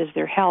damages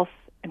their health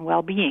and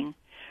well-being.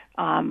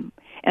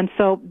 And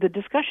so the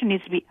discussion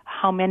needs to be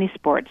how many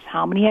sports,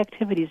 how many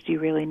activities do you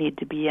really need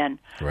to be in?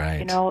 Right.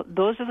 You know,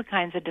 those are the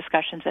kinds of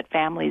discussions that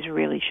families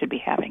really should be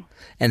having.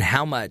 And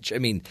how much? I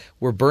mean,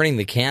 we're burning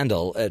the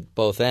candle at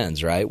both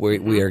ends, right?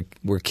 We're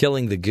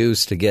killing the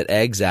goose to get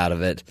eggs out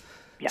of it.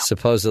 Yeah.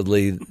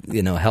 Supposedly,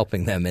 you know,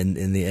 helping them.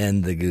 In the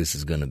end, the goose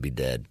is going to be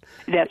dead.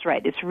 That's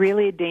right. It's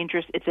really a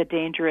dangerous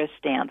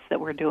dance that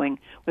we're doing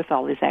with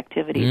all these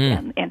activities.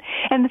 And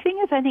the thing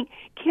is, I think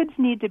kids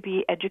need to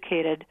be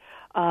educated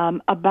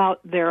about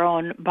their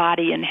own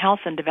body and health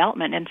and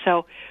development. And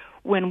so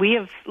when we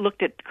have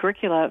looked at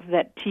curricula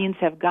that teens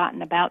have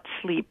gotten about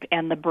sleep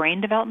and the brain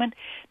development,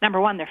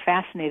 number one, they're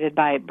fascinated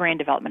by brain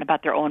development,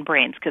 about their own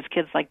brains, because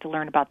kids like to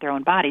learn about their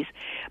own bodies.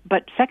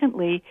 But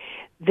secondly,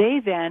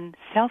 they then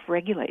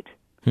self-regulate.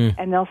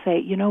 And they'll say,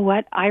 you know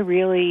what, I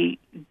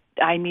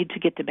need to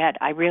get to bed.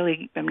 I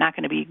really am not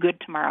going to be good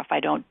tomorrow if I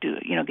don't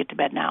get to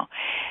bed now.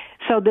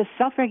 So the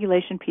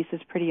self-regulation piece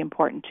is pretty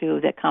important,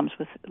 too, that comes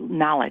with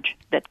knowledge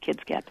that kids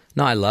get.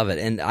 No, I love it.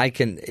 And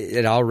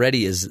it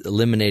already is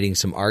eliminating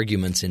some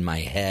arguments in my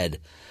head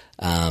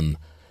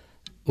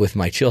with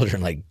my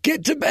children, like,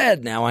 get to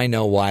bed. Now I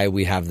know why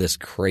we have this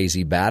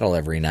crazy battle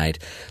every night.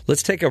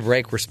 Let's take a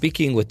break. We're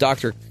speaking with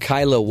Dr.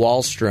 Kyla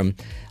Wahlstrom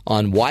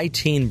on why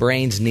teen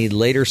brains need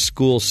later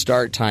school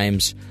start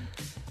times.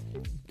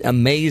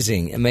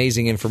 Amazing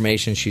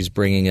information she's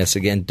bringing us.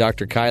 Again,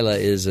 Dr. Kyla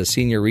is a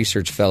senior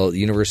research fellow at the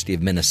University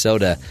of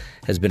Minnesota,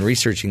 has been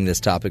researching this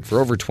topic for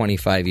over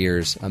 25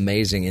 years.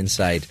 Amazing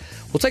insight.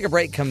 We'll take a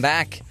break, come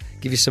back,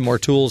 give you some more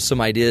tools,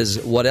 some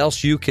ideas, what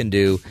else you can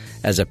do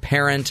as a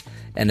parent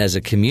and as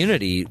a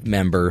community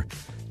member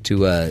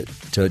to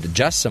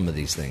adjust some of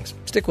these things.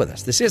 Stick with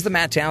us. This is the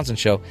Matt Townsend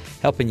Show,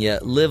 helping you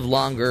live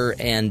longer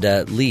and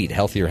lead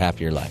healthier,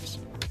 happier lives.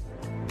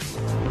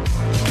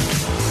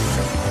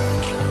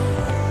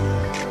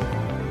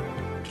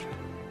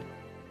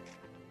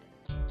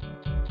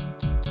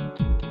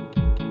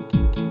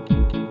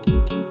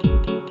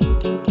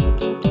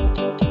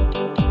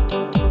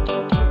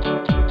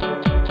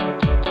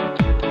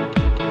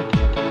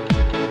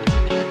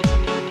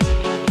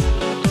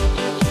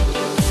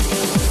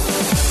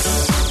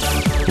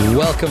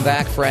 Welcome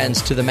back,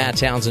 friends, to the Matt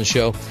Townsend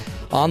Show.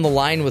 On the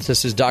line with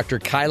us is Dr.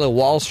 Kyla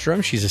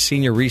Wahlstrom. She's a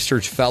senior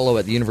research fellow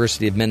at the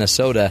University of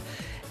Minnesota,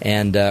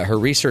 and her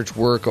research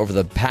work over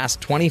the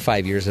past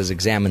 25 years has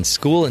examined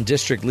school and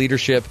district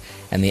leadership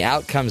and the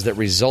outcomes that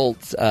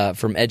result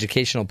from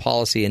educational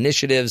policy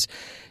initiatives.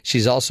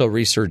 She's also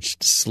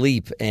researched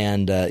sleep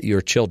and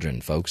your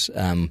children, folks.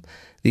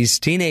 These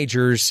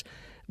teenagers,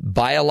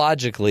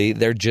 biologically,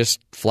 they're just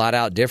flat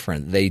out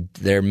different.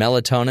 Their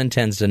melatonin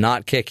tends to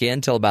not kick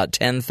in till about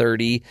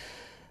 10:30,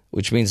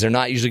 which means they're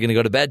not usually going to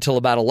go to bed till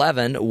about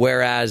 11.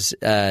 Whereas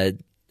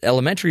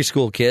elementary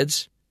school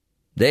kids,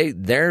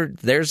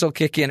 theirs will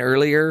kick in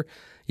earlier.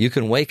 You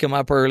can wake them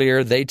up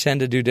earlier. They tend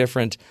to do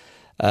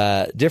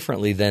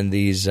differently than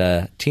these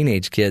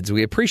teenage kids.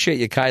 We appreciate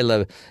you,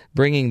 Kyla,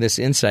 bringing this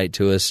insight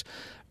to us.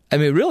 I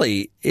mean,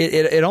 really,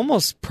 it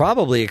almost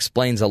probably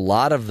explains a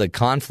lot of the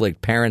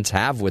conflict parents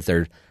have with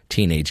their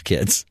teenage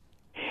kids.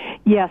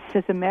 Yes,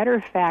 as a matter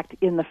of fact,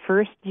 in the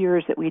first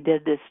years that we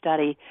did this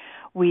study,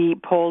 we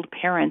polled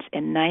parents,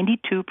 and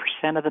 92%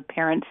 of the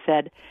parents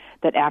said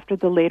that after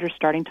the later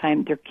starting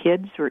time, their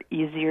kids were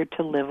easier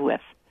to live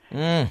with.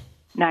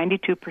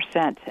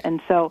 92%.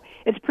 And so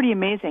it's pretty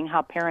amazing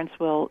how parents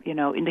will,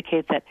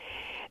 indicate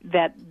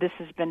that this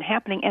has been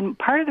happening. And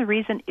part of the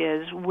reason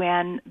is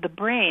when the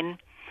brain,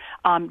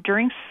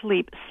 during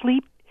sleep,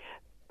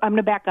 I'm going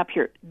to back up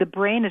here. The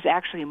brain is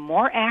actually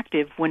more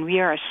active when we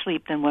are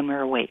asleep than when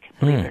we're awake,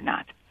 believe it or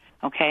not.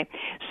 Okay?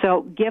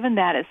 So given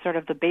that as sort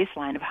of the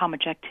baseline of how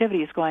much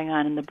activity is going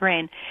on in the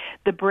brain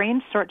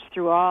sorts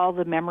through all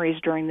the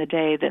memories during the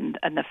day and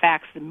the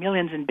facts, the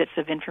millions and bits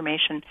of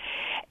information.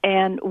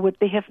 And what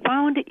they have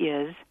found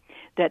is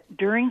that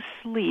during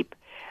sleep,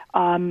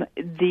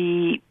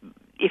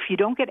 if you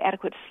don't get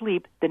adequate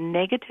sleep, the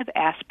negative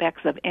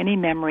aspects of any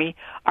memory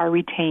are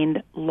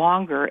retained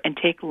longer and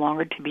take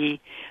longer to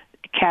be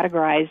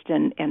categorized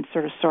and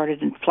sort of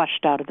sorted and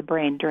flushed out of the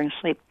brain during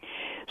sleep.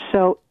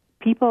 So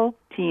people,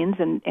 teens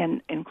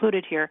and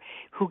included here,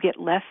 who get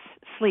less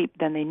sleep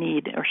than they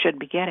need or should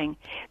be getting,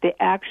 they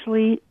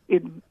actually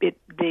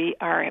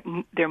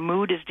their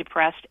mood is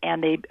depressed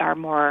and they are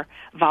more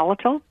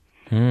volatile,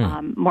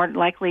 more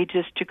likely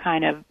just to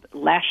kind of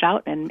lash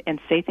out and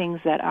say things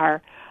that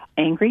are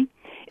angry.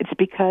 It's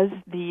because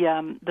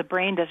the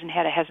brain hasn't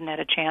had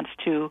a chance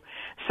to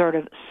sort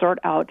of sort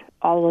out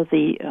all of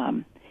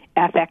the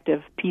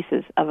affective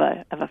pieces of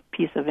a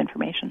piece of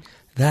information.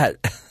 That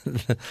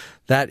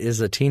is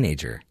a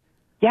teenager.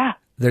 Yeah.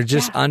 They're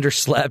just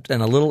underslept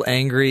and a little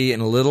angry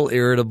and a little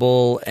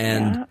irritable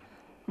and. Yeah.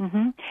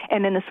 Mm-hmm.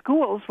 And in the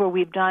schools where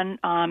we've done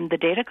the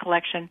data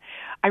collection,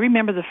 I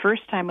remember the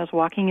first time I was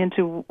walking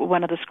into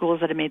one of the schools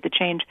that had made the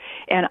change,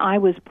 and I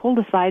was pulled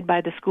aside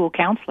by the school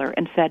counselor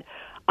and said,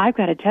 I've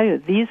got to tell you,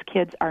 these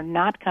kids are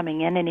not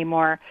coming in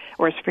anymore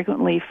or as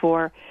frequently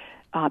for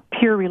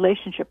peer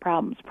relationship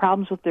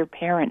problems with their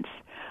parents,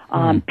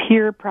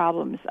 peer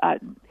problems.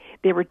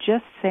 They were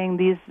just saying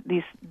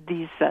these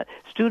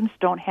students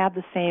don't have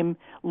the same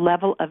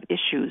level of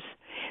issues.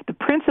 The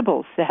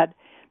principal said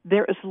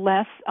there is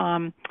less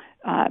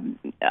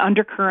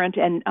undercurrent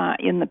and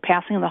in the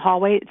passing in the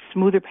hallway, it's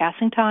smoother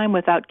passing time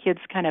without kids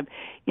kind of,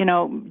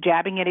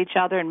 jabbing at each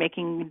other and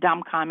making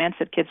dumb comments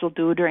that kids will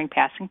do during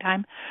passing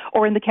time.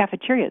 Or in the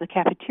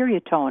cafeteria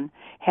tone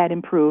had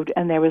improved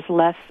and there was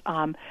less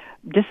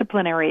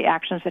disciplinary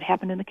actions that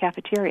happened in the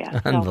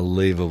cafeteria.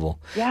 Unbelievable.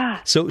 Yeah.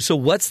 So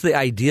what's the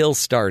ideal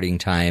starting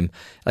time?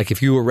 Like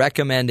if you were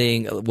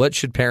recommending, what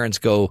should parents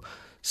go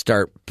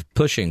start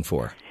pushing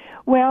for?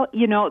 Well,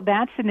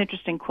 that's an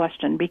interesting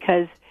question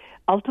because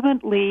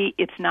ultimately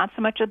it's not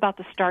so much about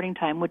the starting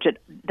time, which it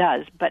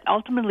does, but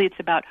ultimately it's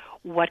about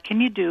what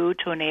can you do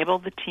to enable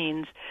the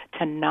teens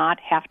to not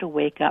have to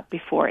wake up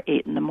before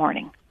 8 in the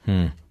morning.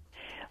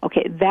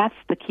 Okay, that's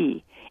the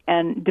key.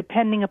 And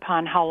depending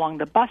upon how long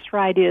the bus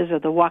ride is or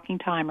the walking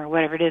time or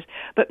whatever it is,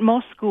 but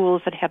most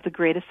schools that have the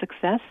greatest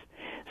success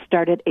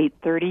start at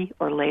 8:30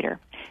 or later.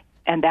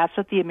 And that's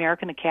what the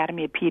American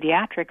Academy of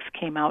Pediatrics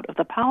came out of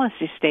the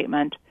policy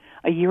statement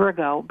a year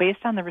ago,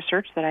 based on the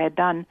research that I had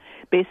done,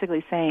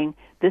 basically saying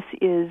this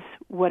is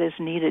what is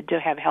needed to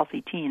have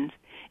healthy teens,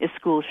 is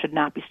schools should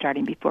not be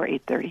starting before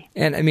 8:30.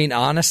 And I mean,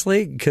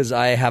 honestly, because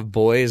I have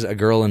boys, a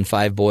girl and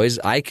 5 boys,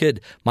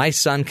 my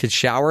son could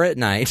shower at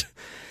night.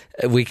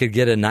 We could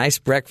get a nice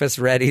breakfast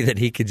ready that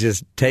he could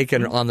just take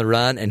on the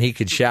run, and he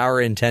could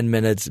shower in 10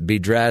 minutes, be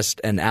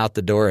dressed, and out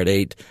the door at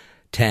 8,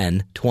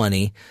 10,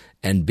 20,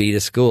 and be to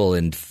school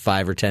in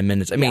 5 or 10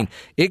 minutes. I mean,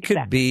 it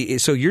could be –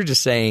 so you're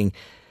just saying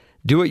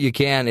do what you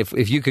can.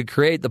 If you could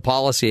create the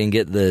policy and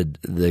get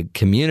the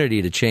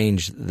community to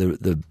change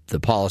the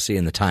policy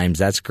and the times,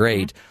 that's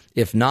great.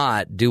 If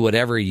not, do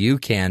whatever you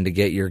can to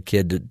get your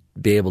kid to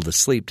be able to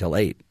sleep till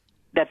 8.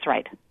 That's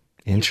right.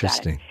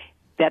 Interesting.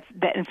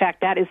 In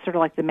fact, that is sort of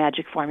like the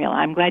magic formula.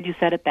 I'm glad you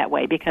said it that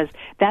way because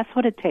that's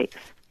what it takes.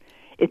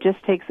 It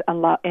just takes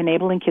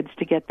enabling kids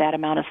to get that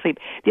amount of sleep.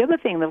 The other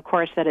thing, of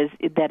course, that is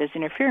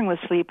interfering with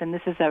sleep, and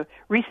this is a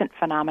recent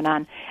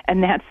phenomenon,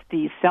 and that's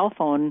the cell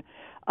phone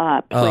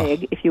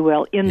plague, if you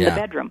will, in the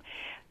bedroom.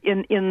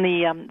 In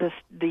the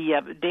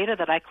data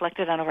that I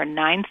collected on over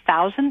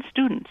 9,000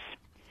 students,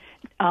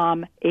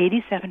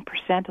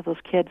 87% of those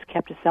kids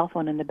kept a cell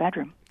phone in the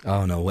bedroom.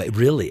 Oh, no way.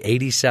 Really?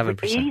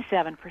 87%?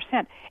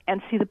 87%.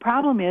 And see, the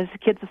problem is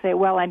kids will say,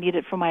 well, I need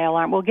it for my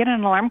alarm. Well, get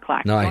an alarm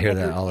clock. No, I hear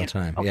that all the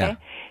time. Okay? Yeah.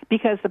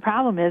 Because the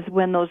problem is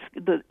when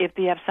if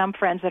they have some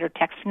friends that are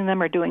texting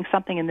them or doing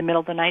something in the middle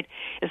of the night,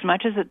 as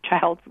much as a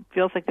child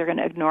feels like they're going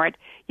to ignore it,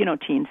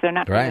 teens, they're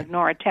not going to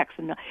ignore a text.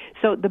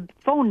 So the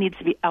phone needs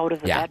to be out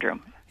of the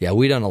bedroom. Yeah,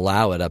 we don't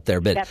allow it up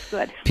there, but that's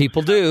good.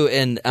 People do,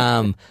 and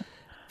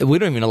we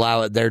don't even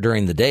allow it there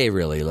during the day,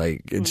 really.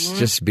 Like, it's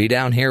just be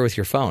down here with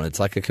your phone. It's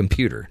like a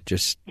computer.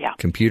 Just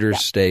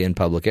computers stay in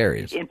public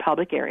areas. In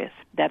public areas.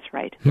 That's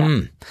right.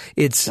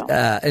 It's,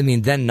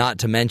 then not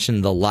to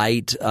mention the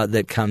light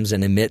that comes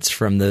and emits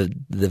from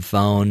the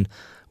phone,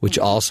 which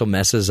also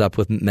messes up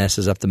the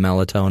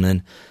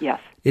melatonin.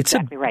 Yes,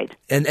 exactly right.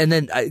 And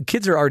then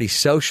kids are already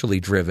socially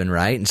driven,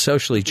 right, and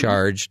socially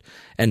charged,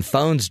 and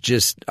phones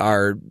just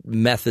are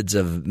methods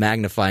of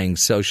magnifying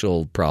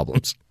social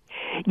problems.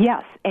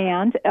 Yes,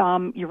 and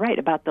you're right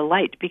about the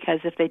light, because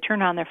if they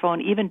turn on their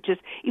phone, even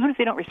if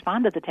they don't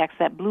respond to the text,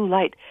 that blue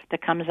light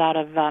that comes out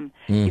of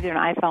either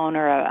an iPhone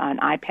or an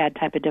iPad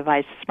type of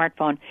device,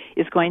 smartphone,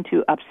 is going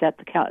to upset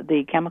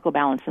the chemical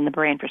balance in the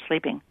brain for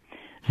sleeping.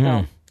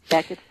 So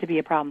that gets to be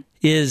a problem.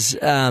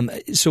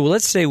 So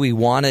let's say we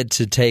wanted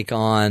to take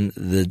on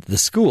the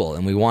school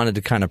and we wanted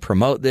to kind of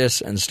promote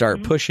this and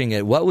start pushing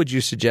it. What would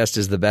you suggest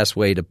is the best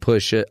way to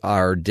push it,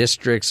 our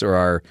districts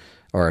or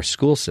our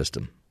school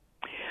system?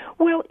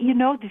 Well,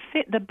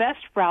 the best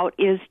route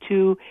is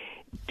to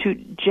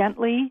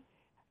gently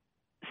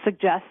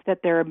suggest that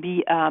there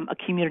be a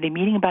community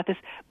meeting about this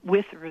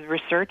with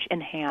research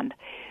in hand.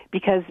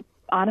 Because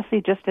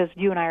honestly, just as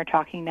you and I are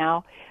talking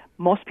now,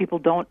 most people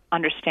don't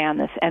understand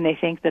this, and they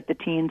think that the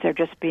teens are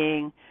just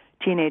being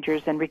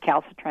teenagers and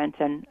recalcitrant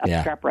and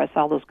obstreperous,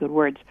 all those good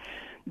words,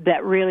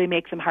 that really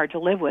makes them hard to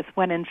live with,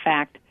 when in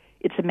fact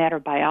It's a matter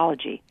of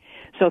biology.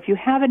 So if you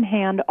have in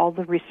hand all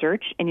the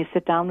research and you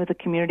sit down with a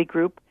community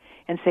group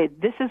and say,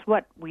 this is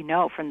what we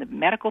know from the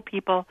medical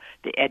people,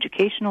 the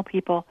educational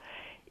people,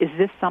 is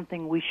this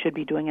something we should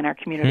be doing in our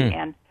community?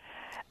 And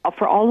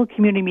for all the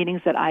community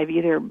meetings that I've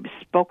either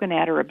spoken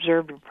at or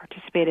observed or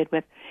participated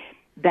with,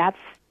 that's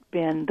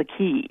been the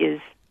key,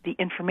 is the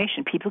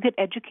information. People get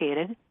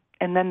educated,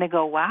 and then they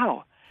go,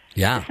 wow,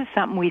 this is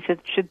something we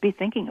should be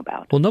thinking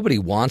about. Well, nobody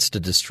wants to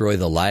destroy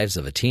the lives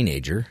of a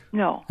teenager.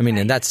 No. I mean,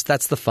 and that's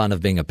the fun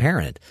of being a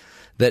parent.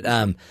 But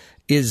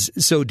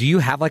so do you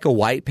have like a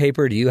white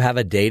paper? Do you have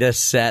a data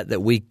set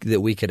that we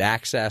could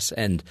access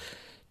and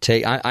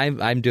take?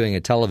 I'm doing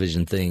a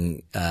television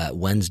thing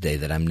Wednesday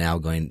that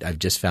I've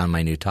just found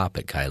my new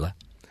topic, Kyla.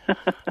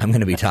 I'm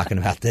going to be talking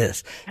about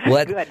this.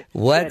 What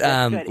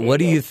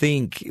do you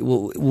think?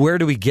 Where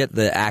do we get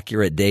the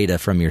accurate data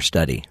from your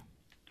study?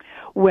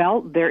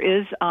 Well, there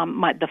is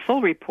the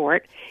full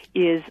report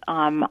is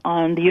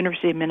on the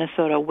University of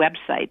Minnesota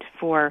website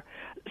for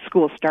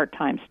school start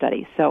time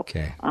study. So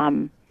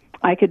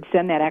I could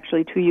send that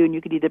actually to you, and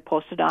you could either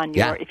post it on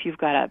your if you've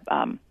got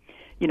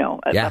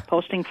a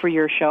posting for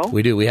your show.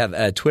 We do. We have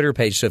a Twitter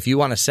page, so if you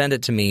want to send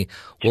it to me,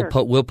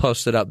 we'll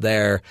post it up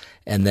there,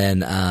 and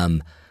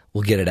then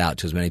we'll get it out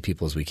to as many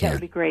people as we can. That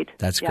would be great.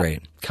 That's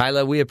great.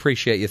 Kyla, we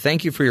appreciate you.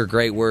 Thank you for your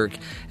great work,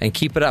 and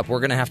keep it up. We're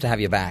going to have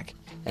you back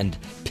and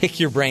pick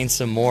your brain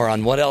some more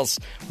on what else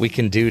we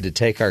can do to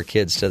take our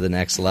kids to the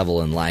next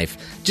level in life,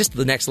 just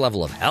the next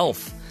level of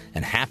health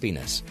and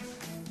happiness.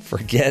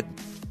 Forget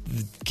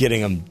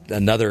getting them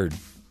another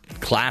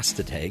class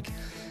to take.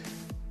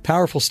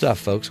 Powerful stuff,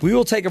 folks. We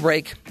will take a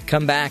break,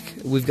 come back.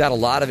 We've got a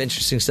lot of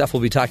interesting stuff.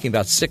 We'll be talking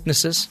about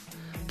sicknesses.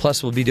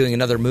 Plus, we'll be doing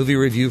another movie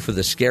review for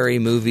the scary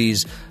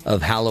movies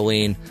of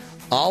Halloween.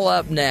 All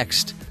up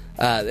next.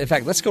 In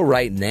fact, let's go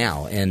right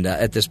now. And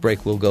at this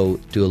break, we'll go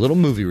do a little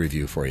movie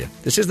review for you.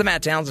 This is the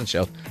Matt Townsend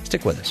Show.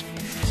 Stick with us.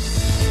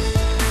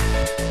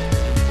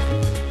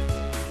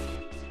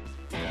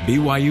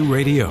 BYU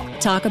Radio.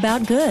 Talk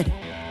about good.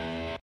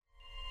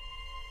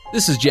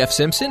 This is Jeff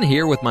Simpson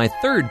here with my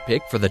third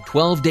pick for the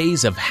 12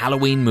 Days of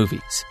Halloween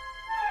movies.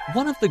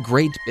 One of the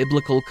great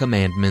biblical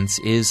commandments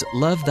is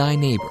love thy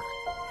neighbor.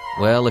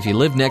 Well, if you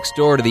live next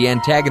door to the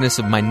antagonists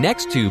of my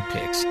next two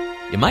picks,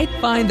 you might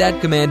find that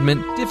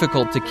commandment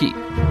difficult to keep.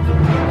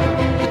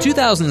 The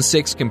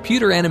 2006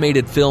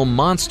 computer-animated film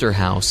Monster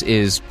House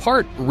is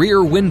part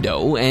Rear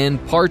Window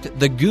and part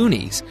The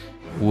Goonies,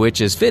 which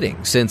is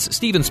fitting since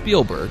Steven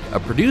Spielberg, a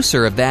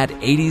producer of that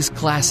 80s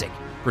classic,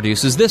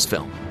 produces this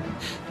film.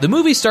 The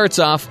movie starts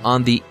off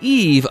on the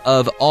eve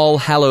of All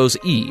Hallows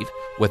Eve,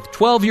 with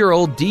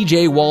 12-year-old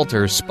DJ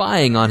Walter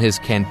spying on his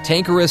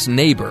cantankerous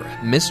neighbor,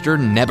 Mr.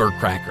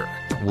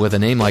 Nebbercracker. With a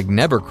name like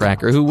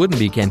Nebbercracker, who wouldn't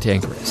be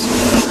cantankerous?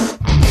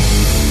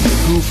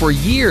 Who for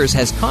years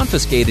has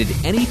confiscated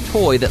any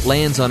toy that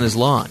lands on his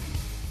lawn.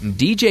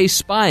 DJ's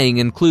spying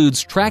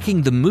includes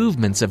tracking the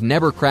movements of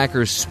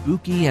Nebbercracker's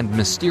spooky and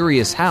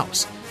mysterious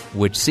house,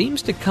 which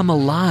seems to come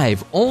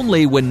alive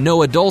only when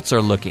no adults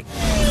are looking.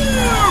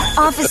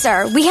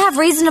 Officer, we have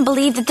reason to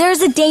believe that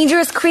there's a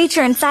dangerous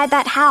creature inside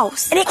that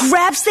house. And it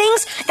grabs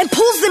things and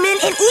pulls them in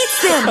and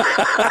eats them.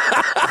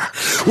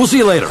 We'll see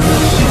you later.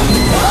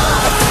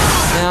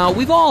 Now,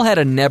 we've all had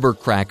a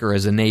Nebbercracker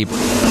as a neighbor.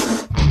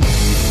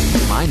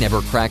 My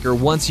Nebbercracker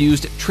once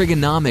used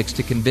trigonomics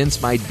to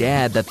convince my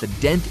dad that the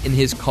dent in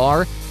his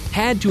car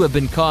had to have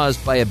been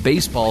caused by a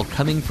baseball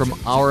coming from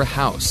our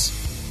house.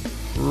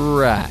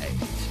 Right.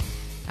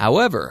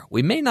 However,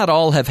 we may not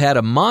all have had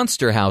a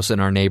monster house in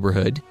our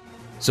neighborhood.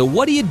 So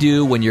what do you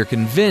do when you're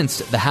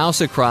convinced the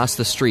house across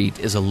the street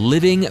is a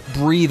living,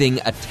 breathing,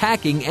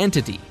 attacking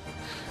entity?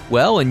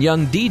 Well, in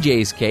young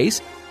DJ's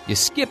case, you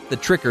skip the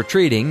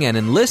trick-or-treating and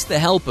enlist the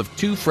help of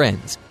two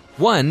friends.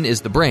 One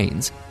is the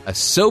Brains, a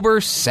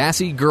sober,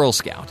 sassy Girl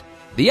Scout.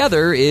 The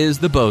other is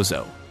the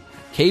Bozo,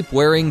 a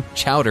cape-wearing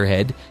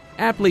chowderhead,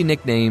 aptly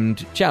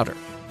nicknamed Chowder.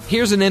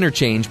 Here's an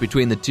interchange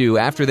between the two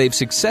after they've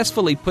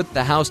successfully put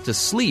the house to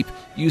sleep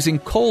using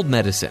cold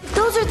medicine.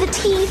 Those are the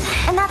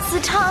teeth, and that's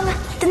the tongue.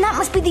 Then that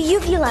must be the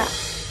uvula.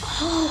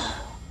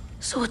 Oh,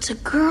 so it's a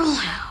girl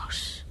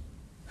house.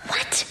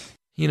 What?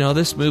 You know,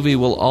 this movie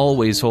will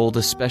always hold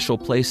a special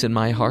place in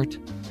my heart.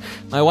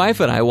 My wife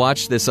and I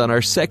watched this on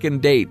our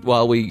second date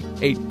while we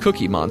ate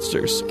Cookie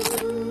Monsters.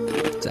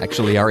 It's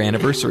actually our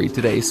anniversary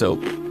today, so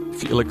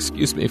if you'll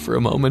excuse me for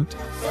a moment.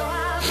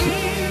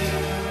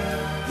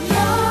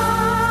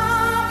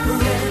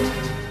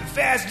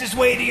 Fastest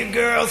way to your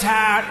girl's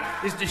heart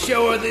is to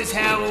show her this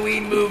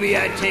Halloween movie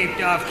I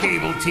taped off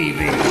cable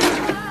TV.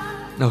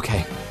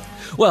 Okay.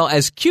 Well,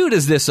 as cute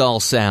as this all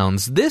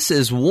sounds, this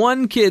is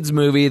one kid's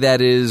movie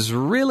that is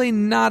really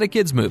not a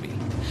kid's movie.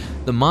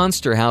 The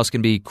monster house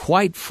can be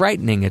quite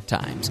frightening at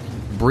times,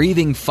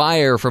 breathing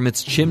fire from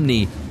its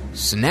chimney,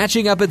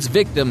 snatching up its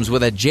victims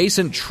with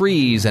adjacent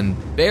trees,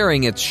 and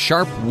baring its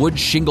sharp wood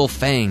shingle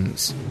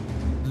fangs.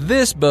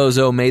 This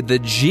bozo made the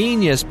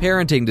genius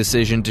parenting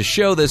decision to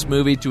show this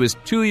movie to his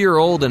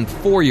 2-year-old and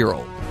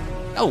 4-year-old.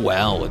 Oh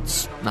well,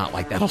 it's not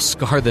like that'll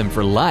scar them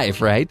for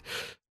life, right?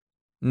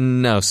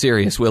 No,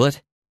 serious, will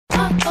it?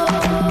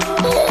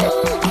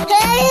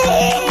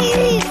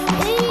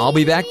 I'll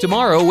be back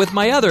tomorrow with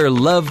my other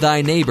Love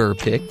Thy Neighbor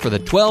pick for the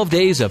 12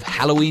 days of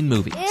Halloween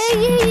movies.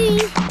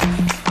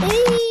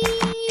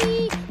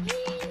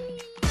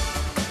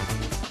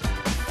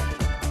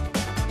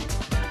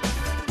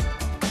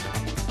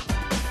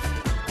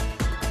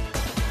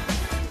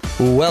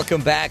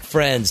 Welcome back,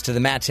 friends, to the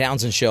Matt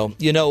Townsend Show.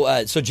 You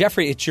know, so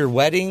Jeffrey, it's your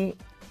wedding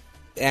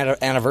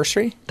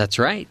anniversary? That's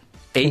right.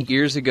 8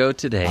 years ago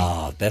today.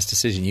 Oh, best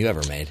decision you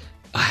ever made.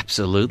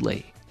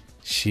 Absolutely.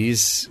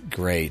 She's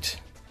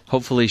great.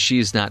 Hopefully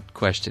she's not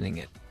questioning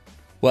it.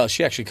 Well,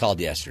 she actually called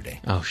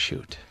yesterday. Oh,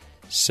 shoot.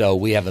 So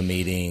we have a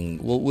meeting.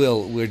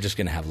 We're just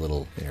going to have a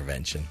little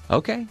intervention.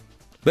 Okay.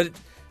 But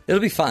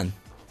it'll be fun.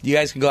 You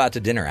guys can go out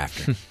to dinner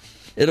after.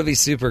 It'll be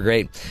super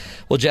great.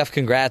 Well, Jeff,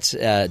 congrats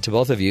to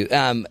both of you.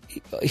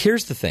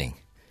 Here's the thing.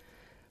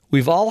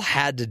 We've all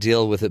had to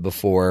deal with it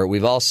before.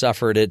 We've all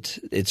suffered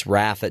its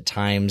wrath at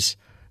times.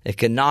 It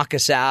can knock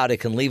us out. It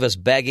can leave us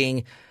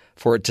begging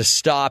for it to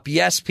stop.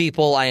 Yes,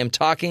 people, I am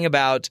talking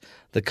about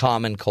the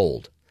common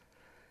cold.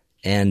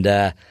 And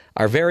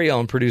our very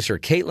own producer,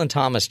 Catlin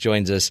Thomas,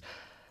 joins us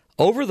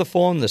over the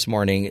phone this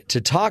morning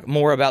to talk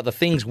more about the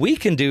things we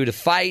can do to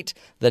fight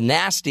the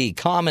nasty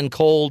common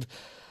cold.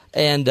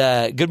 And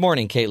good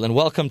morning, Catlin.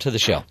 Welcome to the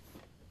show.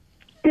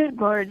 Good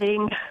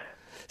morning.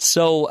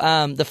 So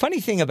the funny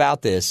thing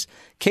about this,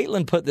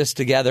 Catlin put this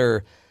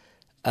together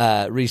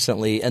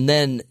recently, and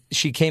then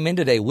she came in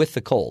today with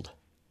the cold.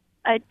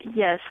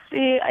 Yes.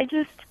 See,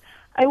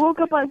 I woke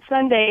up on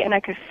Sunday and I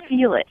could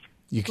feel it.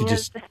 You could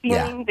just the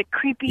feeling, the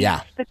creepy,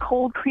 the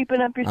cold creeping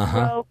up your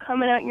throat,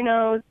 coming out your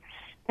nose,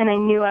 and I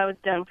knew I was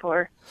done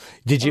for.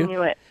 Did you? I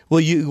knew it.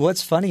 Well,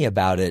 what's funny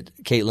about it,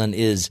 Catlin,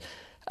 is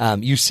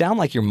you sound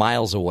like you're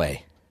miles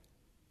away.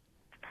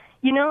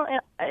 You know,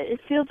 it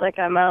feels like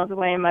I'm miles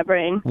away in my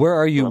brain. Where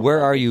are you?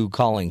 Where are you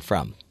calling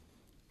from?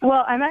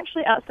 Well, I'm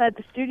actually outside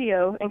the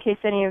studio, in case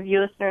any of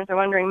you listeners are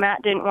wondering.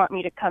 Matt didn't want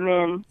me to come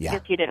in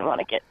because he didn't want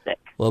to get sick.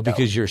 Well,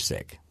 because you're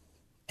sick.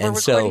 And we're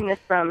recording this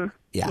from,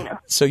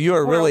 So you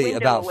are really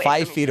about away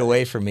 5 from feet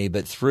away from me,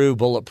 but through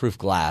bulletproof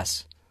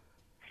glass.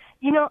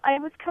 You know, I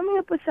was coming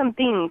up with some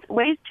things,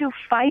 ways to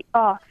fight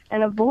off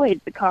and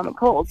avoid the common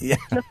cold. Yeah.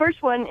 The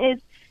first one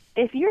is,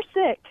 if you're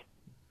sick,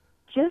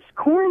 just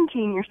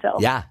quarantine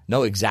yourself. Yeah,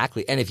 no,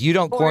 exactly. And if you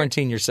don't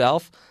quarantine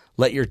yourself,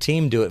 let your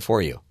team do it for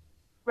you.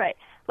 Right.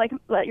 Like,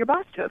 let your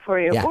boss do it for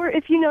you. Yeah. Or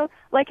if you know,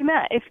 like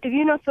Matt, if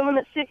you know someone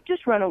that's sick,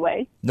 just run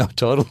away. No,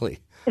 totally.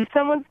 If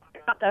someone's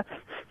got the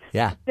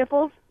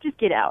sniffles, just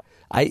get out.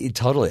 I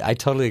totally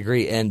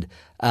agree. And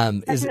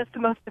that's the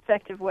most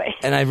effective way.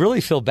 And I really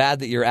feel bad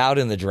that you're out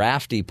in the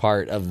drafty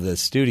part of the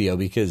studio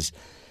because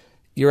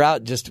you're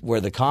out just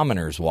where the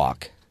commoners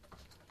walk.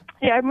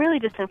 Yeah, I'm really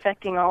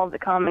disinfecting all of the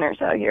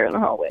commoners out here in the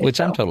hallway. Which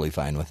I'm totally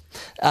fine with.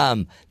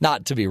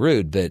 Not to be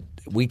rude, but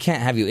we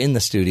can't have you in the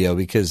studio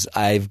because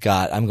I'm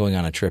going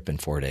on a trip in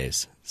 4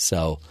 days.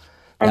 So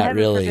and that heaven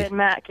really forbid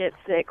Matt gets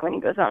sick when he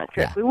goes on a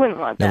trip. We wouldn't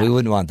want that. No, we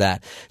wouldn't want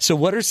that. So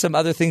what are some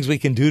other things we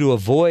can do to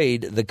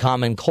avoid the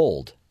common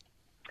cold?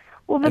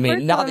 Well,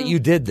 not that you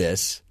did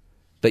this,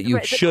 but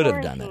you should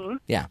have done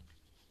it. Yeah.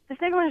 The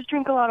second one is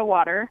drink a lot of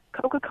water.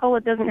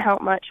 Coca-Cola doesn't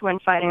help much when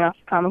fighting off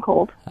the common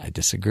cold. I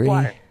disagree.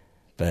 Water.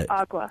 But,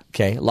 Aqua.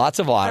 Okay, lots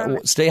of water.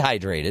 Stay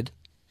hydrated.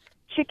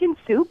 Chicken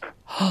soup.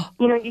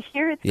 You know, you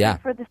hear it's good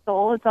for the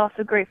soul. It's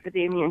also great for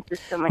the immune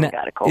system when you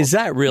got a cold. Is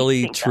that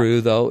really true,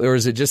 though? Or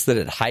is it just that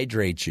it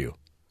hydrates you?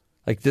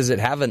 Like, does it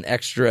have an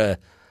extra...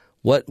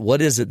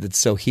 What is it that's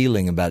so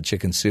healing about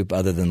chicken soup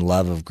other than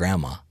love of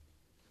grandma?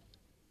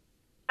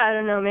 I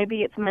don't know.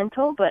 Maybe it's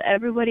mental, but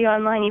everybody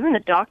online, even the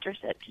doctor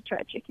said to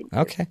try chicken soup.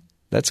 Okay,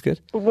 that's good.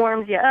 It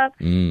warms you up.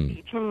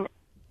 You can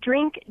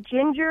drink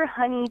ginger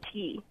honey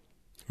tea.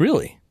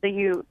 Really? So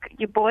you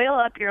boil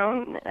up your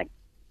own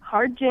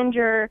hard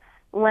ginger,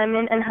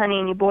 lemon, and honey,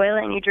 and you boil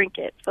it and you drink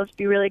it. It's supposed to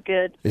be really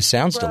good. It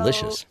sounds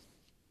delicious.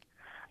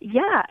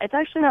 Yeah, it's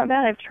actually not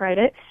bad. I've tried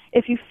it.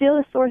 If you feel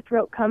a sore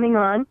throat coming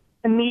on,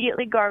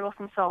 immediately gargle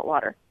some salt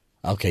water.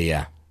 Okay,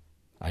 yeah.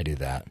 I do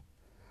that.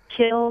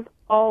 Kills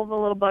all the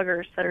little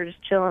buggers that are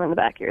just chilling in the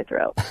back of your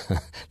throat.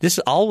 This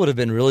all would have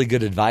been really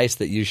good advice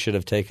that you should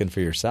have taken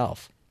for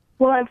yourself.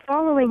 Well, I'm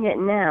following it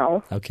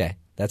now. Okay.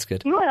 That's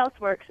good. You know what else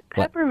works?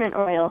 Peppermint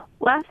oil.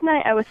 Last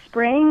night I was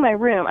spraying my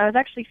room. I was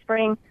actually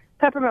spraying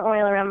peppermint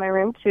oil around my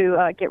room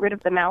to get rid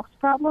of the mouse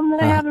problem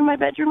that I have in my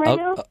bedroom right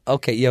now.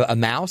 Okay, you have a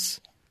mouse?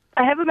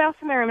 I have a mouse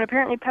in my room, and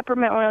apparently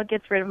peppermint oil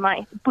gets rid of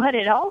mice. But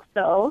it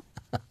also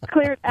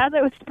cleared, as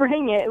I was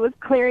spraying it, it was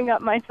clearing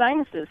up my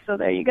sinuses. So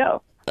there you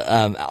go.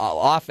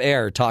 Off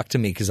air, talk to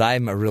me, because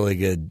I'm a really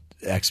good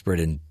expert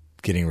in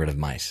getting rid of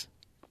mice.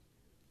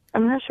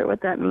 I'm not sure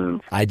what that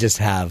means.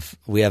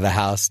 We have a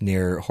house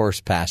near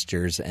horse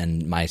pastures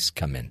and mice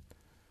come in.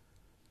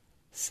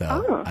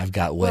 So I've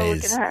got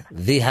ways.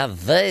 We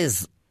have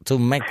ways to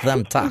make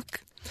them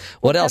talk.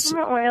 What else?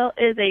 Peppermint oil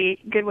is a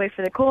good way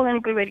for the cold and a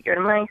good way to get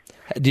rid of mice.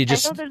 I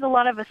know there's a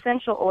lot of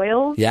essential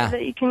oils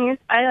that you can use.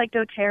 I like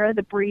doTERRA,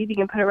 the Breathe. You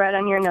can put it right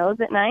on your nose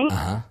at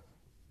night.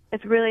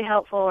 It's really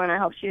helpful, and it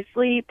helps you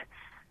sleep.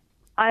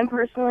 I'm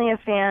personally a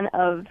fan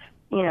of,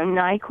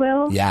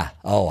 NyQuil. Yeah.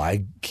 Oh,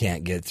 I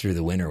can't get through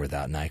the winter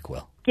without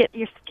NyQuil.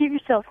 Give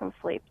yourself some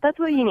sleep. That's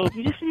what you need.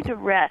 You just need to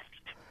rest.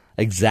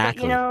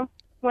 Exactly. But,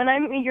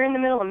 when you're in the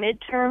middle of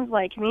midterms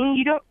like me,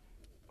 you don't,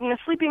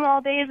 sleeping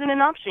all day isn't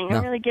an option. You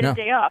don't really get a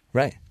day off.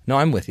 Right. No,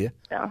 I'm with you.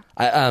 So.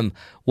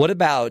 What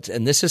about,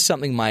 and this is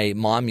something my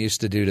mom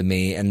used to do to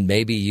me, and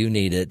maybe you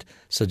need it,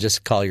 so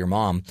just call your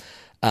mom,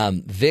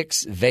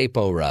 Vicks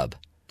Vapo Rub.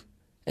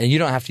 And you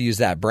don't have to use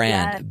that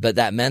brand, but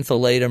that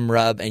mentholatum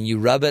rub, and you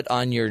rub it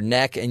on your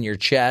neck and your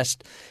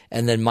chest,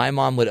 and then my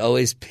mom would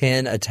always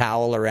pin a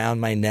towel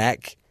around my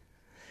neck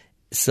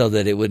so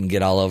that it wouldn't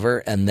get all over,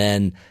 and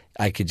then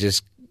I could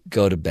just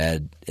go to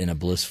bed in a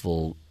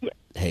blissful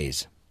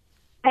haze.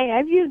 Hey,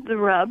 I've used the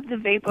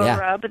Vapo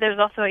Rub, but there's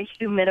also a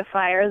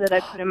humidifier that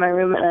I put in my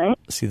room at night.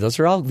 See,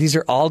 these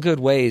are all good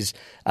ways.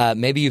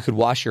 Maybe you could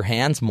wash your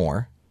hands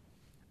more.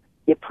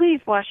 Yeah, please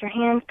wash your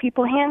hands,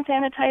 people. Hand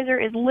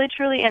sanitizer is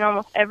literally in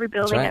almost every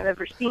building I've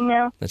ever seen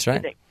now. That's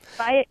right.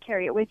 Buy it,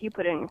 carry it with you,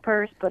 put it in your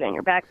purse, put it in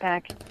your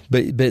backpack.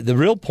 But the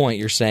real point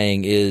you're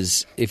saying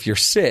is if you're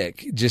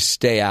sick, just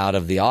stay out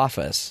of the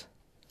office.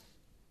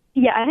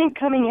 Yeah, I didn't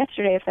come in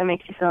yesterday if that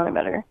makes you feel any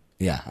better.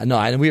 Yeah, no,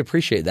 and we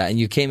appreciate that. And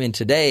you came in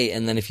today,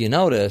 and then if you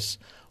notice,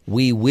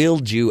 we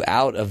wheeled you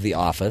out of the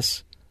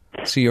office.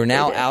 So you're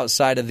now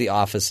outside of the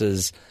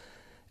offices.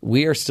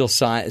 We are still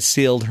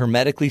sealed,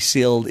 hermetically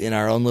sealed in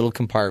our own little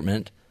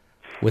compartment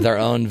with our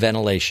own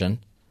ventilation,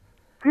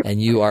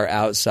 and you are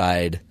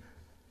outside.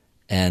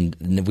 And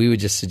we would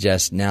just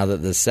suggest now that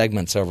the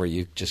segment's over,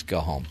 you just go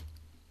home.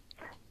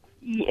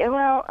 Yeah,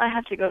 well, I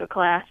have to go to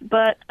class,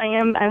 but I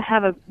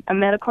have a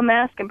medical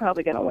mask. I'm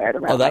probably going to wear it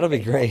around. Oh, that'll be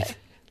great.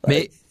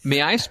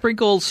 May I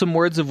sprinkle some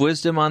words of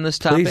wisdom on this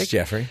topic? Please,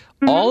 Jeffrey.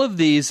 All of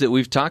these that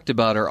we've talked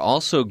about are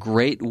also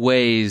great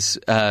ways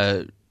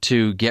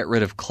to get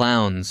rid of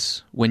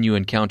clowns when you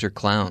encounter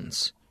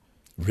clowns.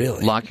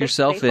 Really? Lock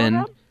yourself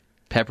in,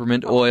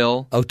 peppermint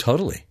oil. Oh,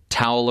 totally.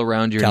 Towel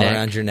around your neck. Towel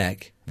around your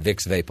neck.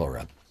 Vicks Vapo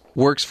Rub.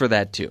 Works for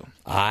that, too.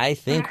 I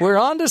think we're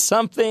on to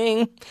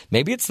something.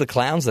 Maybe it's the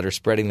clowns that are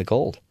spreading the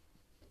cold.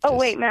 Oh,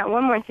 wait, Matt,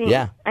 one more thing.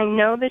 Yeah. I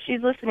know that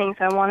she's listening,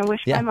 so I want to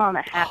wish my mom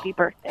a happy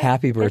birthday.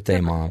 Happy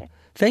birthday, Mom.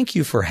 Thank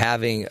you for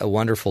having a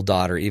wonderful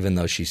daughter, even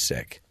though she's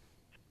sick.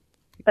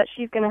 But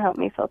she's going to help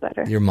me feel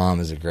better. Your mom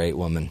is a great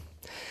woman.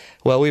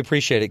 Well, we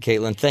appreciate it,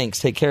 Caitlin. Thanks.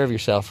 Take care of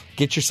yourself.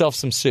 Get yourself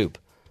some soup.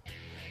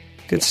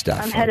 Good stuff.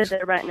 I'm folks. headed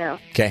there right now.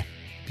 Okay.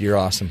 You're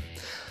awesome.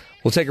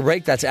 We'll take a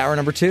break. That's hour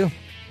number 2.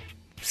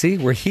 See,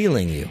 we're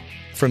healing you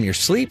from your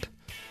sleep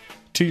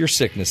to your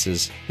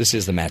sicknesses. This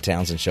is the Matt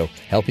Townsend Show,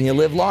 helping you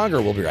live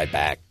longer. We'll be right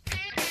back.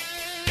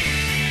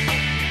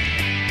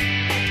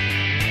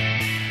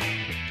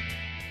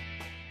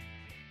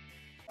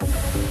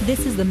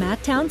 This is the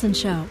Matt Townsend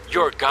Show.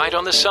 Your guide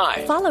on the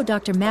side. Follow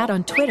Dr. Matt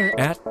on Twitter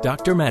At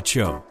Dr. Matt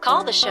Show.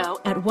 Call the show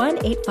at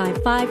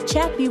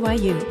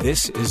 1-855-CHAT-BYU.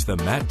 This is the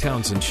Matt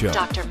Townsend Show.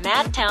 Dr.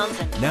 Matt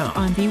Townsend. Now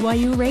on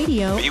BYU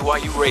Radio.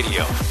 BYU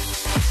Radio.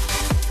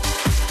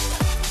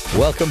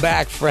 Welcome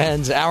back,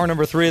 friends. Hour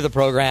number 3 of the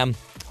program.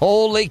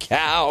 Holy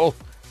cow.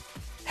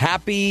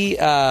 Happy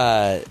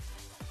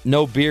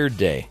No Beard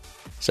Day.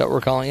 Is that what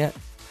we're calling it?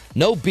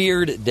 No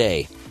Beard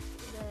Day.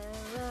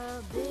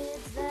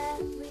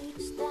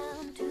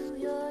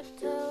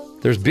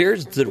 There's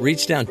beards that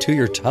reach down to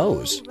your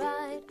toes.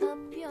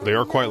 They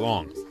are quite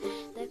long.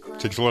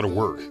 Takes a lot of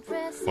work,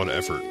 a lot of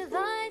effort.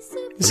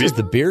 This is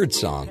the beard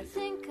song.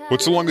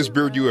 What's the longest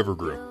beard you ever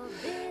grew?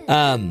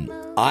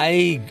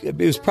 It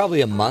was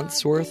probably a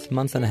month's worth,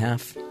 month and a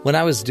half. When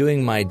I was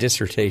doing my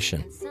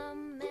dissertation,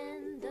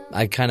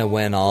 I kind of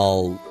went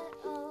all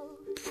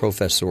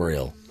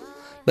professorial.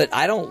 But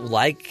I don't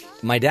like,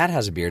 my dad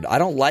has a beard. I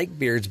don't like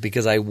beards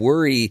because I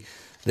worry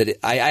that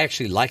I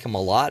actually like them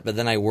a lot, but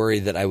then I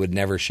worry that I would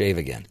never shave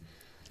again.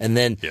 And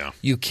then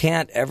you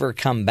can't ever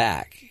come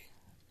back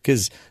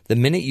because the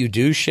minute you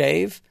do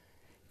shave,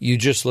 you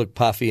just look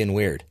puffy and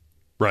weird.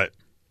 Right.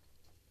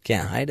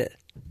 Can't hide it.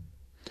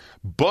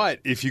 But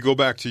if you go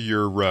back to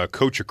your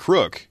Coach a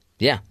Crook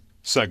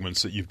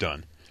segments that you've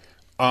done,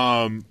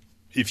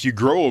 if you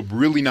grow a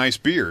really nice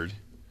beard,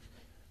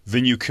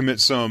 then you commit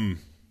some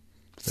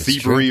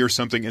thievery or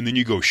something, and then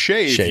you go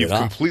shave you've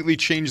completely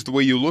changed the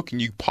way you look, and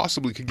you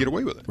possibly could get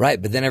away with it.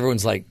 Right, but then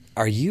everyone's like,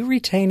 are you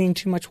retaining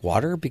too much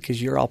water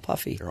because you're all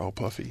puffy? You're all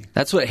puffy.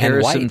 That's what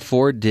Harrison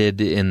Ford did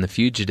in The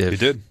Fugitive. He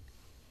did.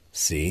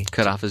 See?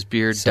 Cut off his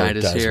beard, So dyed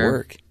his hair. It does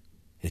work.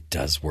 It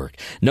does work.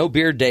 No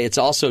Beard Day. It's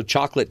also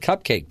Chocolate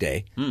Cupcake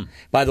Day.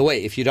 By the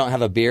way, if you don't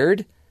have a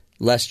beard,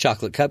 less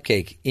chocolate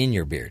cupcake in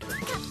your beard.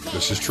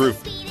 This is true.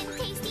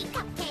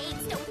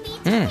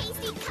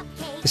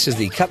 This is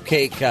the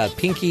Cupcake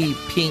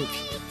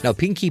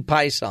Pinkie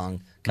Pie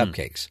song,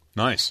 Cupcakes.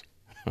 Nice.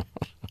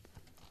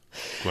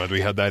 Glad we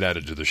had that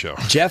added to the show.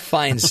 Jeff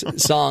finds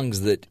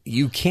songs that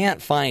you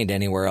can't find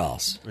anywhere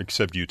else.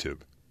 Except YouTube.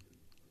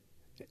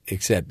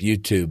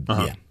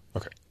 Yeah.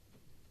 Okay.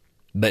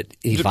 But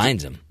he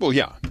finds them. Well,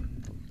 yeah.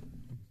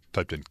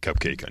 Typed in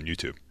cupcake on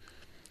YouTube.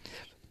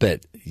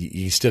 But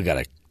you still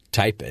got to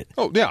type it.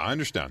 Oh, yeah, I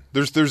understand.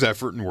 There's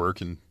effort and work,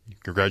 and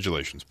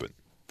congratulations. But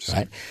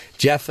right.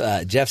 Jeff's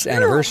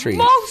anniversary.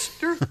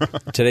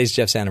 Today's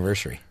Jeff's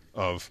anniversary.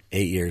 Of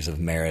 8 years of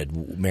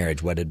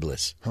marriage, wedded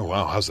bliss. Oh,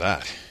 wow. How's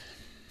that?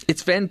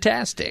 It's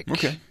fantastic.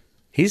 Okay.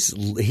 He's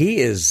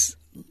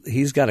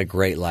got a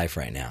great life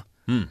right now.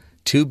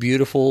 2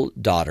 beautiful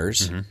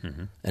daughters,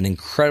 an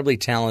incredibly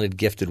talented,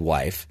 gifted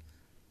wife,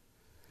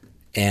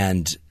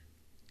 and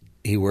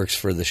he works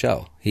for the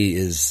show.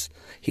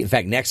 In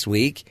fact, next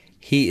week,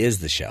 he is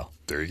the show.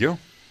 There you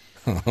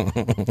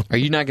go. Are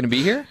you not going to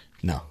be here?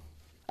 No.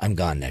 I'm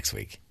gone next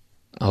week.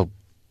 Oh.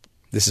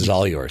 This is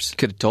all yours.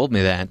 Could have told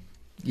me that,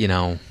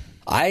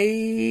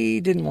 I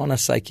didn't want to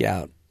psych you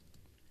out.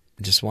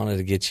 I just wanted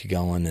to get you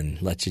going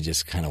and let you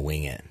just kind of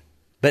wing it.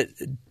 But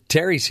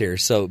Terry's here,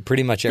 so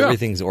pretty much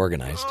everything's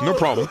organized. No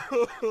problem.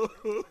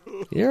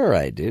 You're all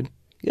right, dude.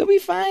 You'll be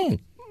fine.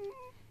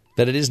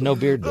 But it is no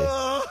beard day.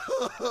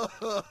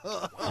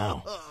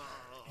 Wow.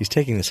 He's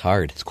taking this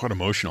hard. It's quite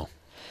emotional.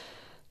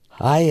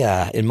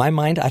 In my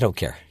mind, I don't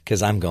care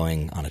because I'm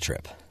going on a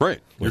trip. Right.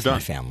 With my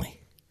family.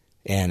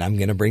 And I'm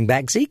going to bring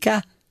back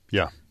Zika.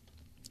 Yeah.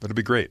 That'll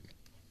be great.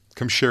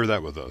 Come share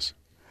that with us.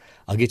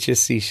 I'll get you a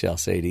seashell,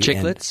 Sadie.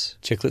 Chiclets?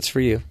 Chiclets for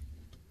you.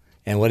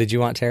 And what did you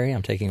want, Terry?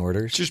 I'm taking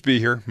orders. Just be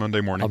here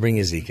Monday morning. I'll bring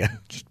you Zika.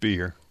 Just be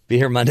here. Be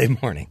here Monday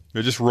morning.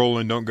 Yeah, just roll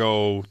in.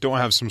 Don't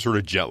have some sort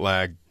of jet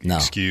lag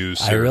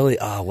excuse.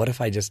 What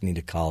if I just need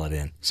to call it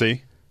in?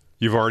 See?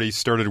 You've already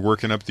started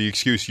working up the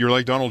excuse. You're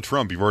like Donald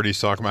Trump. You've already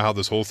talked about how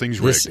this whole thing's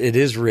rigged. It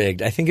is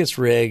rigged. I think it's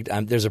rigged.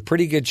 There's a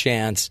pretty good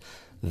chance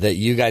that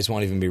you guys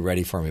won't even be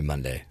ready for me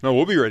Monday. No,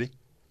 we'll be ready.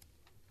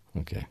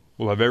 Okay.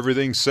 We'll have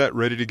everything set,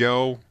 ready to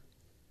go.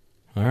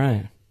 All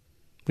right.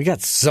 We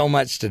got so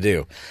much to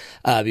do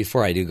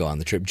before I do go on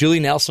the trip. Julie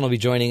Nelson will be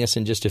joining us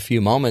in just a few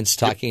moments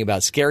talking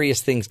about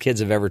scariest things kids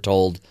have ever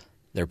told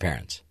their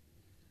parents.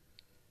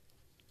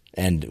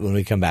 And when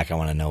we come back, I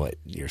want to know what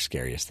your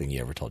scariest thing you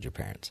ever told your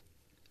parents.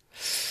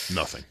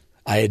 Nothing.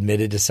 I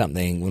admitted to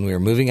something when we were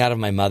moving out of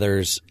my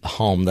mother's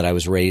home that I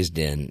was raised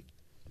in.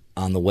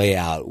 On the way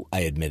out,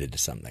 I admitted to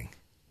something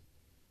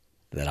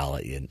that I'll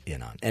let you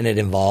in on. And it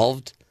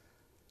involved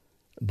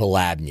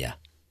balabnia.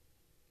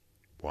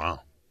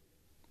 Wow.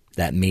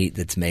 That meat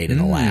that's made in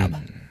a lab.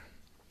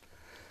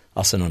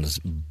 Also known as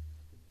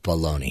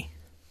bologna.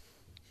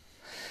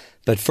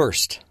 But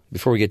first,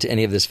 before we get to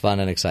any of this fun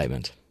and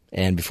excitement,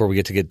 and before we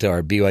get to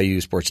our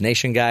BYU Sports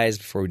Nation guys,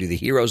 before we do the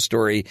hero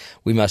story,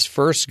 we must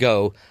first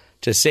go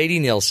to Sadie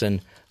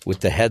Nielsen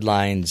with the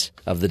headlines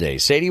of the day.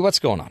 Sadie, what's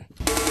going on?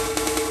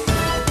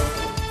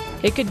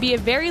 It could be a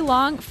very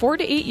long 4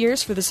 to 8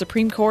 years for the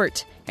Supreme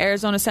Court.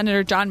 Arizona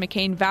Senator John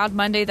McCain vowed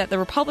Monday that the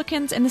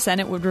Republicans in the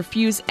Senate would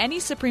refuse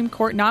any Supreme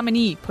Court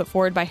nominee put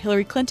forward by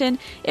Hillary Clinton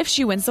if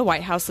she wins the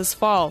White House this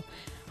fall.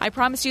 I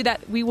promise you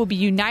that we will be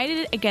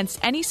united against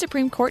any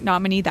Supreme Court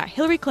nominee that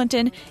Hillary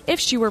Clinton, if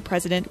she were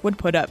president, would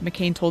put up,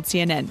 McCain told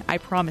CNN. I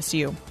promise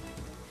you.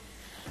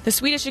 The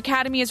Swedish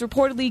Academy is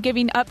reportedly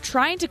giving up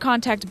trying to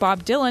contact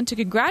Bob Dylan to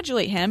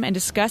congratulate him and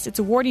discuss its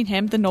awarding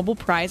him the Nobel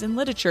Prize in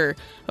Literature.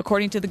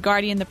 According to The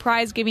Guardian, the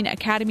prize-giving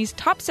Academy's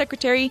top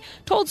secretary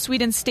told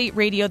Sweden's state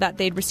radio that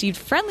they'd received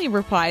friendly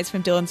replies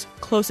from Dylan's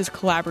closest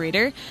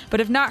collaborator, but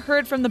have not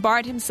heard from the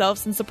bard himself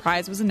since the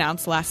prize was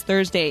announced last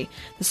Thursday.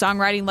 The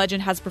songwriting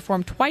legend has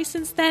performed twice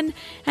since then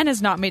and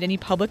has not made any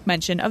public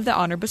mention of the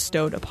honor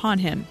bestowed upon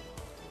him.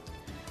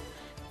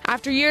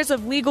 After years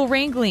of legal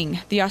wrangling,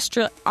 the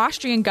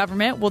Austrian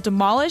government will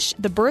demolish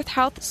the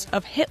birthhouse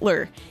of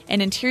Hitler, an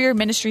Interior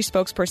Ministry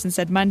spokesperson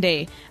said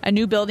Monday. A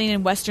new building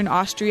in western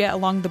Austria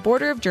along the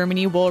border of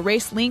Germany will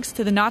erase links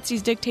to the Nazi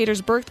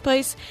dictator's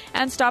birthplace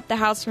and stop the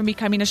house from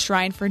becoming a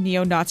shrine for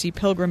neo-Nazi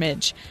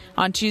pilgrimage.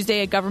 On Tuesday,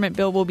 a government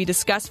bill will be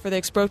discussed for the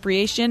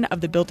expropriation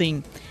of the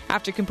building.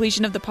 After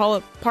completion of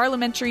the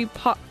parliamentary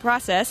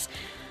process,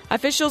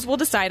 officials will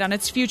decide on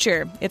its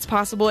future. It's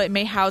possible it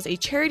may house a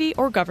charity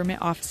or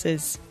government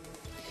offices.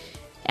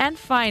 And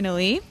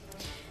finally,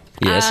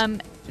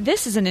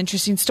 this is an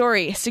interesting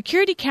story.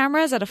 Security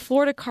cameras at a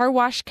Florida car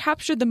wash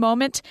captured the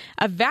moment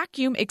a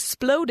vacuum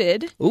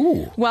exploded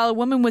while a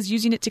woman was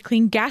using it to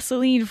clean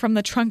gasoline from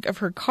the trunk of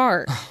her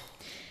car.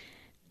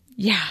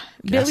 Yeah.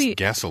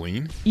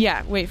 Gasoline?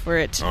 Yeah, wait for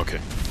it. Okay.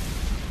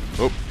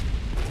 Oh,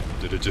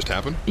 did it just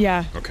happen?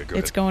 Yeah. Okay, go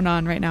It's ahead. going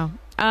on right now.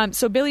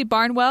 So Billy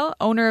Barnwell,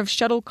 owner of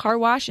Shuttle Car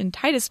Wash in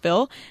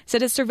Titusville,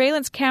 said his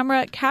surveillance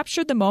camera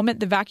captured the moment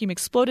the vacuum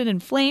exploded in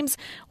flames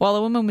while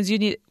a woman was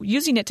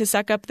using it to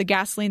suck up the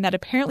gasoline that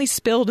apparently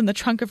spilled in the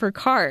trunk of her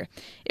car.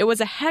 It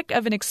was a heck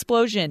of an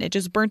explosion. It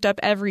just burnt up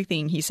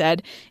everything, he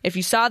said. If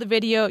you saw the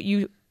video,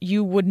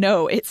 you would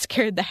know it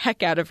scared the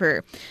heck out of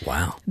her.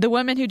 Wow. The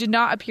woman, who did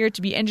not appear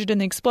to be injured in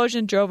the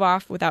explosion, drove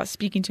off without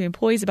speaking to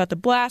employees about the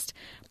blast.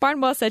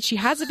 Barnwell said she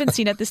hasn't been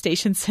seen at the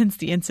station since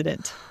the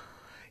incident.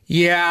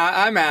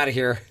 Yeah, I'm out of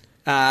here.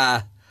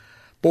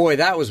 Boy,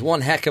 that was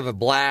one heck of a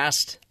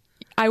blast.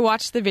 I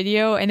watched the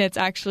video, and it's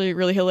actually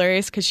really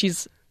hilarious because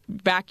she's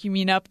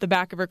vacuuming up the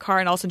back of her car,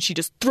 and all of a sudden she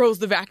just throws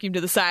the vacuum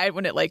to the side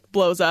when it like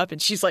blows up,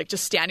 and she's like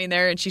just standing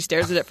there and she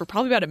stares at it for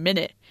probably about a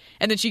minute,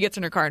 and then she gets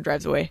in her car and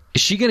drives away.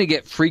 Is she going to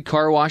get free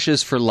car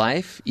washes for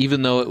life,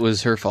 even though it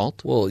was her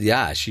fault? Well,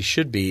 yeah, she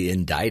should be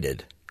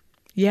indicted.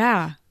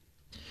 Yeah.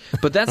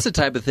 But that's the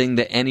type of thing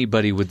that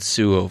anybody would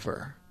sue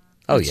over.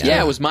 Oh, yeah.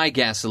 Yeah, it was my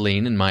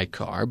gasoline in my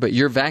car, but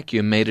your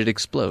vacuum made it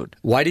explode.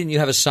 Why didn't you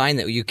have a sign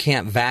that you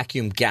can't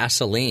vacuum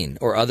gasoline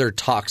or other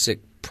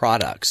toxic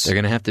products? They're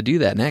going to have to do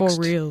that next.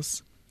 For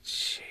reals.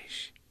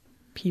 Sheesh.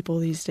 People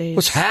these days.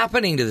 What's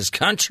happening to this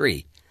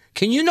country?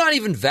 Can you not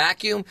even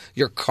vacuum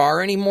your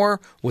car anymore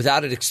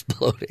without it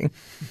exploding?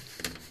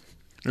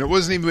 And it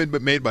wasn't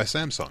even made by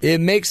Samsung.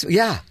 It makes,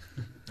 yeah.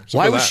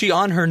 Why was she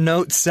on her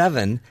Note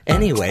 7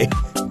 anyway?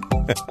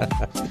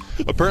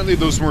 Apparently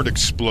those weren't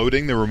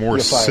exploding. They were more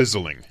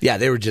sizzling. Yeah,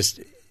 they were just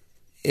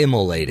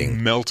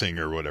immolating. Melting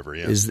or whatever,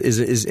 yeah.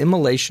 Is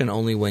immolation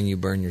only when you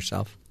burn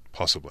yourself?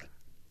 Possibly.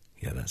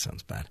 Yeah, that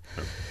sounds bad.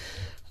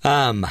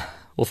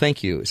 Well,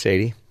 thank you,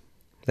 Sadie.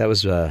 That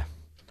was a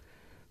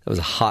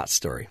hot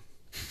story.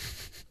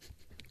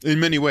 In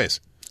many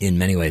ways. In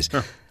many ways.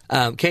 Huh.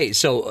 Okay,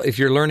 so if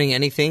you're learning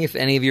anything, if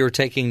any of you are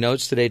taking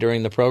notes today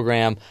during the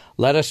program,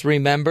 let us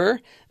remember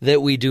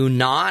that we do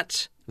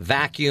not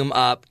vacuum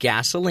up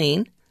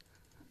gasoline,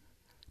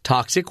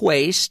 toxic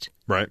waste,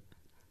 right,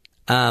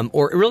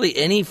 or really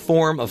any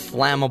form of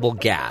flammable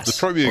gas That's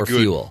probably or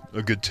fuel.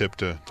 A good tip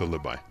to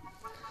live by.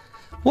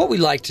 What we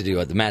like to do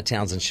at the Matt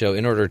Townsend Show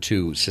in order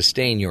to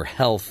sustain your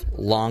health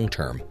long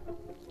term,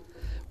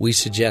 we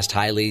suggest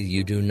highly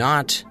you do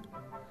not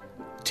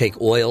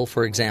take oil,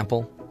 for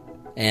example,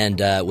 and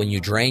when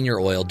you drain your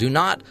oil, do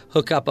not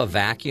hook up a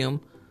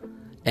vacuum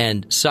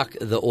and suck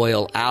the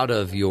oil out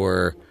of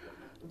your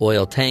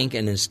oil tank,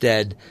 and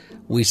instead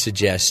we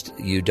suggest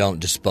you don't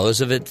dispose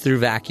of it through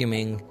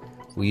vacuuming.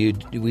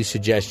 We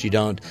suggest you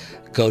don't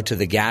go to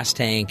the gas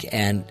tank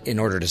and in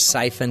order to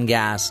siphon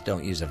gas,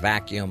 don't use a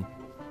vacuum,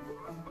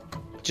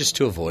 just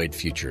to avoid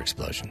future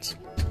explosions.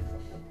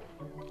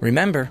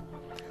 Remember,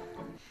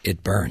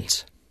 it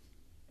burns.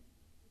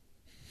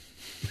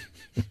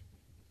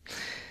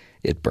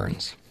 It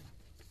burns.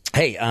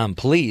 Hey,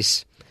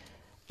 police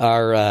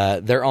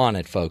are they're on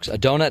it, folks. A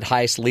donut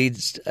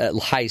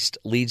heist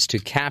leads to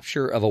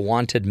capture of a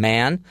wanted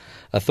man.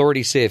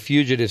 Authorities say a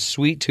fugitive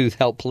sweet tooth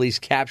helped police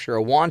capture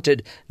a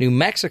wanted New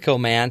Mexico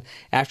man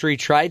after he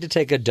tried to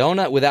take a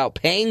donut without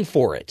paying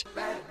for it.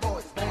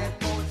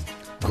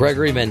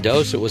 Gregory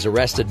Mendoza was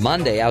arrested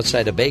Monday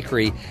outside a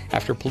bakery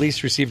after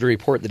police received a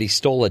report that he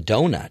stole a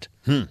donut.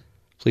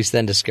 Police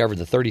then discovered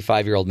the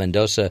 35-year-old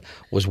Mendoza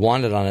was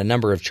wanted on a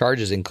number of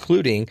charges,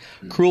 including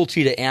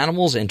cruelty to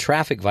animals and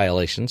traffic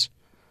violations.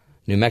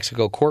 New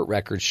Mexico court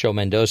records show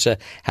Mendoza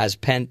has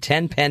 10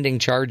 pending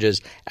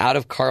charges out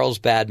of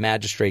Carlsbad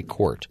Magistrate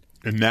Court.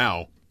 And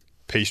now,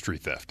 pastry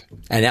theft.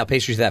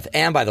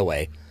 And by the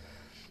way,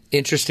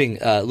 interesting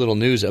little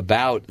news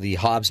about the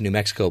Hobbs, New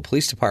Mexico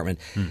Police Department.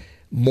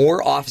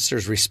 More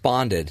officers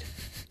responded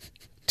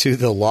to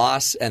the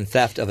loss and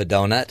theft of a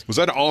donut. Was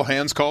that an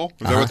all-hands call?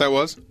 Is that what that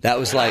was? That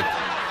was like...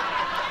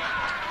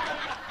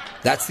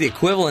 That's the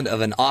equivalent of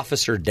an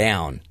officer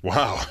down.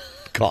 Wow.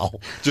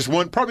 Call. Just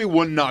probably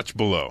one notch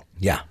below.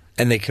 Yeah.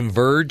 And they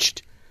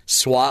converged.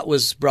 SWAT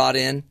was brought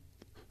in.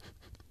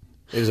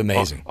 It was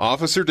amazing.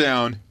 Officer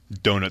down,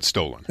 donut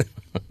stolen.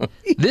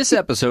 This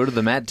episode of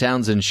the Matt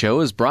Townsend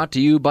Show is brought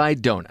to you by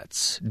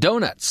donuts.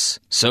 Donuts.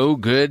 So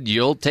good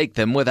you'll take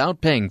them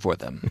without paying for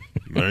them.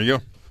 There you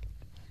go.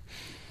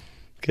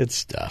 Good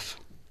stuff.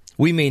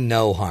 We mean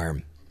no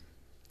harm.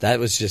 That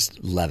was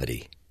just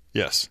levity.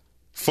 Yes.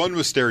 Fun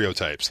with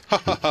stereotypes.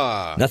 Ha ha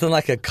ha. Nothing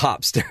like a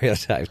cop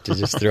stereotype to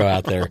just throw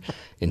out there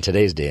in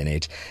today's day and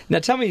age. Now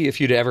tell me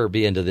if you'd ever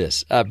be into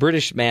this. A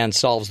British man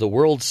solves the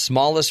world's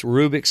smallest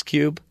Rubik's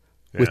Cube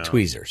with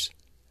tweezers.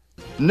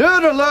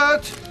 Nerd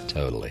alert!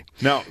 Totally.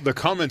 Now, the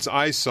comments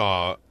I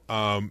saw,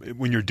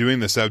 when you're doing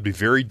this, that would be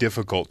very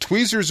difficult.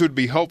 Tweezers would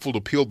be helpful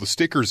to peel the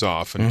stickers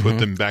off and put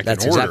them back in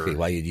order. That's exactly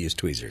why you'd use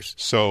tweezers.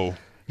 So...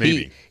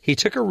 maybe. He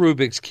took a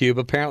Rubik's Cube,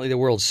 apparently the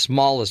world's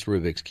smallest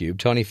Rubik's Cube.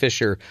 Tony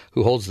Fisher,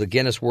 who holds the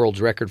Guinness World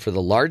Record for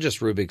the largest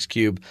Rubik's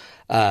Cube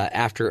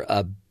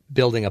after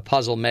building a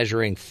puzzle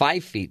measuring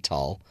 5 feet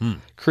tall,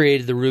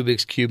 created the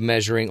Rubik's Cube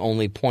measuring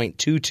only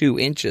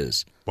 0.22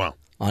 inches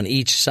on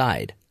each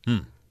side.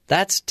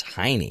 That's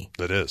tiny.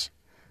 That is.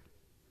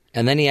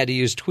 And then he had to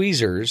use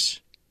tweezers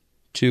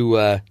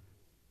to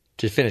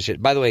finish it.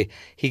 By the way,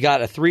 he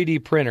got a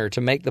 3D printer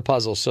to make the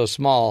puzzle so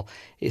small,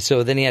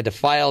 so then he had to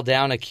file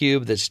down a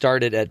cube that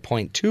started at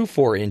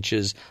 0.24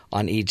 inches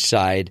on each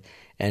side,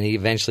 and he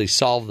eventually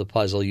solved the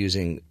puzzle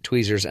using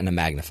tweezers and a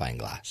magnifying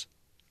glass.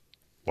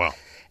 Wow.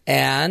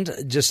 And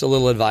just a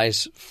little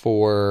advice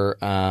for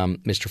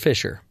Mr.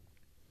 Fisher.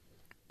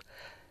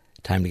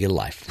 Time to get a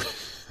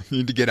life. You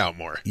need to get out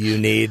more. You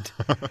need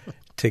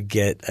to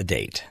get a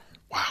date.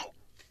 Wow.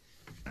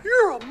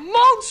 You're a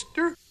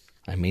monster!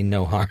 I mean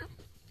no harm.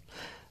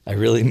 I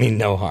really mean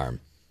no harm.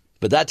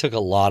 But that took a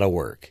lot of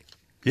work.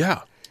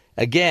 Yeah.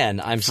 Again,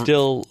 I'm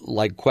still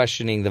like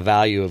questioning the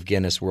value of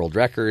Guinness World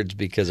Records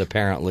because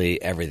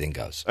apparently everything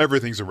goes.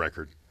 Everything's a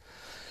record.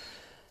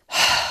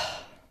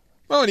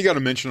 Well, and you got to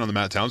mention on the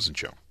Matt Townsend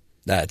Show.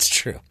 That's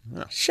true.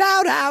 Yeah.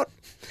 Shout out.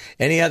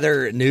 Any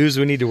other news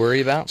we need to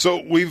worry about?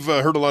 So we've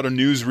heard a lot of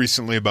news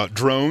recently about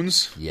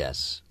drones.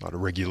 Yes. A lot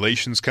of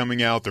regulations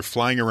coming out. They're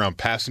flying around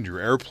passenger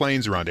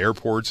airplanes, around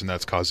airports, and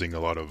that's causing a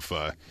lot of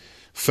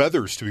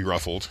feathers to be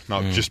ruffled,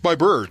 not just by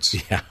birds.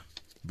 Yeah.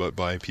 But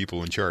by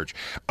people in charge.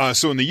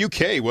 So in the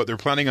UK, what they're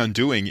planning on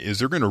doing is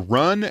they're going to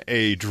run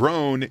a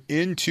drone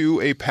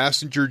into a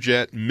passenger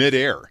jet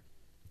midair.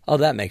 Oh,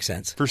 that makes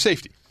sense. For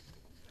safety.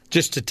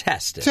 Just to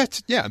test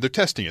it. Yeah, they're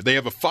testing it. They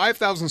have a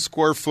 5,000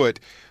 square foot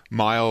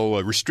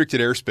mile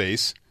restricted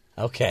airspace.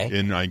 Okay.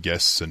 In, I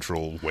guess,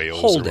 central Wales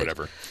Hold or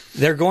whatever.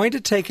 They're going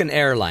to take an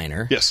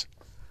airliner. Yes.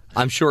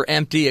 I'm sure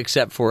empty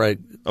except for a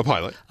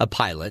pilot. A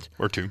pilot.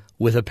 Or two.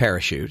 With a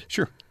parachute.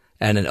 Sure.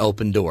 And an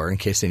open door in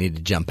case they need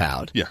to jump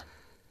out. Yeah.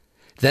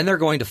 Then they're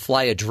going to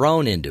fly a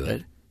drone into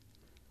it,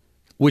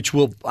 which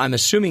will, I'm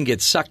assuming,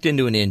 get sucked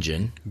into an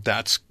engine.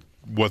 That's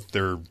what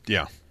they're,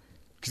 yeah.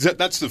 Because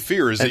that's the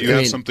fear, is that you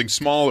have something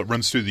small that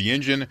runs through the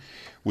engine.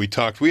 We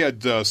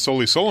had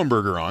Sully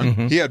Sullenberger on.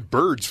 Mm-hmm. He had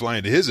birds fly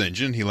into his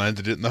engine. He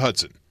landed it in the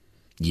Hudson.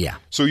 Yeah.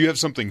 So you have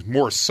something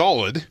more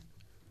solid,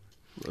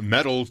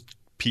 metal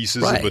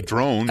pieces of a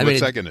drone.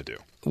 What's that going to do?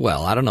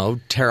 Well, I don't know.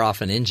 Tear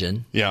off an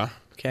engine. Yeah.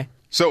 Okay.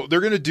 So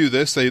they're going to do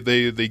this.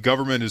 The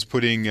government is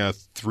putting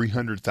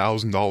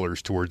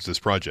 $300,000 towards this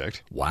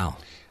project. Wow.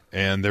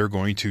 And they're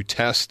going to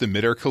test the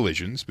midair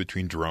collisions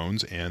between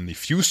drones and the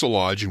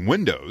fuselage and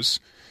windows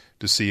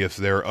to see if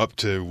they're up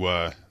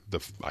to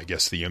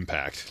the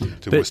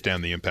impact, to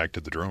withstand the impact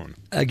of the drone.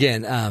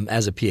 Again,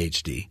 as a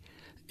PhD,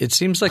 it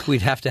seems like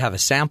we'd have to have a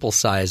sample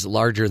size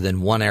larger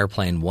than one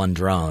airplane, one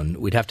drone.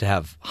 We'd have to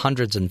have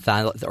hundreds and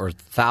or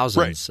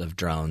thousands of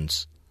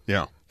drones.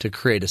 Yeah. To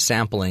create a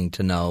sampling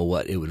to know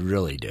what it would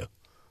really do.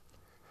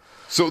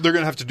 So they're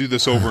going to have to do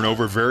this over and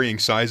over, varying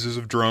sizes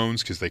of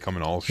drones because they come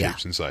in all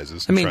shapes and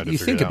sizes. I mean, you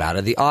think about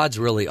it. The odds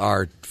really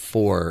are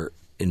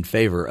in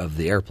favor of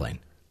the airplane.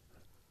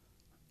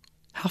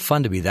 How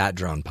fun to be that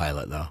drone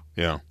pilot, though.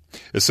 Yeah.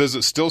 It says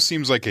it still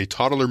seems like a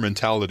toddler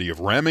mentality of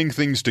ramming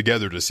things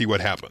together to see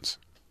what happens.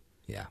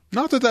 Yeah.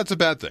 Not that that's a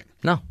bad thing.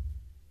 No.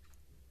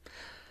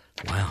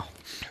 Wow.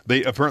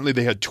 They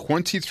had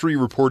 23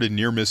 reported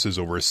near misses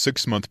over a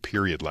 6-month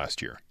period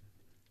last year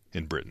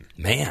in Britain.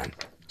 Man.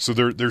 So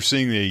they're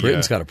seeing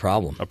Britain's got a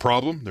problem. A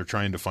problem. They're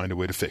trying to find a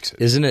way to fix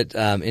it. Isn't it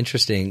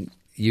interesting?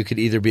 You could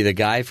either be the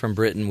guy from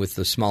Britain with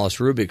the smallest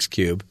Rubik's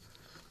Cube,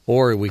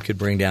 or we could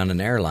bring down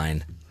an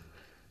airline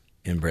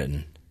in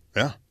Britain.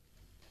 Yeah.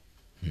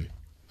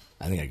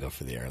 I think I'd go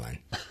for the airline.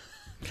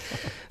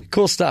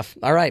 Cool stuff.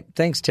 All right.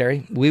 Thanks,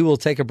 Terry. We will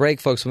take a break,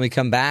 folks. When we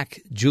come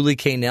back, Julie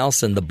K.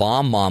 Nelson, the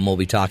bomb mom, will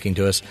be talking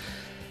to us.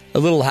 A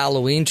little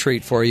Halloween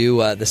treat for you.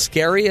 The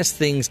scariest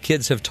things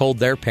kids have told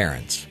their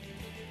parents.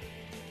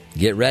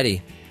 Get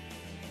ready.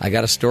 I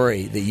got a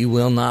story that you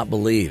will not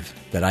believe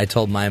that I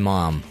told my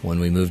mom when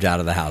we moved out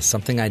of the house.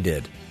 Something I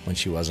did when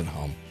she wasn't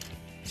home.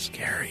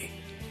 Scary.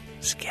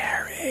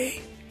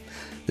 Scary.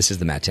 This is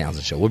the Matt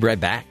Townsend Show. We'll be right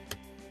back.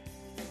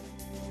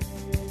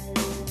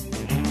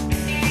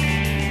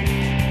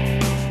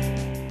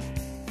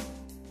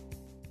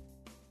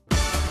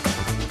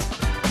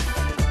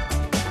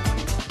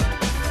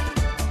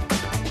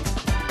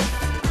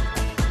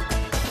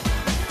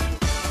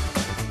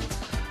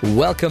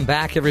 Welcome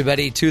back,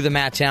 everybody, to the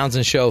Matt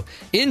Townsend Show.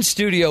 In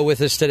studio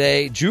with us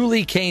today,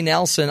 Julie K.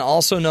 Nelson,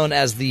 also known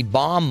as the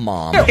Bomb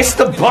Mom. It's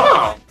the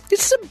bomb!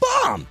 It's the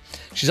bomb!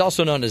 She's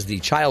also known as the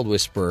Child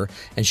Whisperer,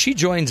 and she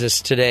joins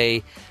us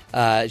today.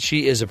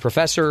 She is a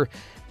professor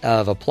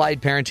of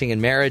applied parenting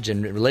and marriage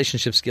and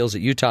relationship skills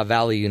at Utah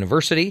Valley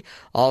University.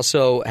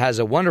 Also has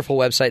a wonderful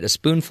website,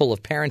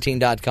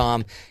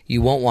 aspoonfulofparenting.com.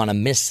 You won't want to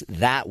miss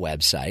that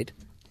website.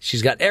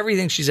 She's got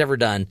everything she's ever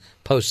done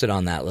posted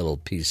on that little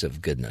piece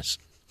of goodness.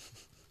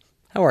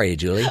 How are you,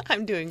 Julie?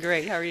 I'm doing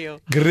great. How are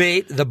you?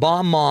 Great. The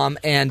Bomb Mom.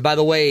 And by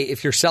the way,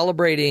 if you're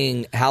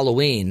celebrating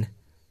Halloween,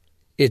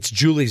 it's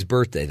Julie's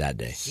birthday that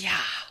day. Yeah.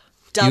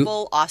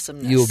 Double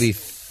awesomeness. You will be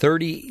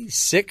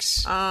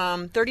 36?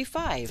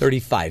 35.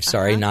 35.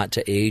 Sorry, not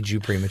to age you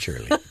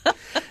prematurely.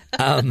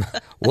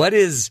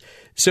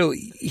 So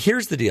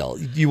here's the deal.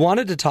 You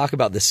wanted to talk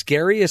about the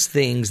scariest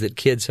things that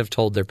kids have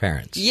told their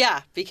parents.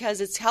 Yeah,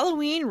 because it's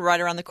Halloween right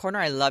around the corner.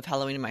 I love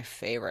Halloween, my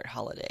favorite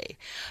holiday.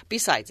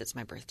 Besides, it's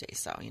my birthday,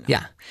 so, you know.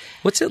 Yeah.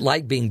 What's it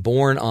like being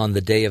born on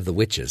the day of the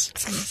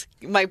witches?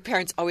 My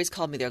parents always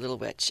called me their little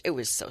witch. It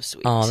was so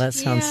sweet. Oh, that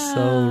sounds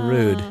so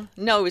rude.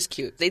 No, it was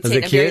cute. They'd Was say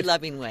it it in a very cute?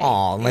 loving way.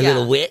 Oh, my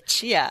little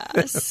witch.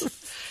 Yes.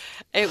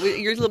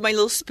 You're my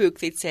little spook,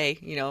 they'd say.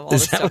 All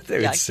Is this that stuff. what they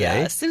would say?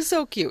 Yes, it was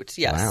so cute.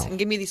 Yes, Wow. and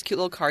give me these cute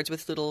little cards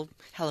with little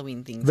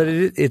Halloween things. But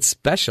it's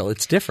special.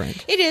 It's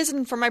different. It is,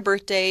 and for my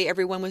birthday,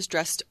 everyone was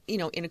dressed,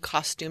 in a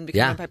costume to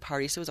come to my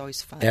party, so it was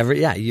always fun.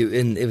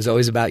 And it was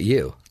always about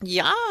you.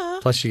 Yeah.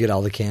 Plus, you get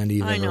all the candy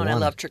you've I ever know, and I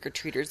wanted. love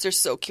trick-or-treaters. They're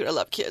so cute. I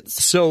love kids.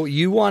 So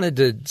you wanted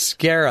to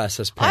scare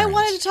us as parents. I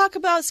wanted to talk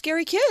about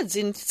scary kids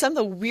and some of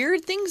the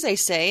weird things they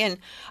say. And,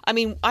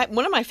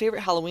 one of my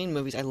favorite Halloween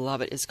movies, I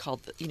love it, is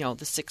called,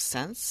 The Sixth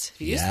Sense.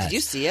 Did you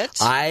see it?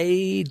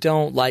 I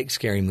don't like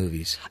scary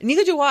movies.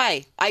 Neither do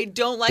I. I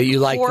don't like But you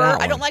horror. like that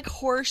one. I don't like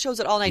horror shows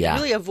at all, and I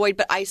really avoid.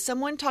 But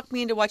someone talked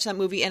me into watching that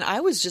movie, and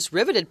I was just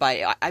riveted by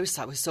it. I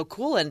thought it was so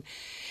cool, and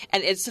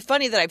it's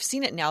funny that I've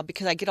seen it now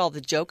because I get all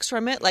the jokes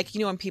from it. Like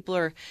when people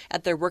are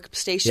at their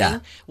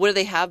workstation, what do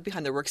they have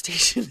behind their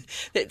workstation?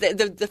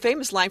 the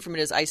famous line from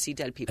it is "I see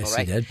dead people,"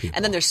 right? Dead people.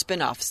 And then there's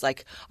spin-offs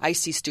like "I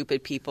see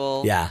stupid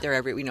people." Yeah,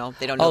 they're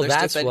they don't know they're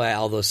that's stupid. why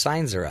all those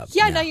signs are up.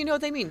 Yeah, now you know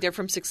what they mean. They're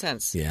from Sixth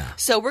Sense. Yeah.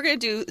 So we're going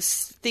to do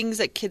things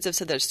that kids have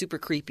said that are super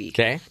creepy.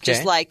 Okay.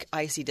 Just like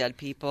I see dead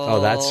people.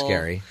 Oh, that's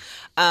scary.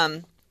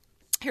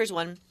 Here's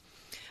one.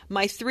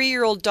 My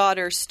 3-year-old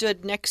daughter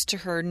stood next to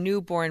her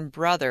newborn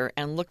brother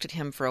and looked at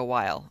him for a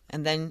while.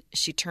 And then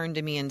she turned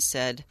to me and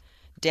said,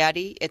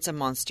 "Daddy, it's a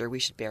monster. We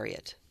should bury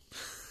it."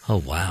 Oh,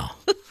 wow.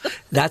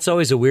 That's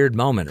always a weird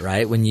moment,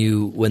 right? When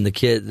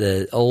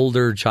the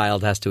older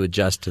child has to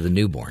adjust to the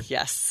newborn.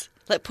 Yes.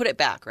 Put it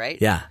back, right?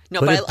 Yeah.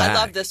 No, but I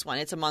love this one.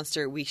 It's a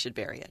monster. We should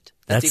bury it.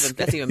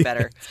 That's even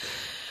better.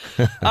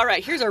 All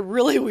right. Here's a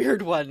really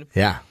weird one.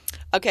 Yeah.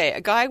 Okay,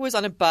 a guy was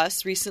on a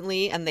bus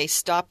recently, and they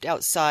stopped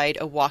outside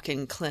a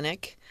walk-in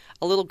clinic.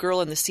 A little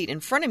girl in the seat in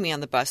front of me on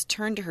the bus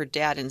turned to her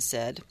dad and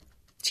said,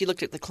 she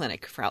looked at the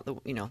clinic out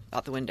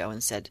the window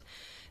and said,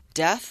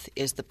 "Death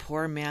is the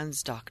poor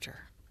man's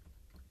doctor."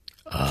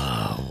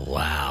 Oh,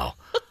 wow.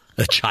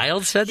 A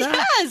child said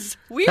that? Yes,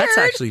 weird. That's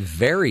actually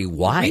very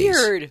wise.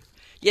 Weird.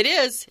 It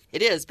is.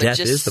 But Death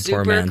just is the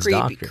super poor man's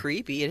creepy. doctor.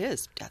 Creepy. It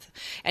is. Death.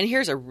 And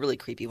here's a really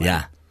creepy one.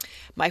 Yeah.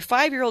 My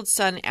 5-year-old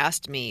son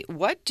asked me,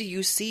 "What do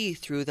you see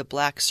through the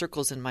black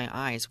circles in my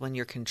eyes when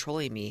you're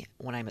controlling me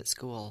when I'm at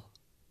school?"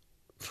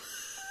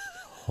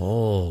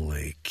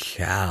 Holy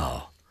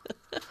cow.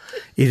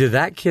 Either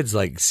that kid's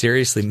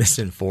seriously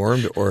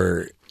misinformed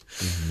or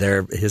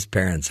his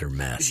parents are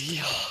messed.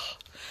 Yeah.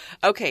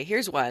 Okay,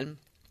 here's one.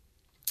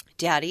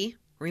 "Daddy,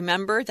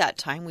 remember that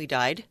time we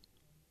died?"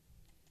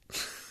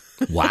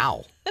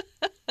 Wow.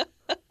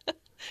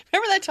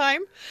 Remember that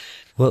time?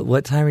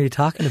 What time are you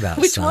talking about,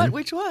 Which son? one?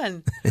 Which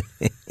one?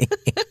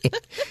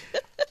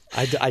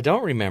 I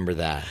don't remember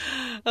that.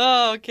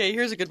 Oh, okay.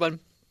 Here's a good one.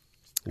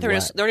 They're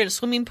in a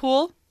swimming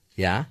pool,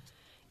 Yeah?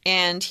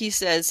 and he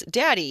says,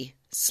 "Daddy,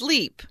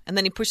 sleep." And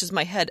then he pushes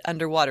my head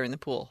underwater in the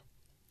pool.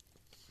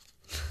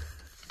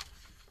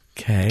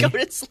 Okay. Go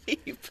to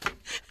sleep.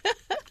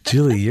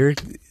 Julie, you're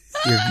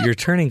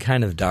turning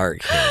kind of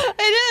dark here.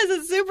 It is.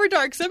 It's super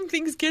dark. Some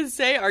things kids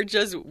say are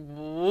just,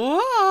 whoa.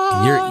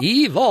 You're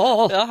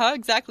evil.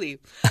 Exactly.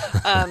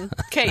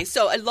 Okay,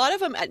 so a lot of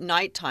them at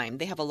nighttime,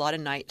 they have a lot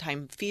of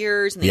nighttime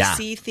fears and they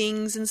see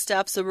things and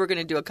stuff. So we're going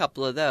to do a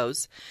couple of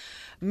those.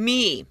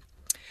 Me,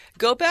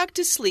 go back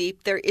to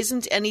sleep. There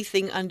isn't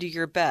anything under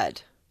your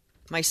bed.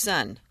 My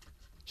son,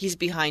 he's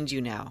behind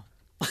you now.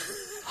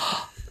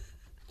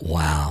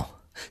 Wow.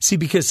 See,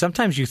 because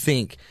sometimes you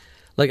think,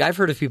 I've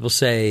heard of people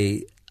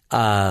say,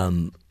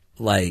 "Hey,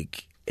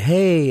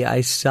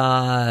 I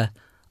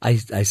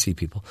see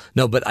people."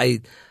 No, but I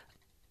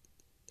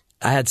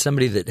had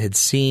somebody that had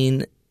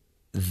seen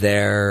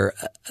their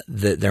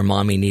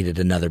mommy needed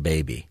another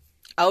baby.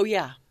 Oh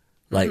yeah.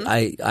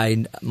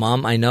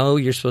 Mom, I know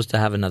you're supposed to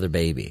have another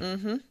baby.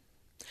 Mm-hmm.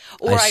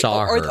 I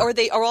saw her. Or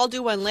I'll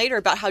do one later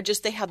about how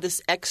just they have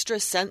this extra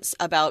sense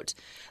about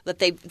that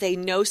they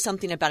know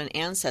something about an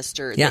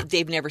ancestor that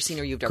they've never seen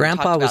or you've never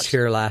Grandpa talked about. was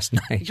here last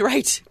night. You're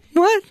right.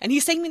 What? And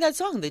he sang me that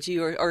song that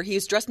or he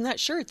was dressed in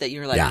that shirt that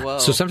you're like, whoa.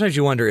 So sometimes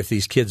you wonder if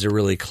these kids are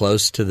really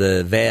close to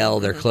the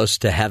veil, they're close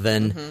to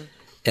heaven,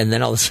 and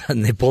then all of a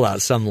sudden they pull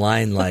out some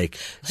line like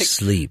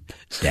 "Sleep,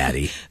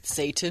 Daddy."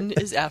 Satan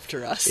is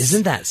after us.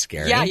 Isn't that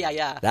scary?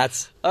 Yeah.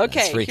 That's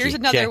freaky. Here's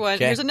another one.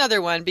 Okay. Here's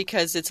another one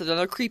because it's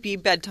another creepy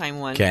bedtime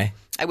one. Okay.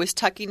 I was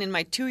tucking in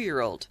my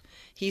 2-year-old.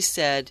 He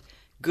said,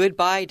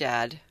 "Goodbye,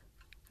 Dad."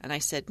 And I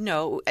said,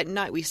 "No, at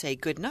night we say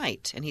good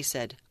night." And he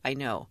said, "I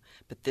know,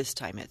 but this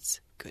time it's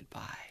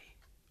goodbye."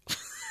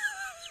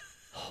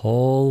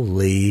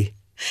 Holy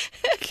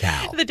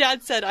cow. The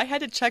dad said, "I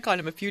had to check on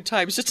him a few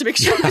times just to make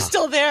sure he was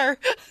still there."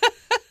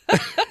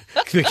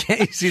 Can't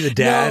you see the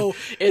dad? No,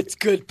 it's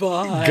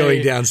goodbye.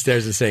 Going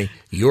downstairs and saying,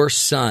 "Your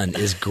son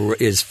is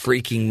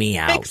freaking me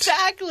out."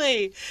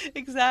 Exactly.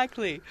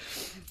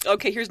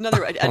 Okay, here's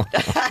another.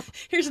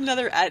 Here's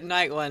another at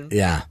night one.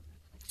 Yeah.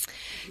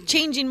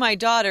 Changing my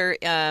daughter,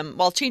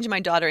 while changing my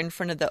daughter in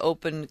front of the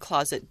open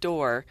closet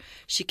door,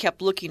 she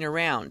kept looking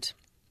around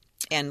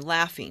and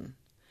laughing.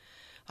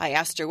 I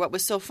asked her what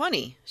was so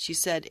funny. She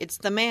said, "It's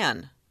the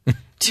man."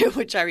 To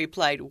which I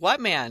replied, "What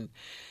man?"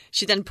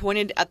 She then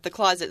pointed at the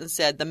closet and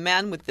said, "The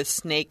man with the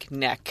snake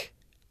neck."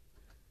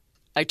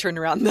 I turned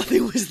around.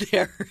 Nothing was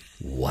there.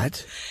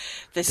 What?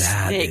 The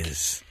snake.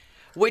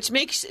 Which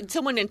makes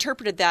someone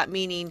interpreted that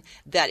meaning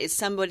that it's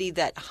somebody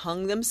that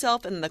hung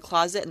themselves in the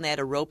closet and they had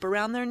a rope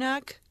around their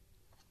neck.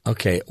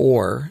 Okay,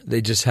 or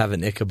they just have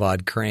an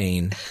Ichabod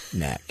Crane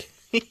neck.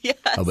 Yes.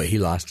 Oh, but he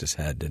lost his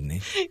head, didn't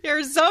he?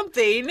 Or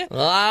something.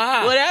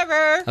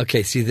 Whatever.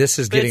 Okay, see, this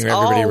is getting It's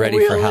everybody all ready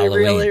really, for Halloween.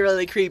 Really,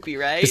 really creepy,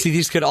 right? But see,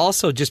 these could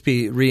also just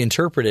be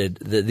reinterpreted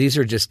that these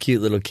are just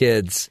cute little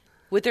kids.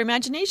 With their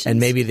imaginations. And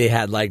maybe they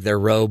had like their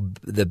robe,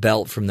 the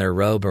belt from their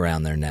robe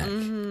around their neck.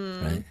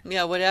 Right?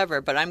 Yeah,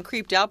 whatever. But I'm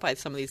creeped out by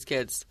some of these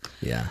kids.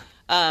 Yeah.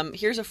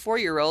 Here's a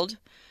 4-year-old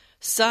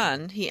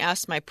son. He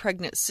asked my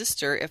pregnant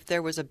sister if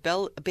there was a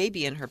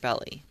baby in her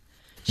belly.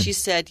 She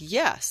said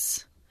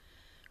yes.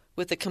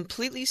 With a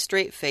completely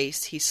straight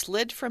face, he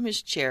slid from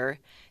his chair,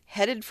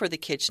 headed for the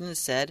kitchen, and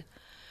said,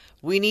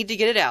 "We need to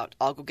get it out.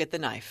 I'll go get the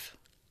knife."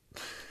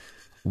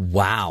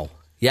 Wow.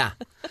 Yeah.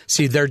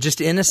 See, they're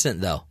just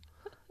innocent, though.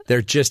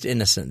 They're just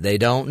innocent. They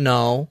don't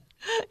know.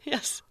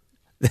 Yes.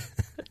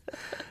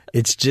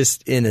 It's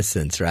just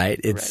innocence, right?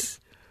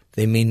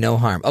 They mean no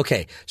harm.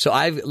 Okay, so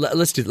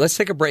let's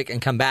take a break and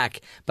come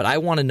back. But I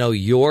want to know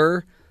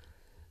your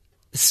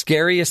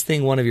scariest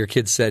thing one of your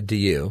kids said to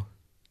you.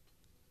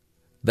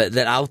 But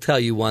that I'll tell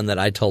you one that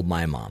I told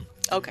my mom.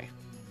 Okay.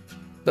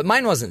 But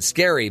mine wasn't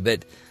scary,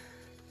 but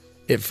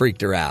it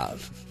freaked her out.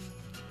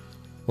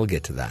 We'll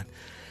get to that.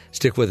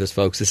 Stick with us,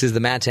 folks. This is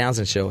the Matt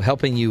Townsend Show,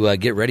 helping you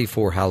get ready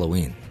for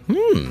Halloween.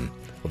 We'll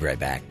be right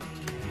back.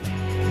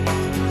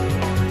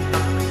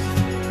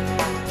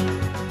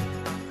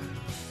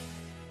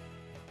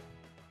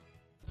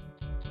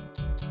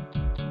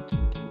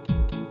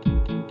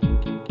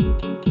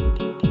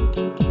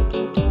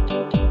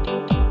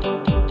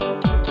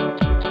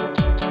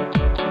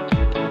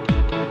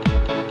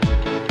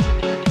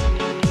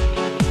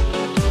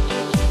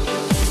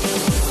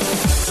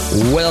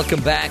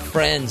 Welcome back,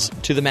 friends,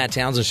 to the Matt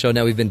Townsend Show.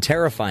 Now, we've been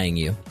terrifying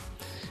you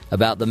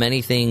about the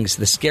many things,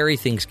 the scary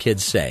things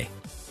kids say.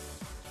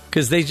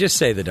 Because they just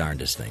say the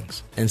darndest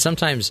things. And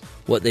sometimes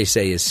what they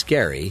say is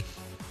scary.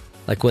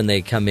 Like when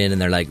they come in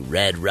and they're like,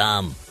 red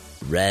rum.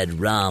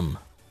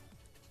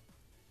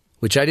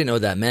 Which I didn't know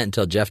what that meant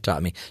until Jeff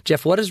taught me.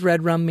 Jeff, what does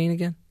red rum mean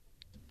again?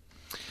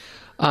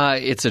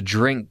 It's a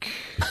drink.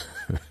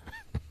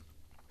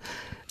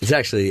 It's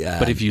actually...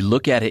 but if you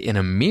look at it in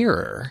a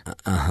mirror...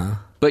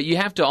 But you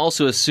have to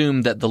also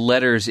assume that the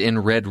letters in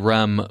red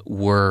rum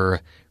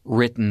were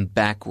written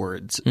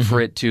backwards for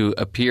it to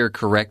appear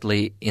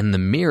correctly in the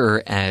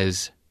mirror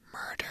as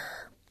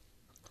murder.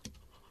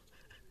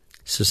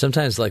 So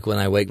sometimes, like when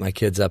I wake my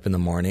kids up in the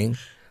morning,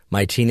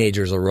 my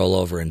teenagers will roll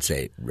over and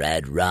say,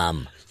 red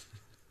rum.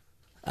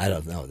 I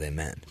don't know what they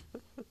meant.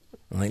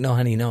 I'm like, no,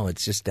 honey, no,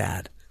 it's just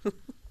Dad.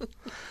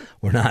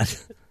 We're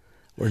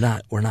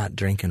not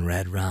drinking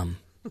red rum.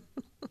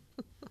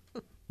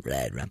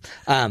 Red rum.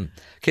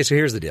 Okay, so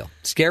here's the deal.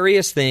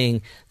 Scariest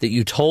thing that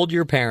you told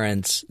your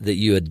parents that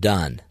you had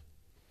done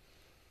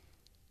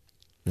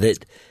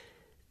that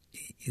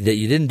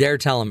you didn't dare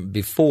tell them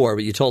before,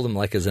 but you told them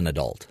like as an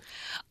adult.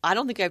 I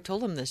don't think I've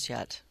told them this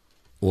yet.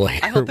 Well,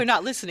 I hope they're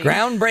not listening.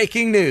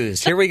 Groundbreaking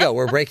news. Here we go.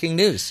 We're breaking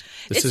news.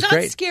 This is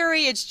great. It's not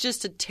scary. It's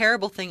just a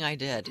terrible thing I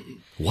did.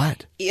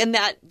 What? In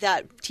that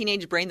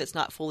teenage brain that's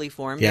not fully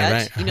formed yet.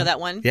 Right. You know that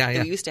one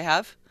that we used to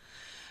have?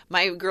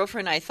 My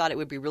girlfriend and I thought it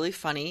would be really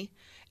funny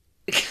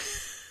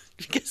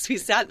because we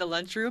sat in the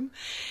lunchroom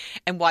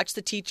and watched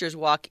the teachers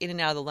walk in and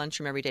out of the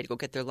lunchroom every day to go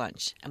get their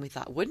lunch. And we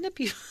thought, wouldn't it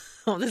be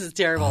 – oh, this is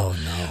terrible. Oh,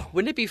 no.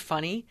 Wouldn't it be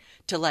funny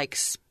to like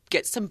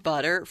get some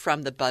butter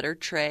from the butter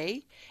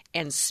tray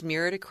and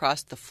smear it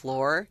across the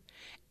floor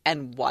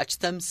and watch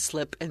them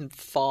slip and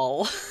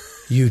fall?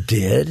 You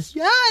did?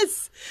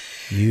 Yes.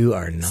 You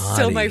are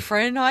naughty. So my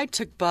friend and I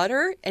took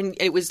butter, and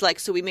it was like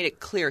 – so we made it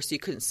clear so you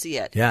couldn't see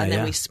it. Yeah, and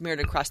then we smeared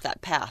it across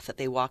that path that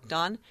they walked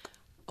on.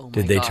 Oh, my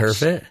Did they gosh.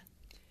 turf it?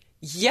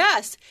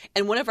 Yes.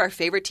 And one of our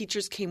favorite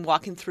teachers came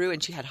walking through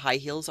and she had high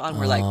heels on.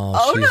 We're like,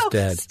 she's no,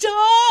 dead.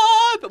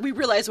 stop. But we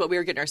realized what we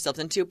were getting ourselves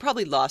into.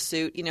 Probably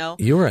lawsuit, you know.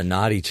 You were a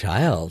naughty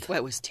child. Well,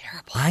 it was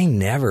terrible. I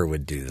never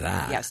would do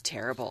that. Yeah, it's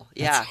terrible.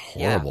 That's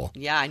horrible.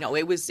 Yeah, I know.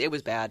 It was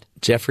bad.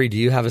 Jeffrey, do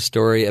you have a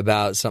story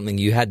about something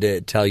you had to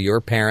tell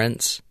your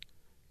parents?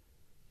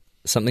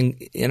 Something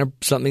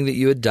that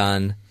you had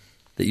done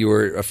that you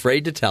were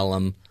afraid to tell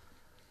them,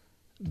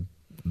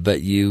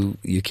 but you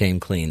came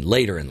clean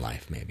later in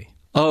life, maybe.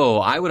 Oh,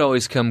 I would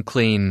always come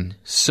clean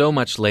so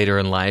much later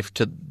in life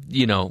to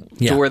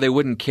where they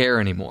wouldn't care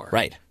anymore.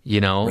 Right.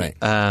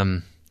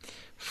 Right.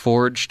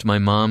 Forged my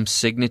mom's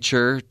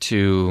signature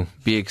to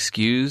be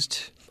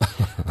excused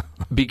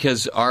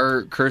because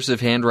our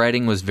cursive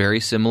handwriting was very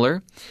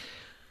similar.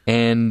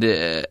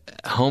 And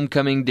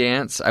homecoming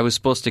dance, I was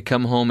supposed to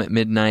come home at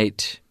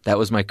midnight. That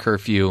was my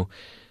curfew.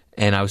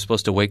 And I was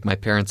supposed to wake my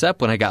parents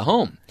up when I got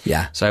home.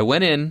 Yeah. So I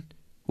went in,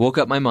 woke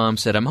up my mom,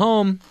 said, I'm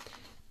home.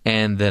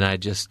 And then I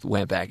just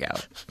went back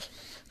out.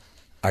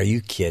 Are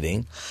you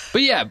kidding?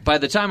 But yeah, by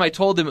the time I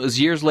told them it was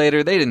years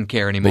later, they didn't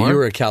care anymore. But you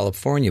were a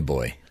California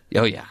boy.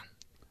 Oh, yeah.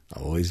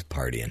 Always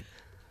partying.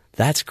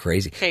 That's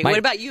crazy. Okay, what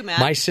about you, Matt?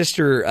 My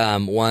sister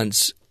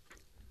once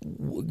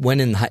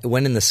went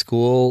in the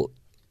school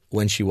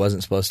when she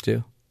wasn't supposed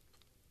to.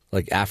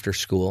 Like after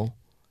school,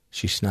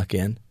 she snuck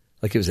in.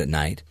 Like it was at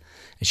night.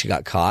 And she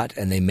got caught,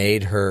 and they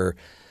made her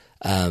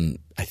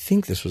I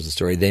think this was the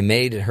story. They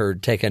made her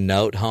take a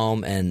note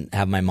home and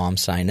have my mom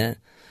sign it.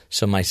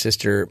 So my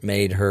sister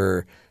made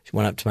her – she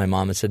went up to my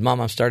mom and said,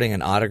 Mom, I'm starting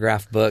an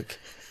autograph book.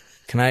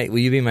 Will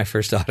you be my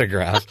first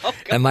autograph? Oh,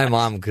 and my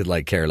mom could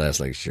like care less,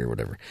 like sure,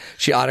 whatever.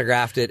 She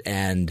autographed it,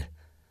 and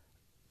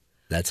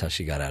that's how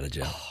she got out of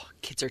jail. Oh,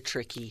 kids are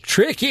tricky.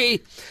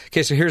 Tricky.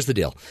 Okay, so here's the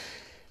deal.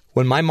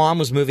 When my mom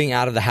was moving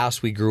out of the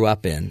house we grew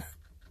up in,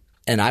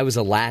 and I was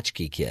a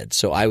latchkey kid,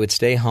 so I would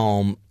stay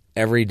home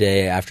every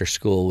day after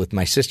school with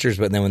my sisters,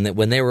 but then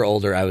when they were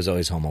older, I was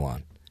always home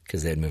alone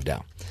because they had moved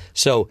out.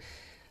 So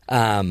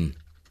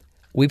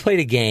we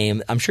played a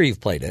game. I'm sure you've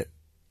played it.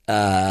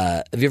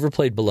 Have you ever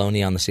played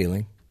Baloney on the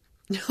Ceiling?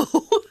 No.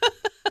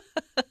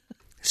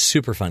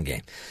 Super fun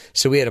game.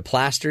 So we had a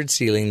plastered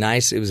ceiling.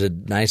 Nice. It was a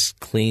nice,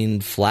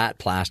 clean, flat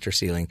plaster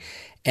ceiling.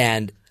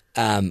 And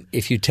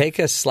if you take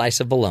a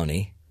slice of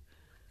bologna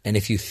and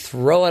if you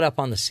throw it up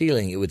on the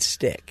ceiling, it would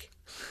stick.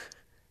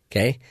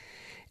 Okay?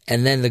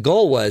 And then the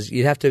goal was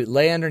you'd have to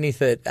lay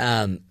underneath it.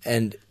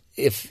 And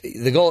if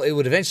the goal, it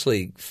would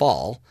eventually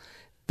fall.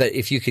 But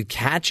if you could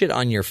catch it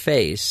on your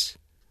face,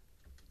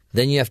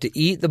 then you have to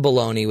eat the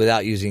bologna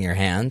without using your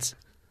hands,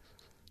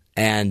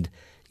 and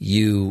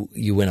you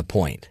win a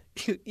point.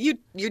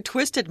 Your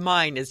twisted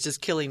mind is just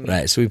killing me.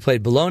 Right. So we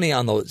played bologna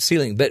on the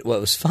ceiling. But what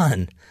was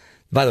fun,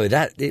 by the way,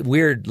 that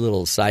weird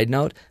little side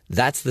note,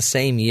 that's the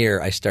same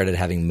year I started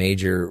having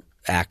major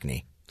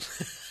acne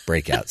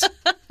breakouts.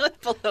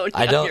 Bologna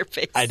on your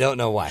face. I don't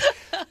know why.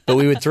 But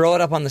we would throw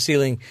it up on the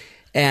ceiling.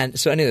 And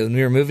so anyway, when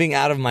we were moving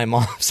out of my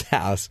mom's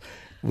house,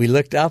 we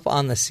looked up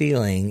on the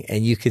ceiling,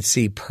 and you could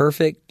see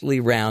perfectly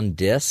round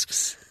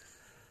discs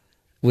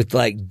with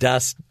like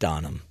dust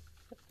on them,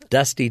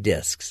 dusty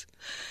discs.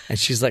 And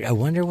she's like, I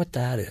wonder what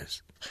that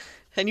is.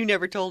 And you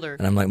never told her.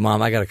 And I'm like,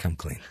 Mom, I got to come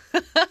clean.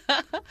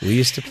 We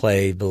used to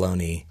play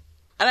baloney.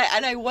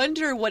 And I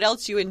wonder what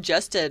else you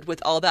ingested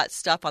with all that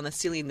stuff on the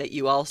ceiling that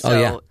you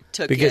also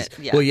took because,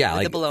 it. Yeah,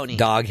 like the bologna.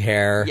 Dog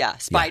hair. Yeah,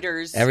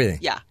 spiders. Yeah, everything.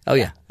 Yeah. Oh,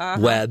 yeah. Uh-huh.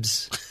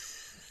 Webs.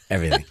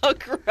 Everything. Oh,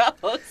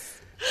 gross.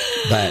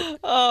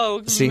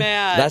 But see,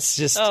 Matt. That's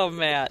just. Oh,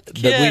 Matt.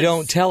 But we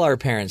don't tell our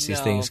parents these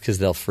things because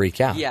they'll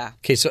freak out. Yeah.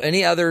 Okay, so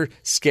any other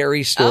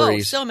scary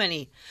stories? Oh, so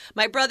many.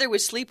 My brother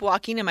was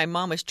sleepwalking, and my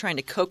mom was trying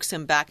to coax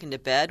him back into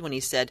bed when he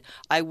said,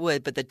 I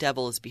would, but the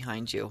devil is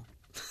behind you.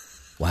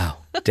 Wow.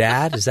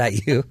 Dad, is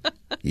that you?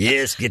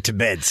 Yes, get to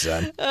bed,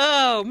 son.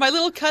 Oh, my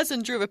little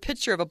cousin drew a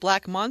picture of a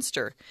black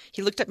monster.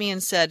 He looked at me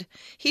and said,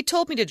 he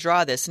told me to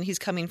draw this, and he's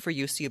coming for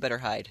you, so you better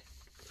hide.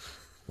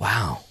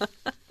 Wow.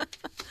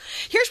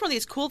 Here's one of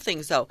these cool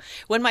things, though.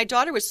 When my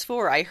daughter was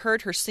 4, I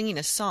heard her singing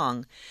a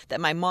song that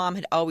my mom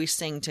had always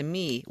sang to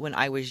me when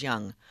I was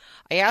young.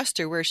 I asked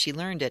her where she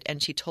learned it,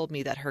 and she told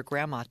me that her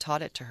grandma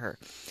taught it to her.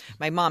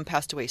 My mom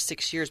passed away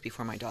 6 years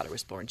before my daughter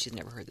was born. She's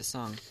never heard the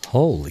song.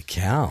 Holy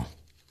cow.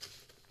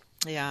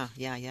 Yeah.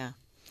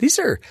 These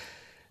are,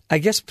 I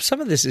guess some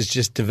of this is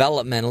just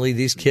developmentally.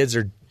 These kids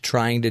are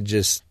trying to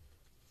just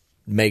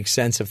make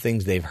sense of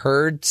things they've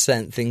heard,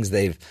 things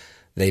they've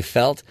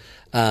felt.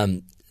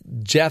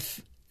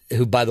 Jeff,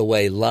 who, by the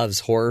way, loves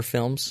horror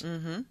films.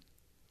 Mm-hmm.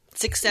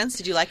 Sixth Sense,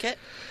 did you like it?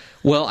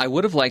 Well, I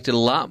would have liked it a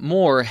lot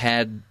more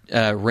had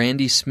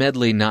Randy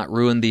Smedley not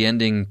ruined the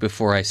ending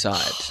before I saw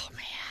it. Oh,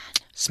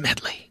 man.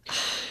 Smedley.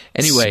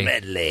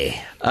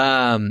 Anyway,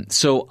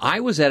 so I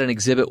was at an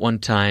exhibit one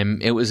time.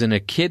 It was in a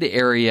kid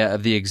area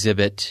of the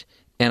exhibit,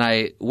 and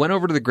I went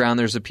over to the ground.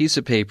 There's a piece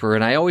of paper,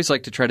 and I always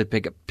like to try to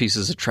pick up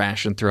pieces of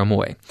trash and throw them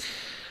away.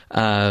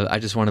 I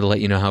just wanted to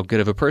let you know how good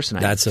of a person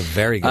I am. That's a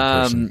very good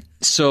person.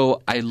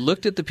 So I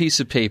looked at the piece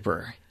of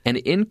paper, and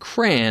in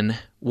crayon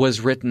was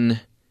written,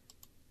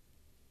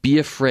 "Be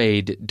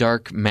afraid,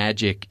 dark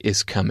magic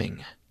is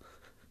coming."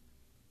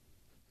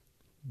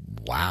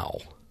 Wow.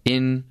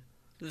 In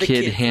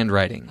kid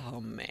handwriting. Oh,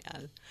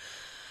 man.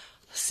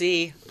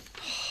 See?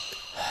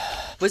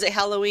 Was it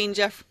Halloween,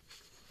 Jeff?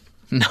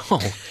 No.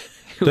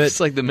 It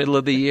was like the middle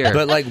of the year.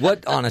 But like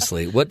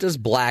honestly, what does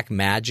black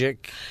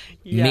magic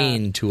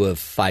mean to a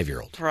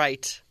 5-year-old?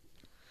 Right.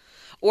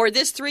 Or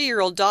this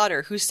 3-year-old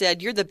daughter who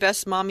said, "You're the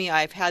best mommy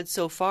I've had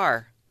so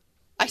far."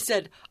 I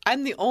said,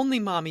 "I'm the only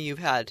mommy you've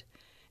had."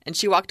 And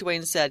she walked away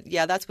and said,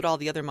 "Yeah, that's what all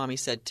the other mommies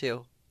said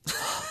too."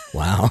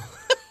 Wow.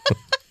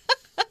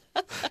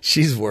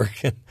 She's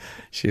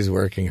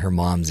working her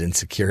mom's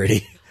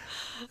insecurity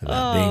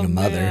about being a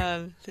mother.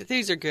 Man.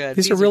 These are good.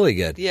 These are really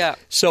good. Yeah.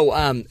 So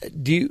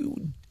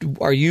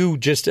are you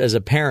just as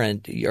a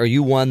parent, are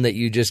you one that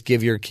you just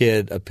give your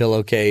kid a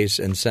pillowcase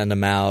and send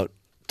them out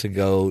to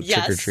go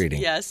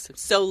trick-or-treating? Yes.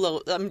 So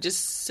low. I'm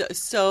just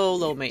so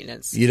low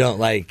maintenance. You don't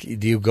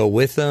do you go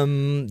with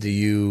them? Do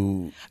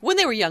you? When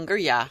they were younger,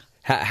 yeah.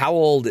 How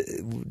old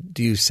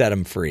do you set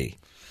them free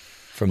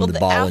from the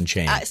ball and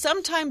chain?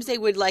 Sometimes they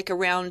would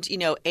around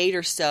 8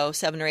 or so,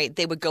 7 or 8.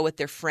 They would go with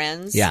their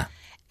friends. Yeah.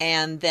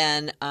 And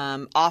then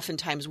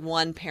oftentimes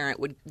one parent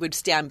would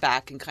stand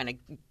back and kind of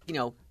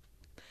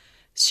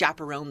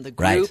chaperone the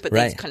group, but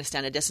they kind of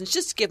stand a distance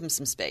just to give them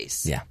some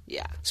space. Yeah.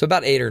 Yeah. So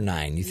about 8 or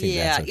 9, you think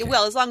that's okay?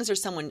 Well, as long as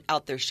there's someone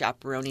out there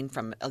chaperoning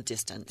from a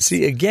distance.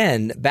 See,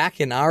 again,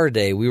 back in our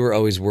day, we were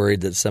always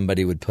worried that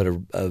somebody would put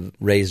a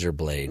razor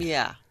blade.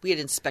 Yeah. We'd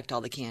inspect all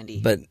the candy.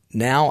 But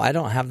now I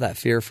don't have that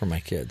fear for my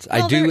kids.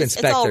 I do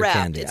inspect their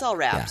candy. It's all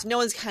wrapped. Yeah. No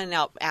one's handing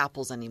out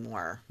apples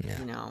anymore,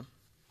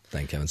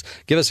 Thank heavens.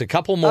 Give us a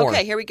couple more.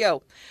 Okay, here we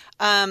go.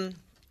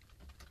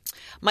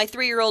 My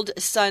 3-year-old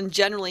son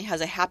generally has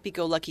a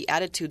happy-go-lucky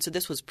attitude, so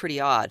this was pretty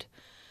odd.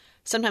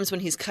 Sometimes when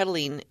he's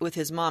cuddling with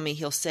his mommy,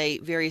 he'll say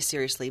very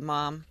seriously,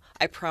 "Mom,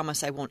 I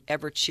promise I won't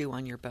ever chew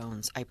on your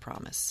bones. I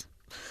promise."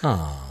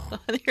 Oh,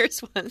 here's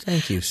one.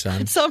 Thank you,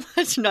 son. So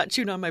much not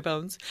chewing on my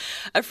bones.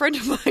 A friend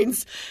of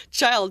mine's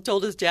child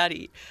told his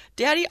daddy,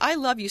 "Daddy, I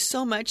love you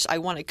so much I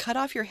want to cut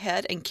off your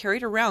head and carry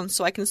it around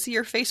so I can see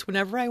your face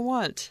whenever I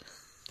want."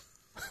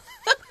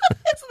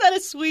 Isn't that a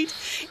sweet,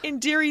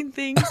 endearing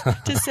thing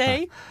to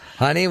say?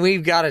 Honey,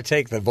 we've got to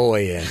take the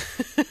boy in.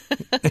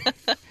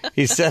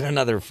 He said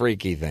another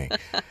freaky thing.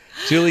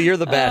 Julie, you're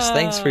the best.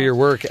 Thanks for your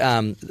work. A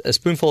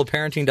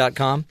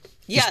spoonfulofparenting.com.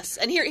 Yes,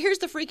 and here's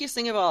the freakiest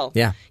thing of all.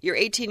 Yeah. Your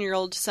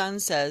 18-year-old son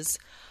says,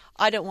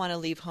 "I don't want to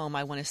leave home.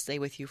 I want to stay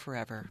with you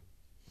forever."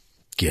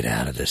 Get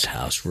out of this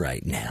house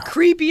right now.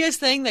 Creepiest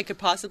thing they could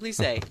possibly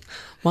say.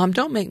 Mom,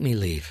 don't make me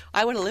leave.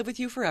 I want to live with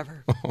you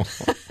forever.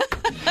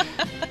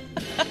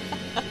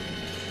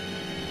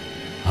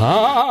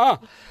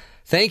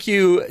 Thank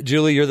you,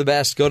 Julie. You're the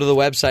best. Go to the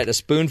website,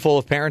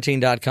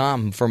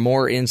 aspoonfulofparenting.com, for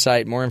more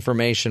insight, more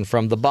information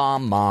from the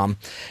bomb mom.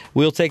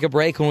 We'll take a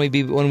break.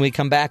 When we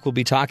come back, we'll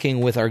be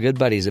talking with our good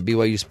buddies at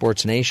BYU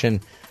Sports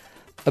Nation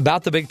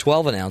about the Big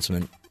 12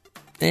 announcement.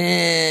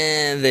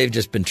 And they've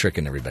just been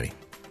tricking everybody.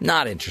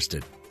 Not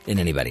interested in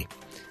anybody.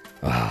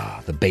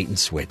 The bait and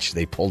switch.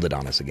 They pulled it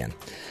on us again.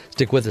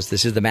 Stick with us.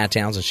 This is the Matt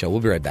Townsend Show.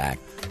 We'll be right back.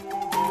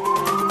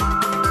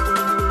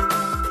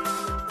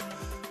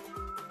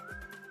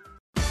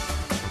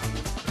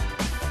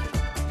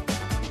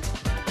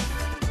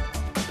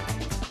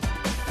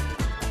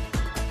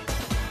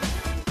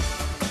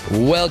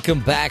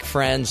 Welcome back,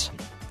 friends.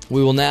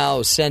 We will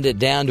now send it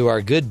down to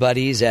our good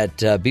buddies at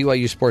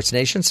BYU Sports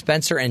Nation,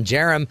 Spencer and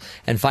Jerem,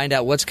 and find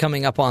out what's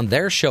coming up on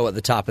their show at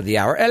the top of the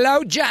hour.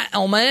 Hello,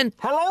 gentlemen.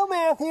 Hello,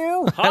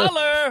 Matthew.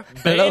 Holler.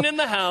 Bane in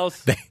the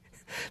house.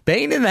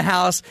 Bane in the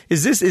house.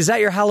 Is that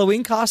your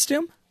Halloween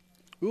costume?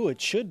 Ooh, it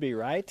should be,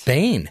 right?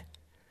 Bane.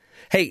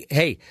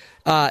 Hey.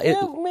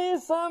 Give me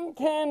some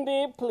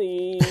candy,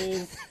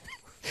 please.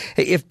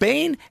 Hey, if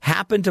Bane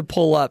happened to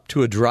pull up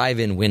to a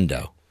drive-in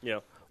window,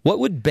 what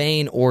would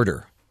Bane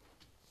order?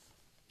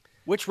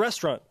 Which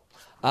restaurant?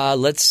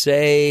 Let's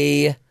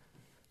say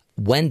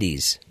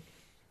Wendy's.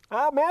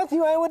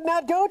 Matthew, I would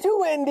not go to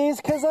Wendy's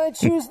because I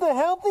choose the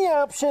healthy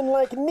option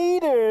like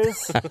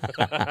Kneaders.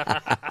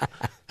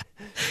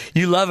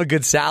 You love a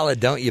good salad,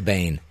 don't you,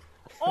 Bane?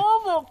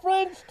 All the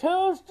French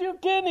toast you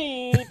can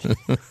eat.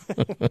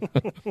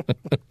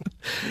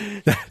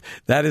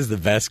 That is the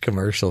best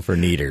commercial for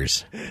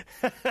Kneaders.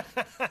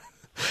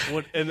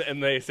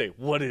 And they say,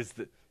 "What is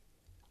the?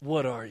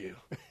 What are you?"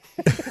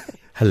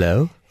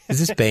 Hello? Is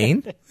this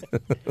Bane?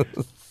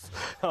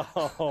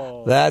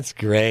 Oh. That's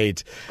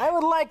great. I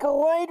would like a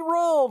white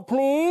roll,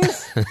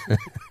 please.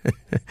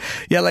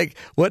 Yeah,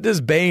 what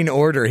does Bane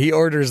order? He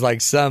orders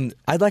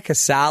I'd like a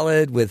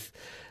salad with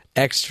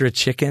extra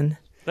chicken.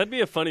 That'd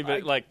be a funny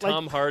bit,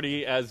 Tom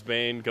Hardy as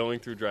Bane going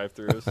through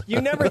drive-thrus. You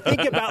never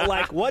think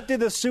about, what do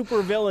the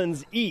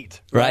supervillains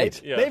eat?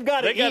 Right. Yeah. They've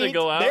got to eat. Gotta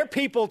go out. They're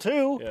people,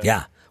 too.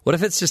 Yeah. What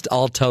if it's just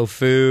all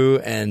tofu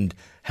and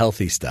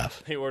healthy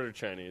stuff? He ordered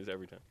Chinese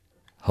every time.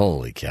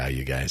 Holy cow,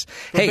 you guys.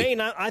 For Bane,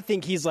 I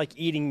think he's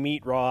eating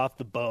meat raw off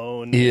the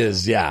bone. He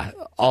is, yeah.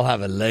 I'll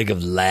have a leg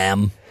of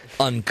lamb,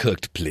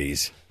 uncooked,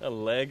 please. A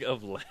leg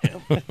of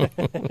lamb.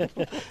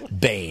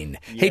 Bane.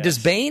 Yes. Hey, does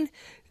Bane,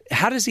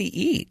 how does he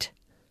eat?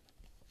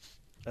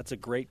 That's a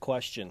great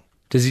question.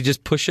 Does he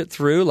just push it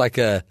through like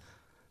a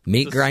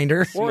meat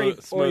grinder? Or he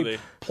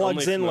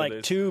plugs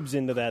in tubes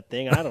into that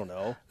thing. I don't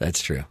know.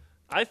 That's true.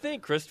 I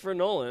think Christopher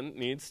Nolan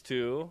needs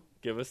to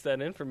give us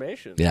that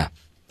information. Yeah.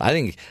 I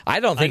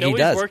don't think he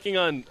does. I know he's working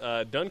on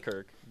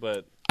Dunkirk,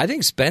 but I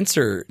think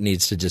Spencer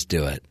needs to just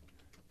do it.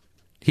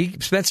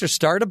 Spencer,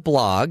 start a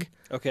blog.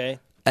 Okay.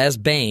 As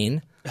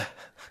Bane.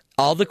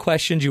 All the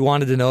questions you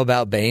wanted to know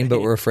about Bane,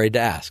 but were afraid to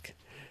ask.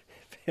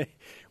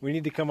 We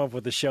need to come up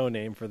with a show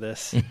name for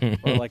this,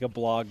 or a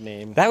blog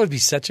name. That would be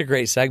such a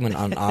great segment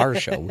on our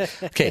show.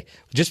 Okay,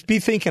 just be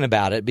thinking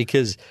about it,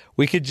 because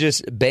we could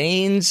just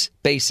Bane's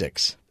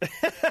Basics.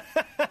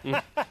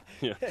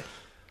 Yeah.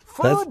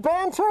 Food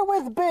banter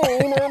with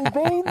Bane on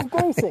Bane's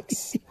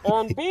Basics.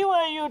 On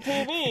BYU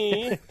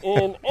TV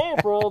in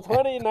April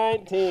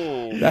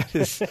 2019.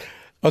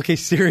 Okay,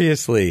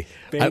 seriously.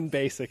 Bane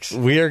basics.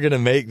 We are going to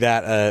make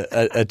that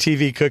a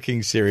TV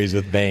cooking series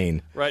with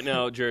Bane. Right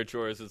now, Jared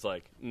Shores is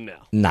like, no.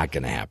 Not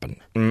going to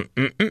happen.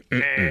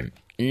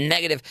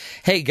 Negative.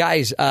 Hey,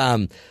 guys,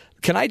 can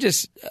I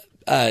just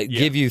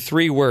give you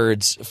 3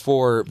 words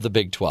for the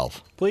Big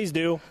 12? Please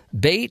do.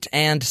 Bait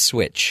and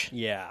switch.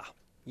 Yeah.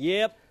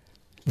 Yep.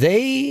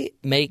 They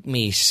make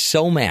me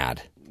so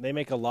mad. They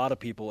make a lot of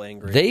people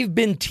angry. They've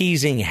been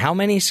teasing how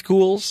many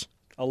schools?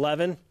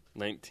 11.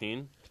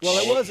 19. Well,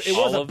 it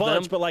was a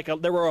bunch, them?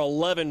 but there were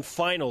 11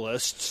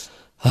 finalists.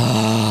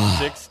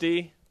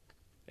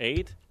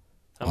 68?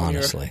 How many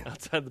Honestly. are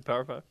outside the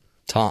Power 5?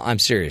 Tom, I'm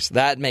serious.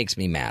 That makes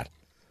me mad.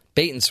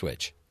 Bait and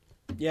switch.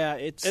 Yeah,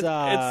 it's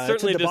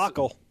certainly a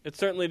debacle. It's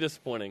certainly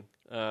disappointing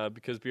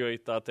because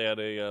BYU thought they had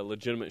a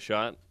legitimate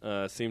shot,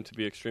 seemed to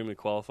be extremely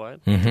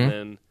qualified. Mm-hmm. And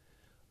then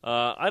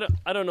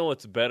I don't know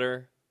what's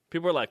better.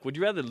 People are like, would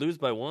you rather lose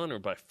by 1 or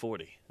by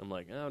 40? I'm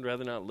like, I'd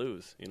rather not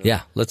lose. You know?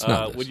 Yeah, let's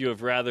not lose. Would you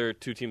have rather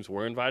 2 teams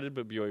were invited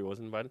but BYU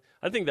wasn't invited?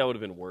 I think that would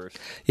have been worse.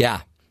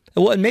 Yeah.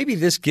 Well, and maybe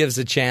this gives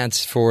a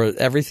chance for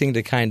everything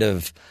to kind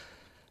of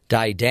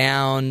die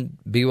down,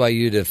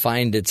 BYU to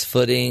find its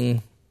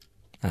footing.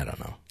 I don't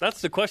know. That's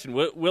the question.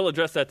 We'll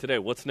address that today.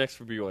 What's next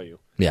for BYU?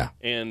 Yeah.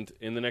 And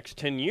in the next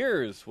 10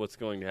 years, what's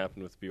going to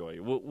happen with BYU?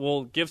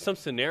 We'll give some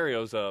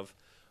scenarios of,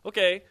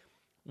 okay,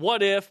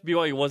 what if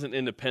BYU wasn't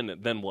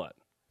independent? Then what?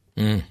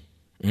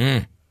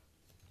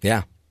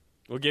 Yeah.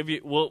 We'll give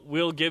you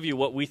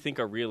what we think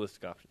are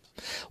realistic options.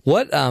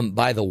 What,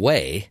 by the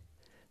way,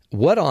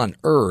 what on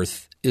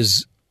earth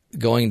is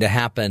going to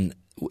happen?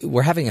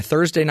 We're having a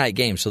Thursday night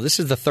game, so this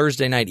is the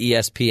Thursday night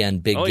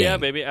ESPN big game. Oh, yeah,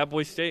 baby. At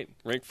Boise State,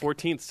 ranked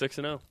 14th,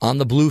 6-0. On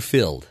the blue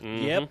field.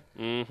 Mm-hmm. Yep.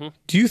 Mm-hmm.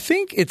 Do you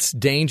think it's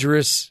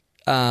dangerous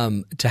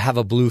to have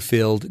a blue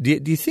field?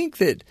 Do you think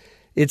that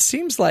it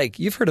seems like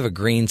you've heard of a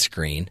green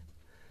screen?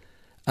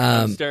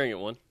 I'm staring at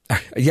one.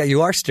 Yeah,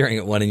 you are staring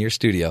at one in your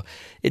studio.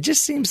 It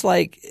just seems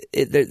like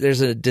there's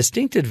a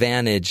distinct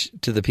advantage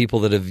to the people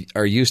that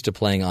are used to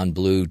playing on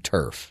blue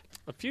turf.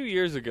 A few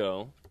years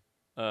ago,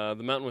 the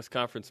Mountain West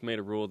Conference made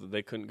a rule that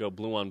they couldn't go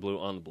blue on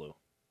the blue.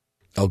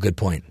 Oh, good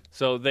point.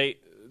 So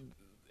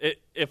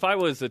if I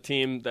was a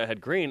team that had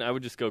green, I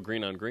would just go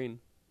green on green.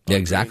 Yeah,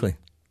 exactly.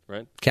 Green,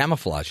 right?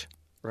 Camouflage.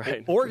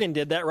 Right. Oregon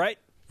did that, right?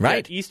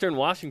 Right. Yeah, Eastern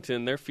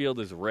Washington, their field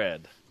is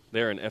red.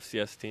 They're an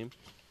FCS team.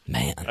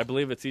 Man. I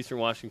believe it's Eastern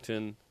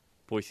Washington,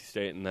 Boise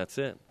State, and that's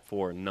it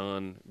for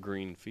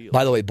non-green fields.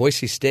 By the way,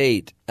 Boise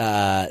State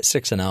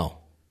 6-0.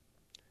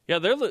 Yeah,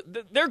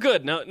 they're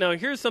good. Now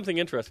here's something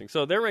interesting.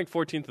 So they're ranked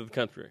 14th in the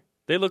country.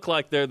 They look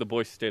like they're the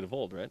Boise State of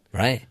old, right?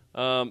 Right.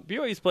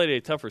 BYU's played a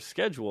tougher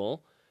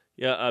schedule.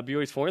 Yeah,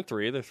 BYU's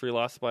 4-3. They're 3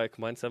 losses by a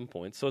combined 7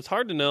 points. So it's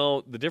hard to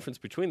know the difference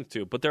between the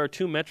two. But there are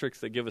 2 metrics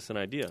that give us an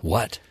idea.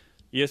 What?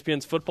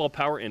 ESPN's Football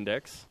Power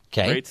Index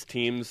rates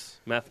teams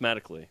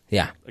mathematically.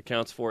 Yeah.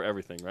 Accounts for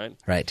everything, right?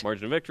 Right.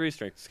 Margin of victory,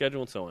 strength of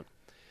schedule, and so on.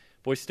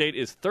 Boise State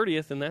is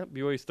 30th in that.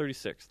 BYU is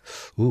 36th.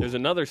 Ooh. There's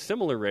another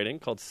similar rating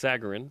called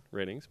Sagarin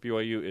ratings.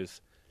 BYU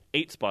is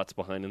 8 spots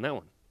behind in that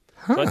one.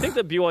 Huh. So I think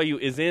that BYU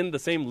is in the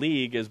same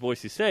league as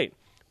Boise State.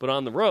 But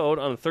on the road,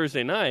 on a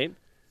Thursday night,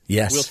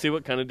 yes, we'll see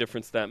what kind of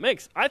difference that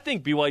makes. I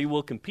think BYU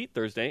will compete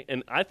Thursday,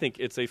 and I think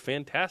it's a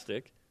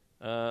fantastic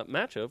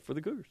matchup for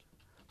the Cougars.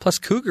 Plus,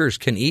 Cougars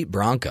can eat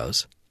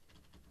Broncos.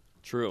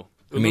 True.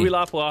 Louis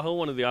Lapuaho,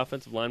 one of the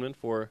offensive linemen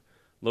for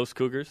Los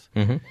Cougars,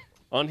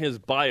 on his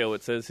bio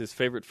it says his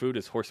favorite food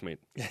is horse meat.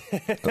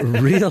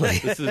 Really?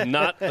 This is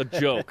not a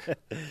joke.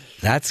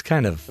 That's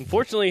kind of...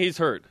 Unfortunately, he's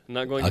hurt.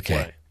 Not going to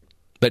play.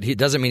 But it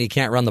doesn't mean he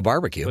can't run the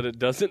barbecue. But it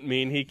doesn't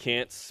mean he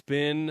can't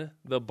spin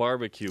the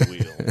barbecue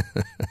wheel.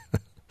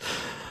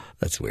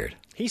 That's weird.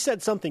 He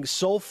said something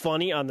so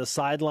funny on the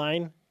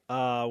sideline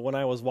when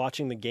I was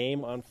watching the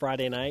game on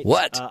Friday night.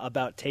 What?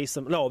 About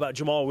Taysom? No, about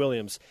Jamal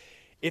Williams.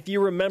 If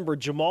you remember,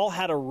 Jamal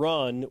had a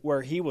run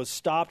where he was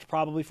stopped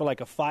probably for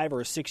like a 5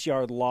 or 6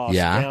 yard loss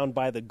down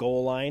by the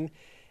goal line.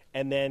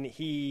 And then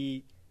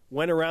he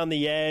went around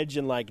the edge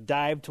and like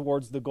dived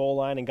towards the goal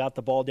line and got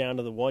the ball down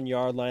to the 1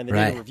 yard line. They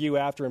did a review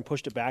after and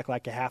pushed it back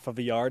like a half of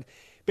a yard.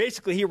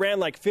 Basically, he ran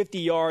like 50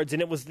 yards,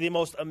 and it was the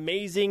most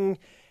amazing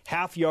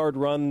half-yard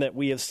run that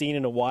we have seen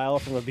in a while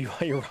from a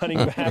BYU running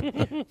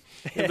back.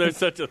 There's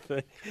such a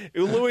thing.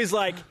 Louis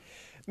like,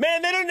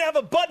 man, they didn't have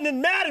a button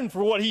in Madden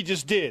for what he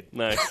just did.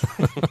 Nice.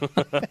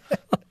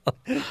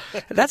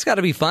 That's got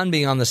to be fun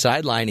being on the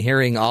sideline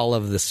hearing all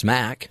of the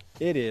smack.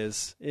 It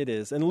is. It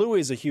is. And Louis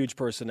is a huge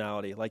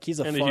personality. Like,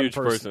 he's a fun huge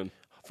person.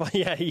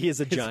 Yeah, he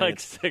is a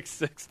giant. He's like 6'6",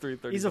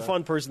 335. He's a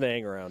fun person to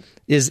hang around.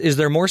 Is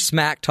there more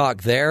smack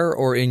talk there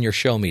or in your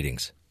show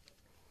meetings?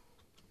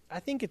 I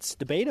think it's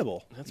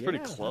debatable. That's pretty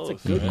close.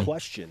 That's a good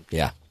question.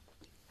 Yeah.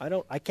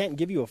 I can't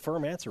give you a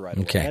firm answer right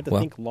away. Okay, I had to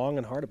think long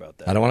and hard about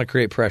that. I don't want to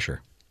create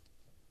pressure,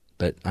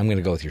 but I'm going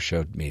to go with your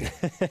show meeting.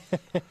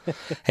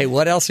 Hey,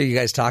 what else are you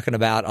guys talking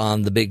about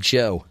on the big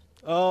show?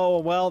 Oh,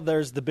 well,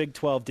 there's the Big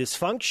 12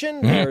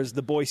 dysfunction. There's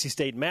the Boise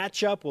State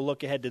matchup. We'll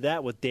look ahead to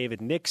that with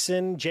David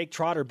Nixon. Jake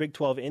Trotter, Big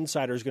 12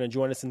 insider, is going to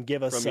join us and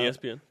give us from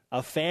ESPN.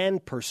 A fan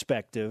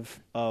perspective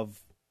of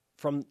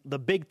from the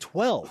Big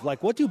 12.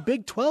 Like, what do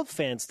Big 12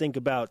 fans think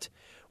about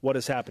what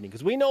is happening?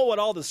 Because we know what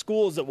all the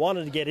schools that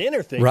wanted to get in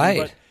are thinking,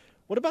 right. But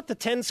what about the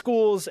 10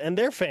 schools and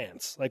their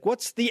fans? Like,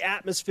 what's the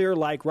atmosphere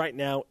like right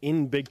now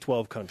in Big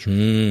 12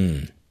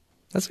 country?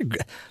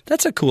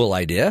 That's a cool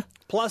idea.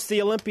 Plus,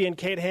 the Olympian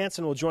Kate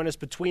Hansen will join us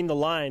between the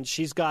lines.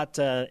 She's got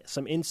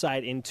some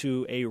insight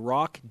into a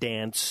rock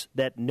dance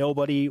that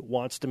nobody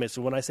wants to miss.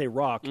 And when I say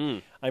rock,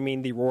 I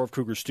mean the Roar of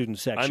Cougar student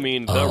section. I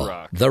mean the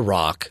Rock. The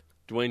Rock.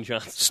 Dwayne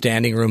Johnson.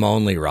 Standing room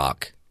only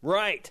rock.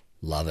 Right.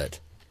 Love it.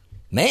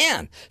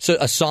 Man. So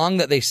a song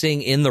that they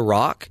sing in the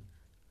Rock?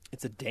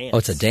 It's a dance. Oh,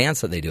 it's a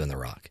dance that they do in the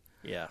Rock.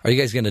 Yeah. Are you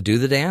guys going to do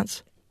the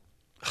dance?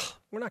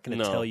 We're not going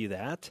to tell you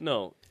that.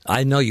 No.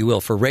 I know you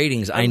will. For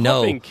ratings, I I'm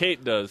know. hoping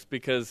Kate does,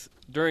 because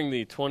during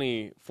the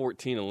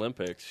 2014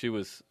 Olympics, she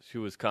was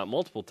caught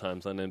multiple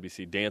times on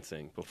NBC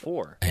dancing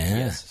before.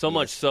 Yes. So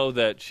much so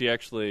that she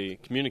actually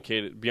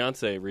communicated.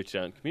 Beyonce reached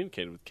out and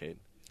communicated with Kate.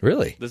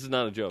 Really? This is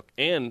not a joke.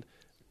 And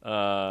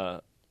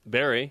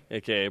Barry,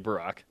 a.k.a.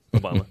 Barack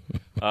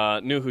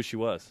Obama, knew who she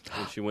was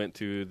when she went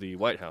to the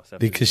White House. After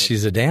Because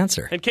she's a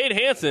dancer. And Kate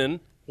Hansen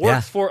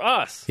works for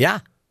us. Yeah.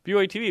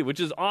 BYU TV,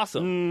 which is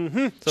awesome.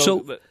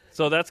 Mm-hmm.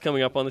 So that's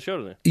coming up on the show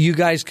today. You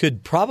guys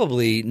could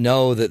probably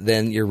know that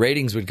then your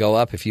ratings would go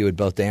up if you would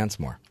both dance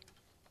more.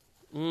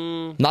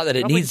 Not that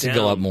it needs to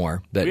go up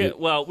more.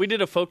 But we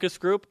did a focus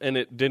group, and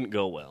it didn't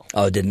go well.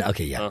 Oh, it didn't?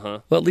 Okay, yeah. Uh-huh.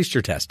 Well, at least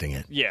you're testing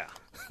it. Yeah.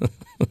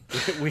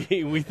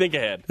 we think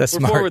ahead. That's We're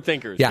smart. forward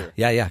thinkers here.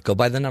 Yeah. Go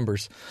by the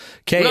numbers.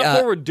 Okay, We're not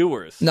forward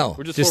doers. No,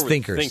 we're just just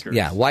forward thinkers.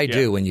 Yeah, why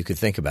do when you could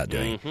think about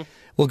doing? Mm-hmm.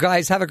 Well,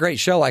 guys, have a great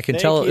show. I can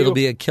tell it'll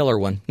be a killer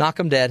one. Knock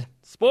 'em dead.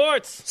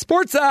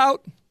 Sports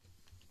out.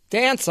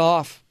 Dance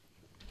off.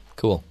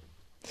 Cool.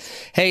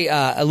 Hey,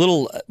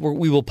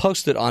 we will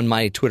post it on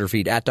my Twitter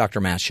feed at Dr.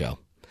 Matt Show.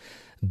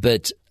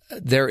 But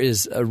there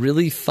is a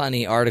really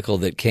funny article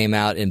that came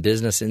out in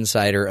Business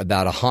Insider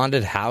about a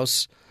haunted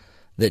house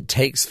that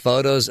takes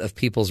photos of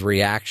people's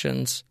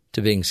reactions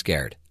to being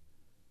scared.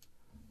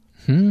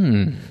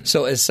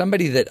 So as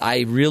somebody that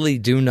I really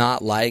do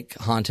not like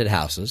haunted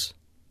houses,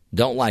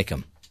 don't like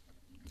them,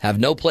 have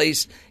no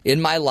place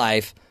in my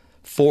life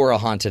for a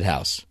haunted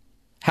house.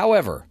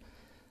 However,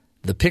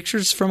 the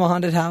pictures from a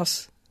haunted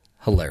house,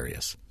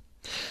 hilarious.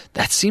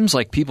 That seems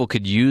like people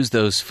could use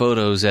those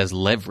photos as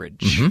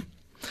leverage. Mm-hmm.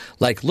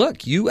 Like,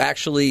 look, you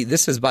actually,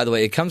 this is, by the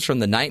way, it comes from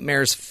the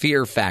Nightmares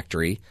Fear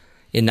Factory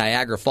in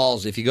Niagara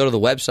Falls. If you go to the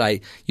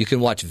website, you can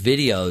watch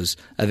videos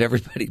of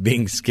everybody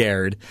being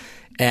scared.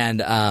 And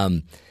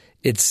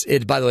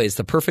by the way, it's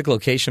the perfect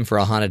location for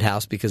a haunted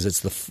house because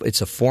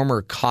it's a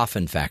former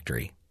coffin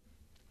factory.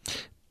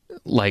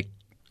 Like?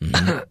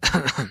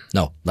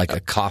 No, like a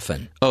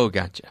coffin. Oh,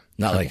 gotcha.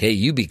 Not like, hey,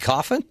 you be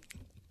coffin?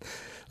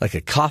 Like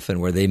a coffin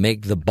where they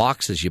make the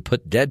boxes you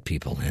put dead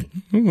people in.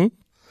 Mm-hmm.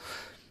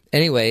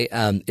 Anyway,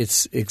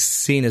 it's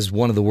seen as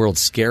one of the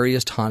world's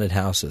scariest haunted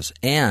houses,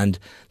 and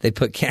they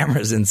put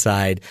cameras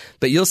inside.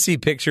 But you'll see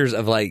pictures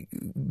of like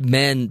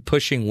men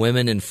pushing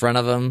women in front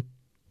of them.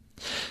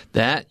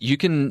 That you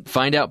can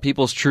find out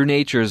people's true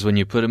natures when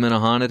you put them in a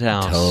haunted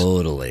house.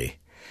 Totally.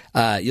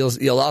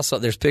 You'll also,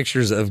 there's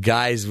pictures of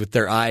guys with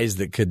their eyes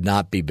that could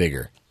not be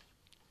bigger,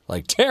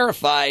 like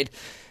terrified.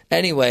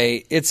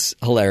 Anyway, it's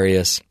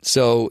hilarious.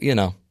 So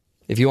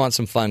if you want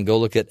some fun, go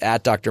look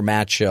at Dr.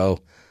 Matt Show.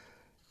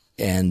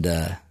 And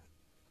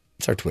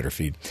it's our Twitter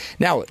feed.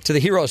 Now, to the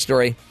hero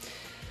story.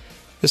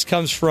 This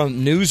comes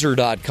from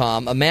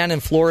Newser.com. A man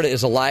in Florida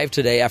is alive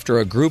today after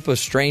a group of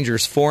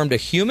strangers formed a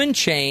human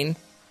chain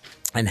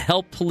and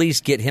helped police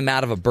get him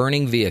out of a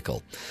burning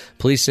vehicle.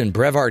 Police in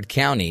Brevard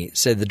County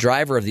said the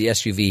driver of the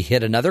SUV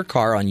hit another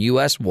car on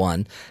US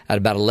 1 at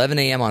about 11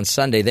 a.m. on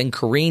Sunday, then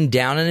careened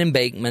down an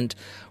embankment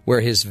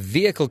where his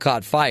vehicle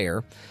caught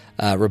fire.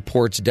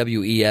 Reports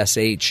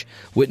WESH.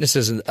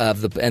 Witnesses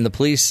and the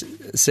police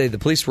say the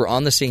police were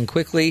on the scene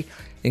quickly,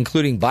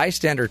 including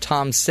bystander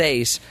Tom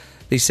Sace.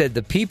 They said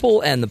the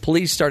people and the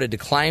police started to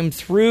climb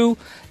through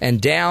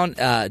and down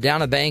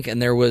a bank,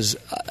 and there was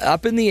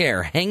up in the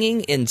air,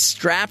 hanging and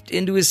strapped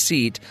into his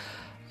seat,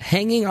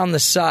 hanging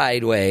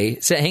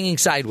sideways.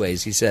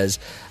 He says,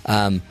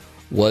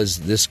 was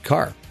this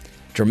car.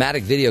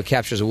 Dramatic video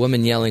captures a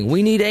woman yelling,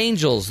 "We need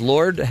angels,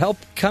 Lord, help,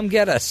 come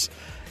get us.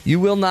 You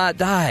will not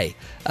die."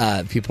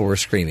 People were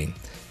screaming.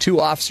 Two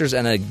officers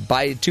and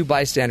two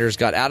bystanders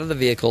got out of the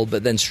vehicle,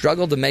 but then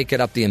struggled to make it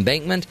up the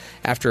embankment.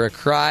 After a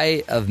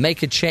cry of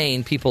 "make a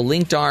chain," people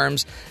linked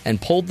arms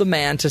and pulled the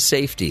man to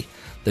safety.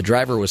 The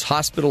driver was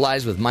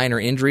hospitalized with minor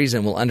injuries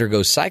and will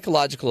undergo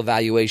psychological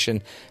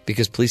evaluation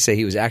because police say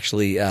he was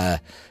actually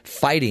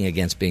fighting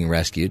against being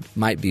rescued.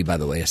 Might be, by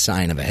the way, a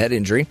sign of a head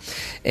injury.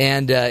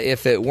 And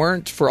if it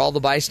weren't for all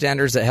the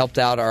bystanders that helped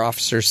out, our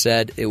officers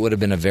said it would have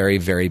been a very,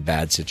 very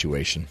bad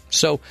situation.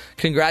 So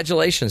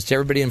congratulations to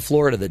everybody in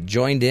Florida that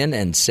joined in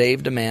and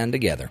saved a man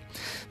together.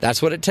 That's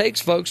what it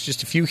takes, folks.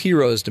 Just a few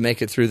heroes to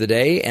make it through the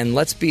day. And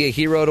let's be a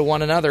hero to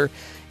one another.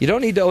 You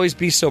don't need to always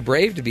be so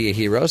brave to be a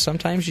hero.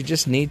 Sometimes you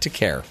just need to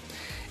care.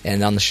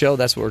 And on the show,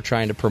 that's what we're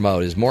trying to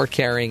promote, is more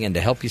caring and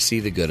to help you see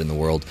the good in the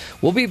world.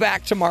 We'll be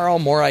back tomorrow.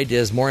 More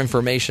ideas, more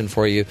information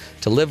for you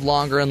to live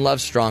longer and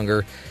love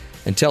stronger.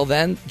 Until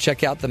then,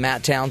 check out the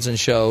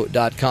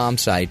MattTownshendShow.com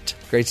site.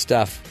 Great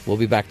stuff. We'll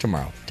be back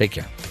tomorrow. Take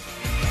care.